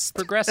 that's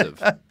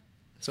progressive.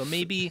 So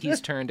maybe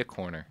he's turned a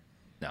corner.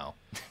 No.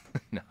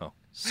 No.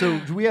 So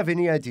do we have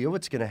any idea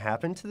what's going to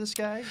happen to this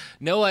guy?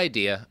 No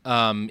idea.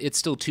 It's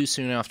still too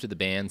soon after the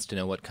bans to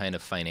know what kind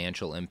of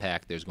financial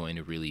impact there's going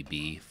to really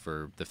be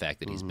for the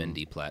fact that he's been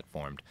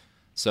deplatformed.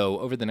 So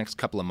over the next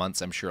couple of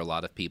months, I'm sure a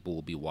lot of people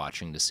will be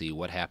watching to see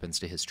what happens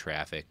to his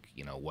traffic,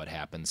 you know, what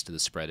happens to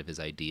the spread of his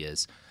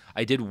ideas.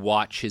 I did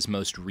watch his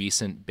most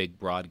recent big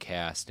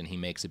broadcast, and he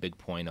makes a big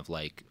point of,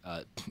 like,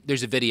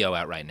 there's a video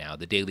out right now.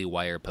 The Daily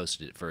Wire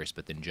posted it first,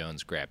 but then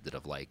Jones grabbed it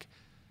of, like,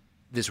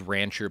 this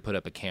rancher put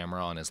up a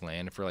camera on his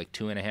land for, like,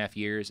 2.5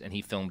 years, and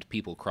he filmed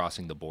people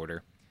crossing the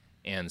border.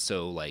 And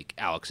so, like,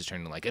 Alex is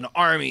turning, like, an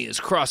army is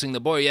crossing the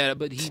border. Yeah,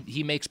 but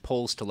he makes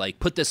polls to, like,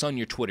 put this on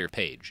your Twitter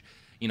page.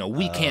 You know,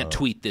 we can't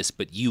tweet this,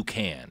 but you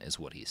can, is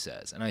what he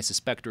says. And I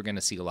suspect we're going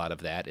to see a lot of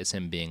that, is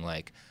him being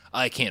like,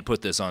 I can't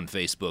put this on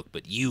Facebook,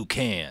 but you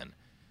can.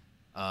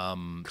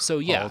 So,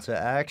 yeah. Call to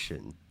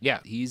action. Yeah,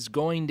 he's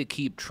going to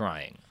keep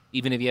trying,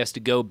 even if he has to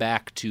go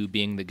back to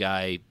being the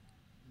guy,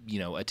 you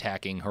know,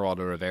 attacking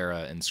Geraldo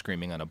Rivera and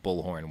screaming on a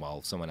bullhorn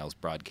while someone else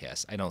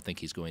broadcasts. I don't think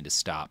he's going to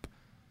stop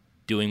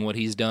doing what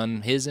he's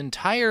done his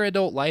entire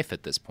adult life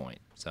at this point.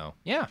 So,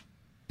 yeah.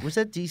 Was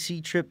that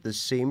D.C. trip the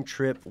same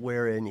trip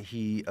wherein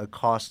he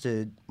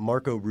accosted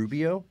Marco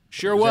Rubio?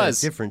 Sure was. was.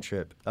 That a different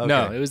trip? Okay.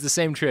 No, it was the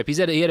same trip. He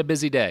had a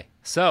busy day.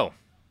 So,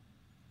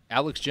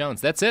 Alex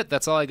Jones, that's it.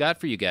 That's all I got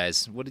for you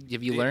guys. What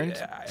have you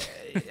learned?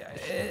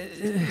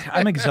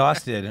 I'm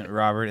exhausted,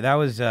 Robert. That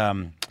was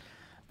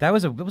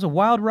a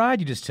wild ride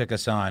you just took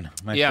us on,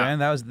 my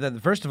friend. That was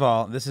first of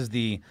all, this is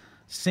the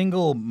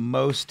single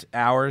most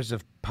hours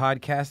of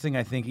podcasting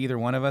I think either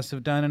one of us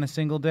have done in a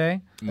single day.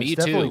 Me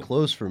It's too. definitely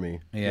close for me.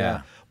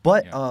 Yeah.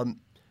 But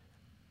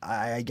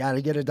I got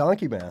to get a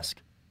donkey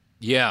mask.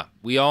 Yeah,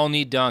 we all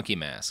need donkey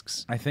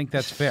masks. I think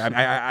that's fair.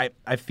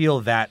 I feel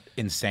that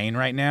insane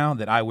right now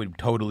that I would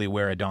totally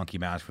wear a donkey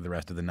mask for the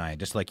rest of the night,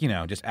 just like, you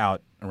know, just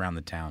out around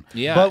the town.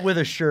 Yeah. But with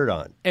a shirt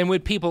on. And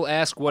when people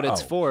ask what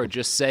it's for,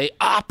 just say,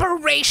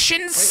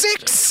 Operation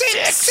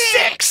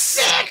 666!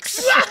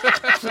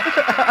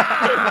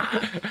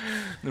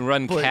 And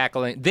run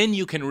cackling. Then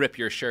you can rip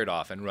your shirt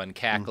off and run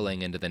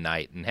cackling into the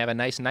night and have a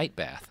nice night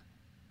bath.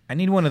 I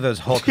need one of those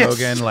Hulk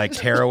Hogan like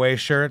tearaway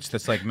shirts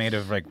that's like made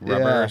of like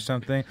rubber or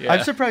something. Yeah.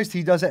 I'm surprised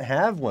he doesn't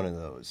have one of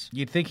those.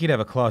 You'd think he'd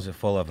have a closet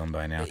full of them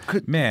by now.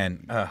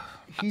 Man,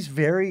 he's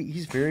very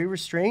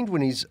restrained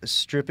when he's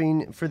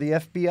stripping for the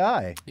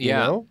FBI. You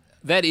know?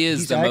 That is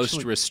He's the most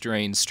actually-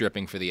 restrained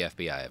stripping for the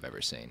FBI I've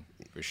ever seen,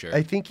 for sure.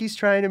 I think he's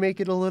trying to make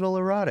it a little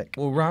erotic.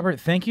 Well, Robert,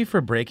 thank you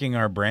for breaking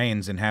our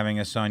brains and having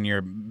us on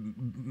your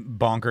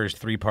bonkers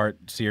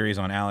 3-part series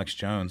on Alex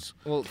Jones.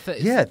 Well,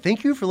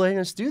 thank you for letting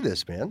us do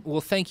this, man.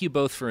 Well, thank you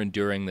both for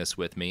enduring this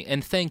with me,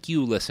 and thank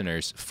you,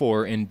 listeners,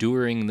 for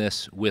enduring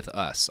this with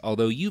us.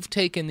 Although you've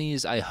taken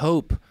these, I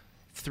hope,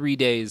 3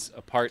 days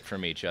apart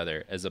from each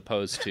other, as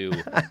opposed to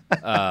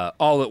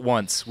all at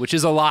once, which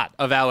is a lot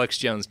of Alex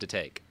Jones to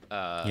take.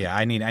 Yeah,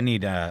 I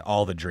need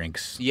all the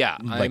drinks. Yeah,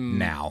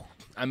 now.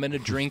 I'm going to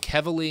drink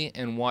heavily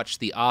and watch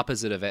the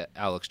opposite of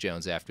Alex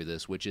Jones after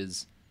this, which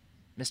is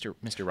Mr.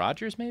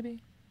 Rogers,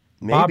 maybe?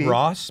 Bob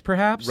Ross,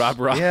 perhaps? Rob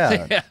Ross.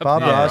 Yeah,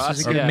 Bob Ross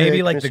is a good maybe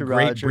pick, like Mr. the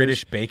Great Rogers.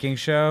 British Baking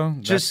Show.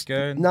 That's Just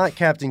good. not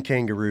Captain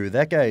Kangaroo.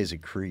 That guy is a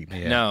creep.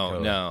 Yeah, No,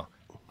 totally. no.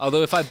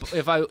 Although if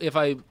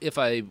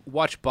I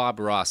watch Bob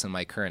Ross in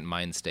my current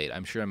mind state,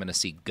 I'm sure I'm going to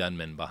see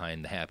gunmen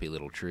behind the happy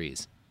little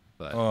trees.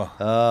 But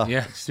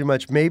yeah, It's too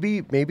much.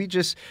 Maybe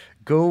just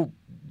go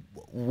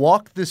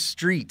walk the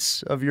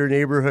streets of your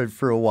neighborhood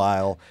for a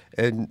while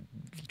and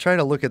try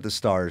to look at the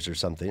stars or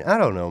something. I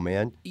don't know,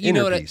 man. You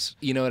know what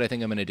I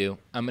think I'm going to do?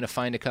 I'm going to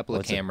find a couple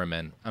of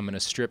cameramen. I'm going to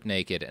strip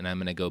naked, and I'm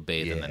going to go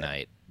bathe in the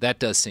night. That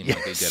does seem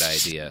like a good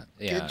idea.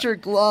 Yeah. Get your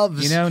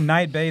gloves. You know,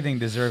 night bathing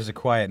deserves a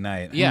quiet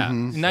night. Yeah,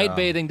 night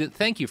bathing.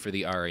 Thank you for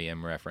the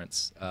REM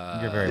reference.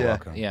 You're very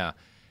welcome. Yeah.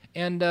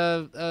 And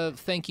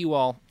thank you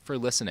all for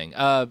listening.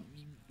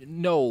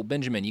 No,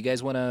 Benjamin, you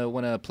guys want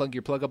to plug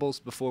your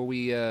pluggables before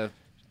we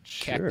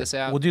cack this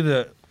out? We'll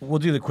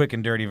do the quick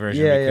and dirty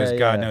version because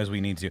God knows we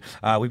need to.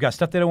 We've got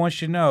stuff they don't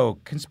want you to know,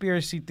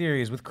 conspiracy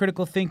theories with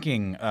critical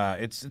thinking.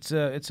 It's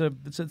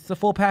the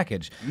full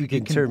package. You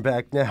can turn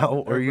back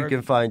now, or you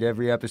can find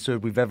every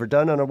episode we've ever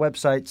done on our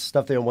website,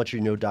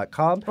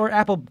 stufftheydon'twantyouto.com, or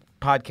Apple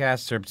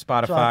Podcasts or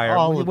Spotify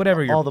or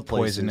whatever your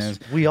poison is.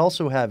 We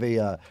also have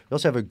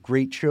a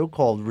great show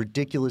called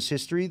Ridiculous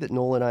History that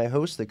Noel and I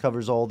host that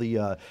covers all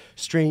the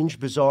strange,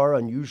 bizarre,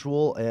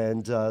 unusual,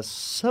 and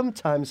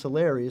sometimes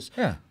hilarious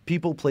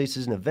people,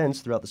 places, and events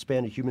throughout the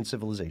span of human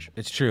civilization.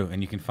 It's true,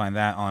 and you can find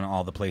that on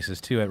all the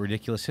places too at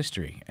Ridiculous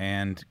History.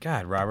 And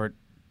God, Robert,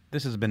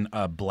 this has been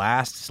a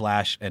blast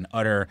 / an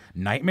utter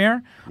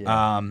nightmare.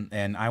 Yeah.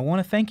 And I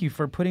want to thank you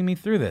for putting me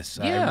through this.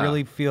 Yeah. I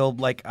really feel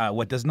like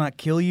what does not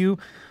kill you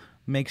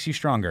makes you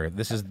stronger.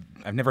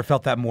 I've never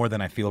felt that more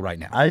than I feel right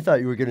now. I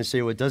thought you were going to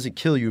say what doesn't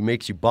kill you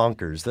makes you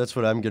bonkers. That's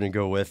what I'm going to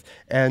go with.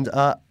 And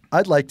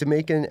I'd like to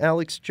make an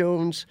Alex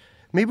Jones.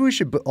 Maybe we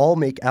should all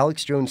make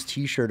Alex Jones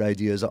T-shirt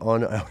ideas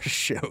on our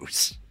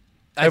shows.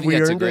 I think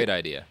that's a great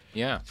idea.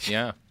 Yeah.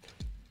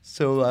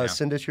 So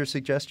send us your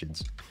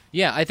suggestions.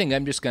 Yeah, I think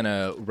I'm just going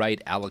to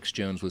write Alex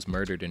Jones was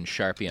murdered in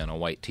Sharpie on a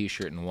white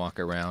T-shirt and walk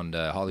around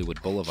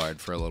Hollywood Boulevard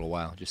for a little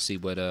while. Just see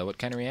what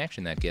kind of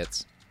reaction that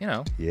gets. You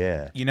know.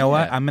 Yeah. You know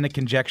what? I'm going to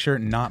conjecture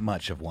not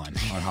much of one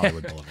on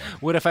Hollywood Boulevard.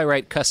 What if I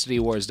write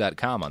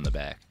custodywars.com on the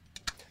back?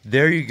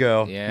 There you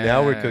go. Yeah,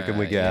 now we're cooking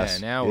with gas.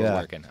 Yeah, now we're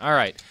working. All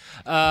right.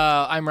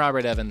 I'm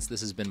Robert Evans.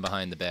 This has been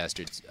Behind the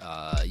Bastards.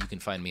 You can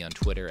find me on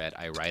Twitter at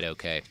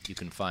iWriteOK. You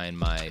can find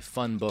my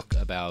fun book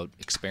about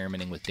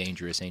experimenting with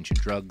dangerous ancient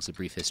drugs, A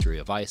Brief History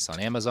of Vice, on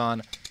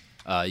Amazon.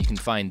 You can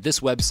find this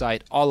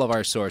website, all of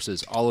our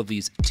sources, all of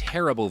these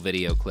terrible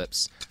video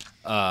clips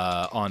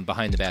on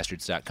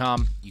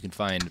BehindTheBastards.com. You can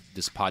find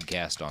this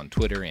podcast on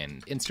Twitter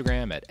and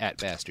Instagram at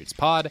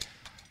BastardsPod.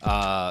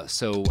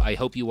 So I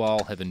hope you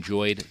all have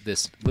enjoyed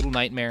this little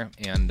nightmare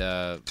and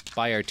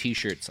buy our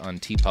T-shirts on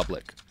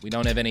TeePublic. We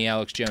don't have any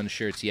Alex Jones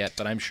shirts yet,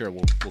 but I'm sure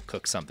we'll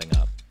cook something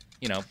up.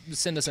 You know,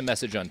 send us a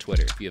message on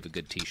Twitter if you have a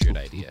good T-shirt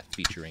idea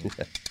featuring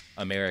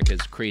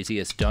America's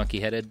craziest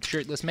donkey-headed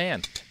shirtless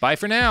man. Bye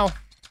for now.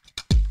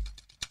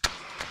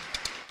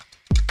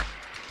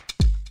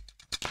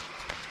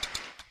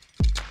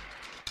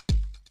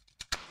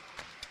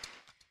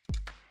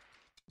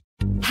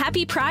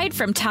 Happy Pride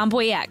from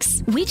Tomboy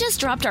X. We just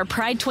dropped our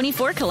Pride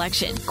 24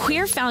 collection.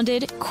 Queer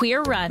founded,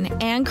 queer run,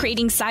 and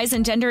creating size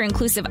and gender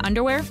inclusive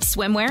underwear,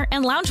 swimwear,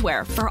 and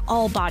loungewear for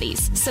all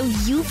bodies, so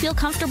you feel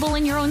comfortable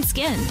in your own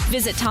skin.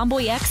 Visit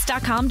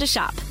tomboyx.com to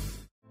shop.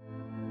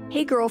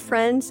 Hey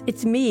girlfriends,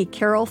 it's me,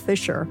 Carol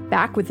Fisher,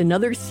 back with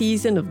another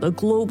season of the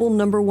global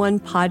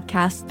 #1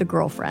 podcast, The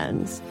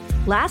Girlfriends.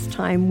 Last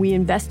time, we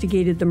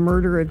investigated the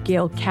murder of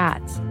Gail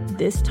Katz.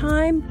 This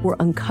time, we're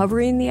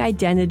uncovering the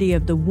identity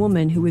of the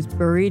woman who was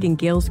buried in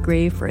Gail's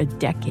grave for a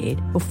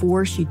decade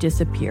before she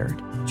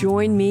disappeared.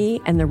 Join me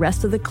and the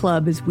rest of the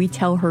club as we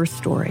tell her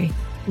story.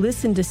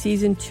 Listen to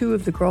Season 2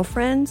 of The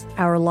Girlfriends,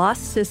 Our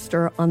Lost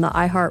Sister, on the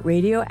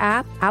iHeartRadio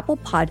app, Apple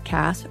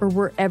Podcasts, or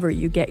wherever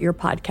you get your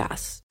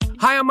podcasts.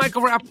 Hi, I'm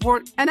Michael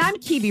Rappaport. And I'm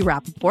Kibi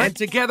Rappaport. And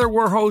together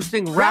we're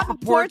hosting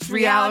Rappaport's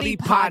Reality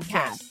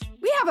Podcast.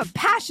 We have a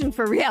passion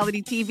for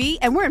reality TV,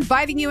 and we're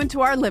inviting you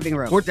into our living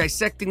room. We're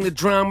dissecting the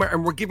drama,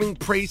 and we're giving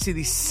praise to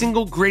the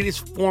single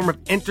greatest form of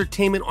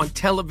entertainment on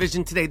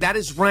television today. That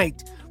is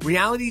right.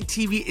 Reality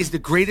TV is the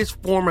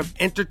greatest form of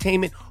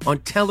entertainment on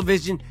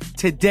television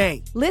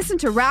today. Listen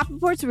to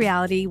Rappaport's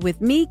Reality with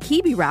me,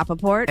 Kibi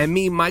Rappaport. And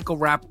me, Michael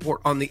Rappaport,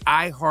 on the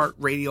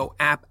iHeartRadio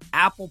app,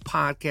 Apple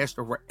Podcast,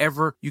 or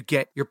wherever you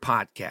get your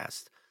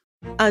podcast.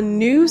 A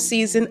new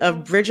season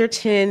of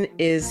Bridgerton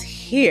is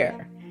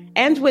here.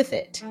 And with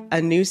it,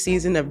 a new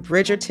season of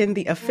Bridgerton,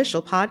 the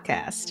official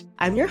podcast.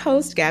 I'm your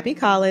host, Gabby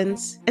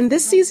Collins, and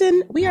this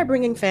season, we are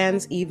bringing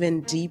fans even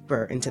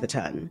deeper into the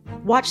ton.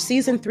 Watch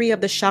season 3 of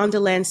the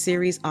Shondaland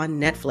series on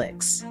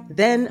Netflix.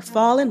 Then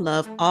fall in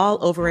love all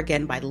over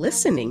again by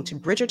listening to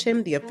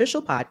Bridgerton, the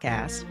official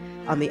podcast,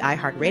 on the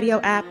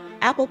iHeartRadio app,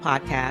 Apple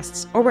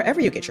Podcasts, or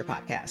wherever you get your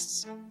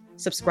podcasts.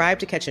 Subscribe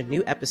to catch a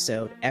new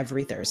episode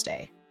every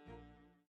Thursday.